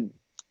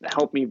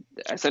help me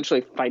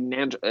essentially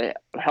financially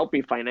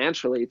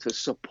to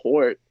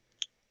support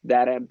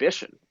that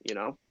ambition,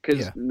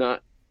 because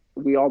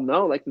we all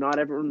know, like, not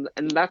everyone,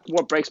 and that's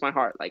what breaks my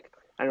heart. Like,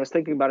 I was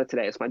thinking about it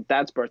today. It's my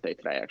dad's birthday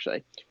today,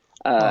 actually.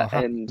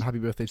 And happy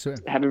birthday to him.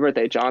 Happy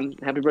birthday, John.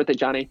 Happy birthday,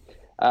 Johnny.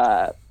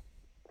 That,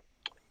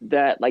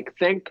 like,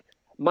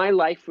 my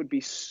life would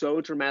be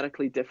so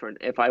dramatically different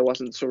if I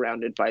wasn't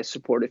surrounded by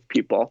supportive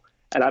people.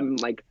 And I'm,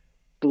 like,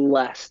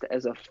 blessed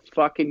as a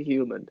fucking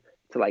human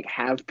to, like,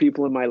 have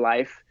people in my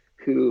life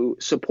who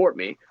support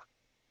me,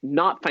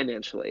 not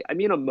financially. I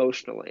mean,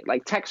 emotionally.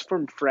 Like, texts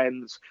from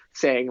friends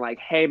saying, like,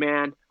 hey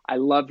man, I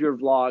love your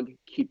vlog.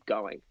 Keep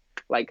going.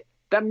 Like,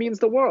 that means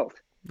the world.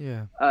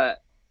 Yeah.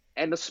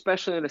 And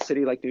especially in a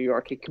city like New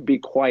York, it can be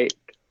quite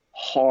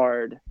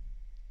hard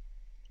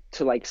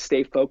to like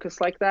stay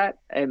focused like that.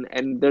 And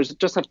there's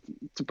just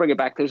to bring it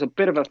back, there's a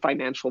bit of a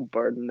financial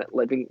burden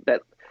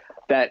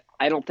that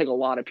I don't think a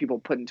lot of people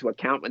put into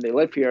account when they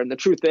live here. And the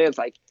truth is,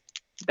 like,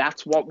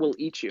 that's what will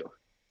eat you.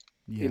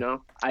 Yeah. You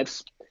know,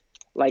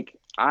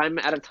 I'm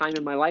at a time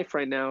in my life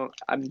right now.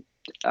 I'm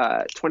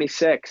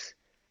 26,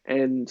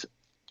 and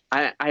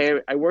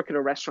I work in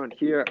a restaurant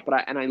here, but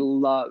I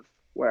love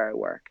where I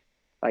work.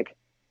 Like,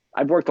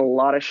 I've worked a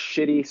lot of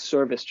shitty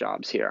service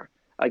jobs here.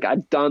 Like,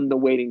 I've done the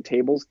waiting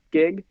tables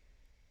gig,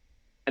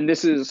 and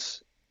this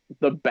is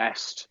the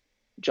best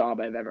job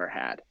I've ever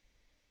had.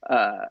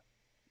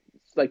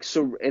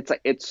 So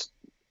it's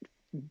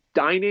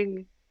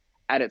dining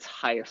at its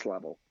highest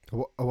level.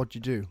 What do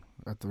you do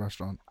at the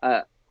restaurant?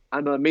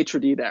 I'm a maitre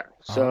d' there,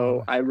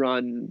 so I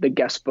run the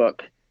guest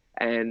book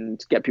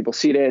and get people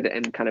seated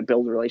and kind of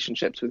build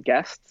relationships with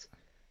guests.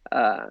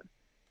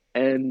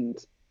 And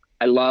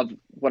I love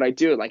what I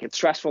do. Like, it's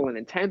stressful and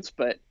intense,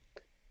 but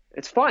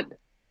it's fun.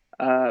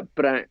 And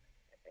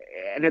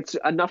it's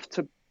enough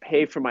to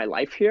pay for my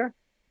life here,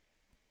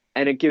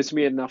 and it gives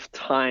me enough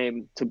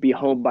time to be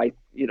home by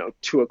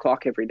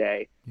 2:00 every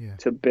day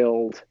to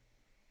build.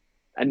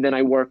 And then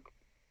I work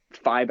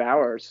 5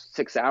 hours,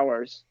 6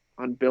 hours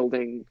on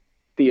building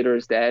Theater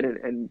is Dead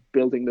and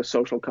building the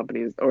social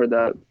companies or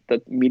the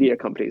media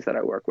companies that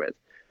I work with.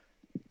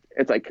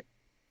 It's like,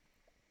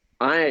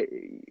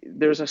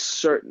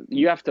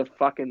 you have to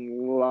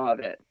fucking love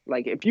it.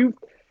 Like,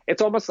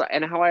 it's almost like,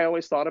 and how I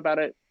always thought about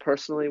it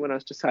personally when I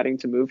was deciding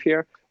to move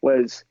here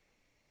was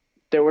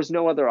there was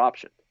no other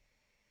option.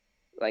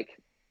 Like,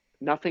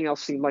 nothing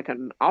else seemed like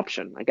an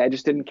option. Like, I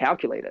just didn't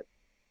calculate it.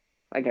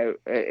 Like,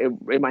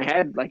 in my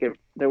head, like,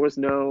 there was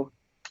no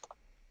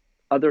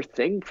other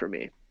thing for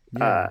me.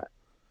 Yeah.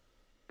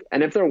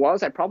 And if there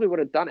was, I probably would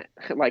have done it.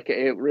 Like,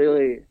 it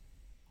really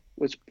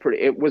was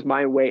it was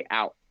my way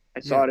out. I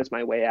saw it as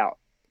my way out.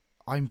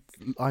 I'm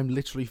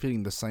literally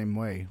feeling the same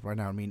way right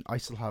now. I mean, I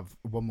still have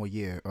one more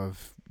year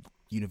of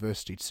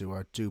university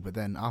to do, but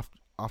then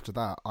after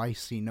that, I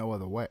see no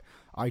other way.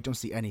 I don't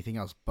see anything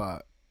else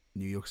but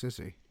New York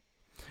City.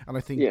 And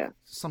I think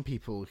some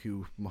people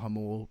who are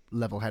more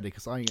level-headed,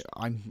 because I'm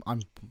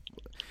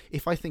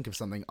if I think of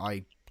something,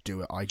 I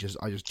do it. I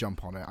just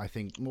jump on it. I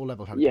think more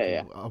level-headed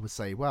people, I would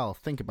say, well,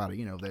 think about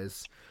it.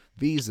 There's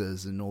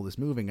visas and all this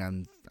moving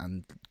and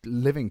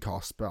living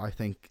costs, but I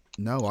think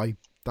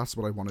that's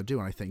what I want to do.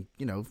 And I think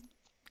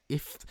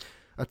if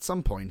at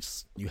some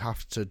points you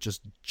have to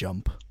just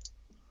jump,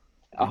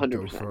 100%,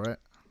 go for it.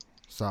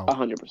 So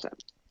 100%.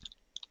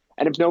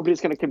 And if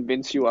nobody's going to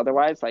convince you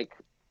otherwise, like,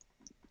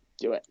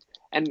 do it.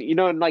 And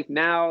and like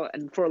now,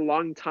 and for a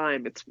long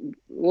time, it's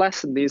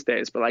less in these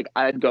days, but like,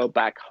 I'd go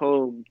back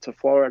home to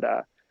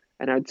Florida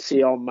and I'd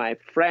see all my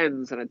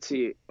friends and I'd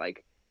see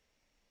like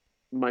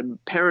my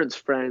parents'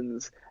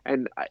 friends,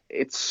 and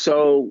it's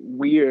so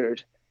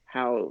weird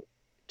how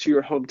to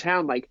your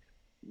hometown, like,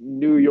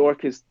 New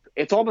York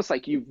it's almost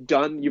like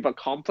you've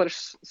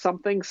accomplished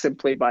something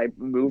simply by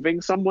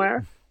moving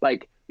somewhere.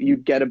 Like, you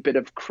get a bit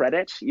of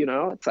credit,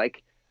 it's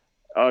like,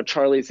 oh,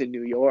 Charlie's in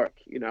New York,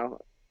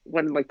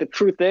 when like the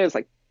truth is,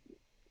 like,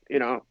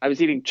 I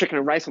was eating chicken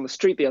and rice on the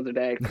street the other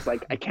day because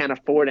like I can't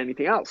afford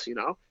anything else,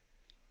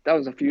 that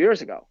was a few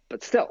years ago,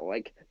 but still,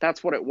 like,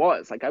 that's what it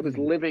was. Like, I was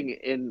living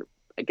in,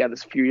 again,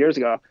 this a few years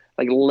ago,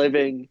 like,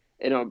 living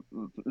in a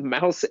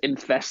mouse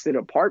infested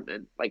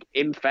apartment, like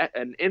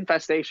an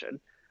infestation.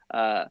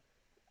 But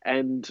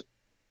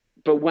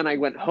when I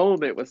went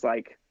home, it was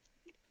like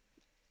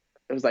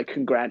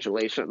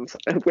congratulations,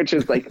 which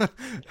is like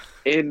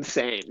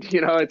insane.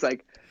 It's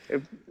like,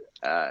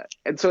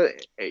 and so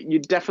you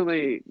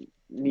definitely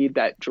need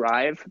that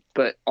drive,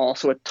 but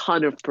also a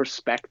ton of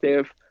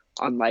perspective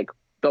on like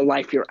the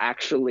life you're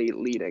actually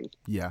leading.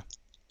 Yeah.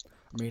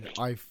 I mean,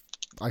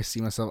 I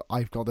see myself,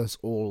 I've got this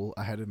all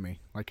ahead of me.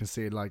 I can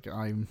see it, like,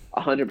 100%,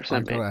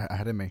 I've got it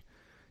ahead of me.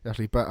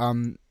 Definitely. But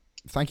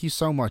thank you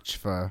so much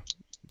for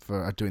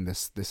doing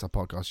this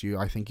podcast.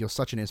 I think you're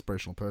such an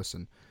inspirational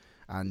person,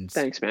 and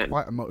thanks, man.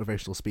 Quite a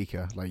motivational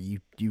speaker. Like, you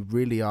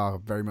really are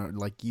very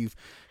like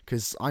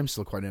because I'm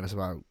still quite nervous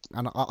about,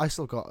 and I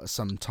still got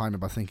some time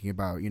about thinking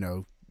about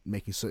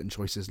making certain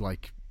choices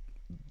like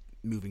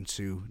moving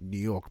to New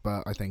York.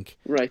 But I think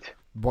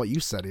what you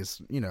said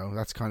is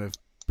that's kind of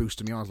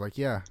boosted me on. I was like,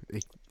 yeah,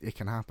 it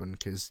can happen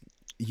because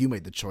you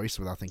made the choice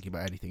without thinking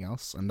about anything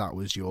else, and that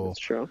was your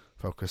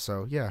focus.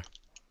 So yeah.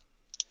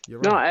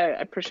 Right. No, I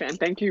appreciate it. And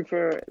thank you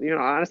for,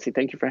 honestly,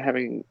 thank you for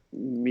having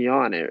me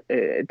on.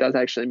 It does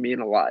actually mean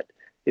a lot,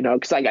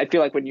 because I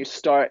feel like when you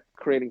start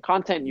creating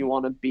content, you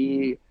want to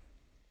be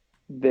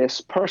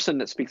this person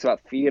that speaks about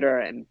theater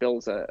and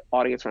builds an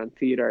audience around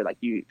theater. Like,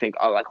 you think,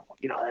 oh,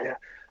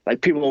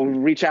 like people will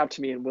reach out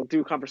to me and we'll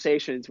do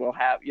conversations. We'll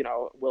have,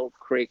 we'll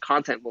create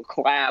content, we'll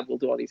collab, we'll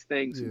do all these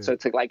things. Yeah. And so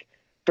it's like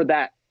for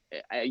that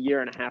a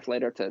year and a half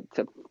later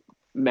to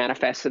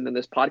manifest into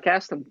this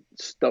podcast, I'm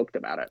stoked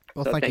about it.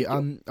 Well, so thank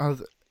you.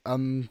 do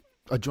you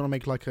want to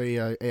make like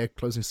a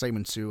closing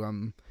statement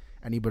to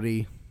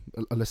anybody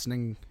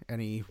listening?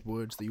 Any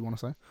words that you want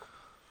to say?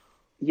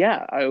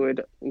 Yeah, I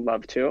would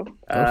love to.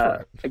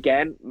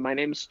 Again, my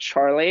name's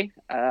Charlie.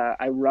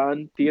 I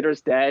run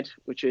Theater's Dead,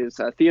 which is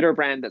a theater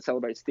brand that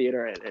celebrates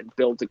theater and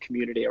builds a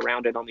community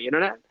around it on the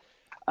internet.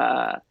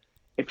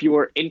 If you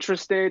are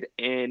interested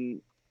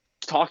in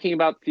talking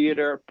about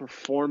theater,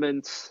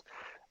 performance,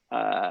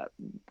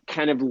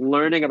 kind of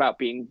learning about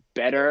being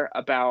better,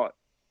 about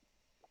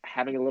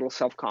having a little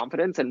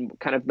self-confidence and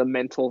kind of the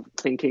mental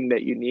thinking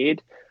that you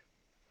need,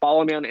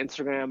 follow me on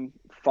Instagram,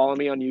 follow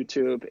me on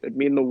YouTube. It would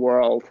mean the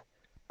world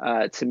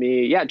to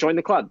me. Yeah, join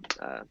the club.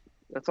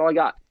 That's all I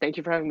got. Thank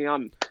you for having me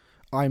on.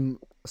 I'm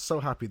so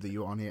happy that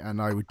you're on here,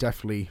 and I would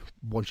definitely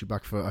want you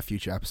back for a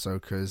future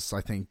episode, because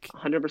I think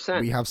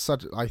 100%. We have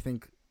such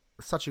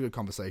a good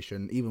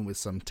conversation, even with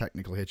some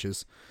technical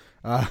hitches.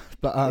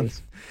 But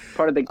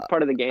part of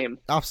the game.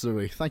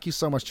 Absolutely. Thank you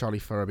so much, Charlie,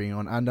 for being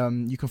on.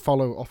 And you can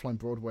follow Offline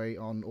Broadway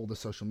on all the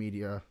social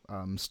media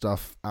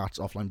stuff at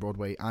Offline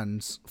Broadway,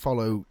 and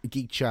follow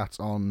Geek Chat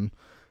on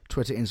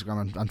Twitter,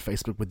 Instagram, and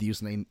Facebook with the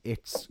username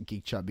It's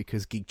Geek Chat,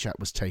 because Geek Chat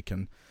was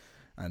taken.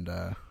 And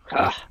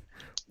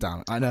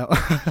damn, I know.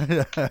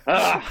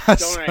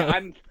 Don't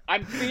worry,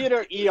 I'm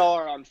Theater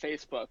ER on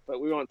Facebook,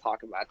 but we won't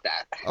talk about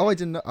that. Oh, I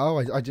didn't.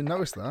 I didn't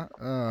notice that.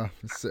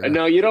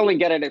 No, you'd only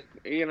get it if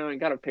you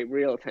gotta pay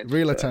real attention.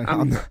 Real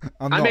attention.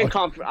 I'm in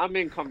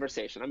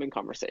conversation. I'm in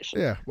conversation.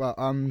 Yeah. Well,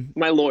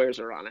 my lawyers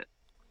are on it.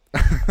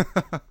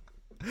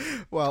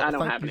 Well, I don't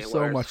thank have you any so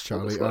lawyers. much,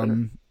 Charlie.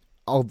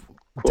 I'll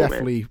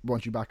definitely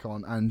want you back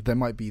on, and there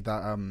might be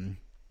that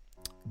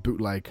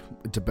bootleg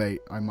debate.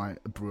 I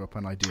might brew up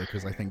an idea,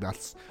 because I think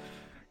that's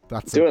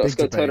do a it. Let's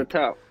big go toe to debate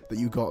toe. that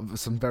you got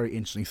some very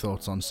interesting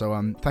thoughts on.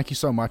 So thank you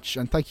so much,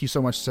 and thank you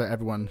so much to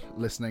everyone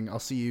listening. I'll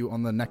see you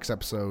on the next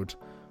episode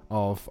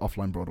of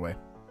Offline Broadway.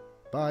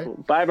 Bye.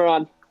 Bye,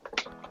 everyone.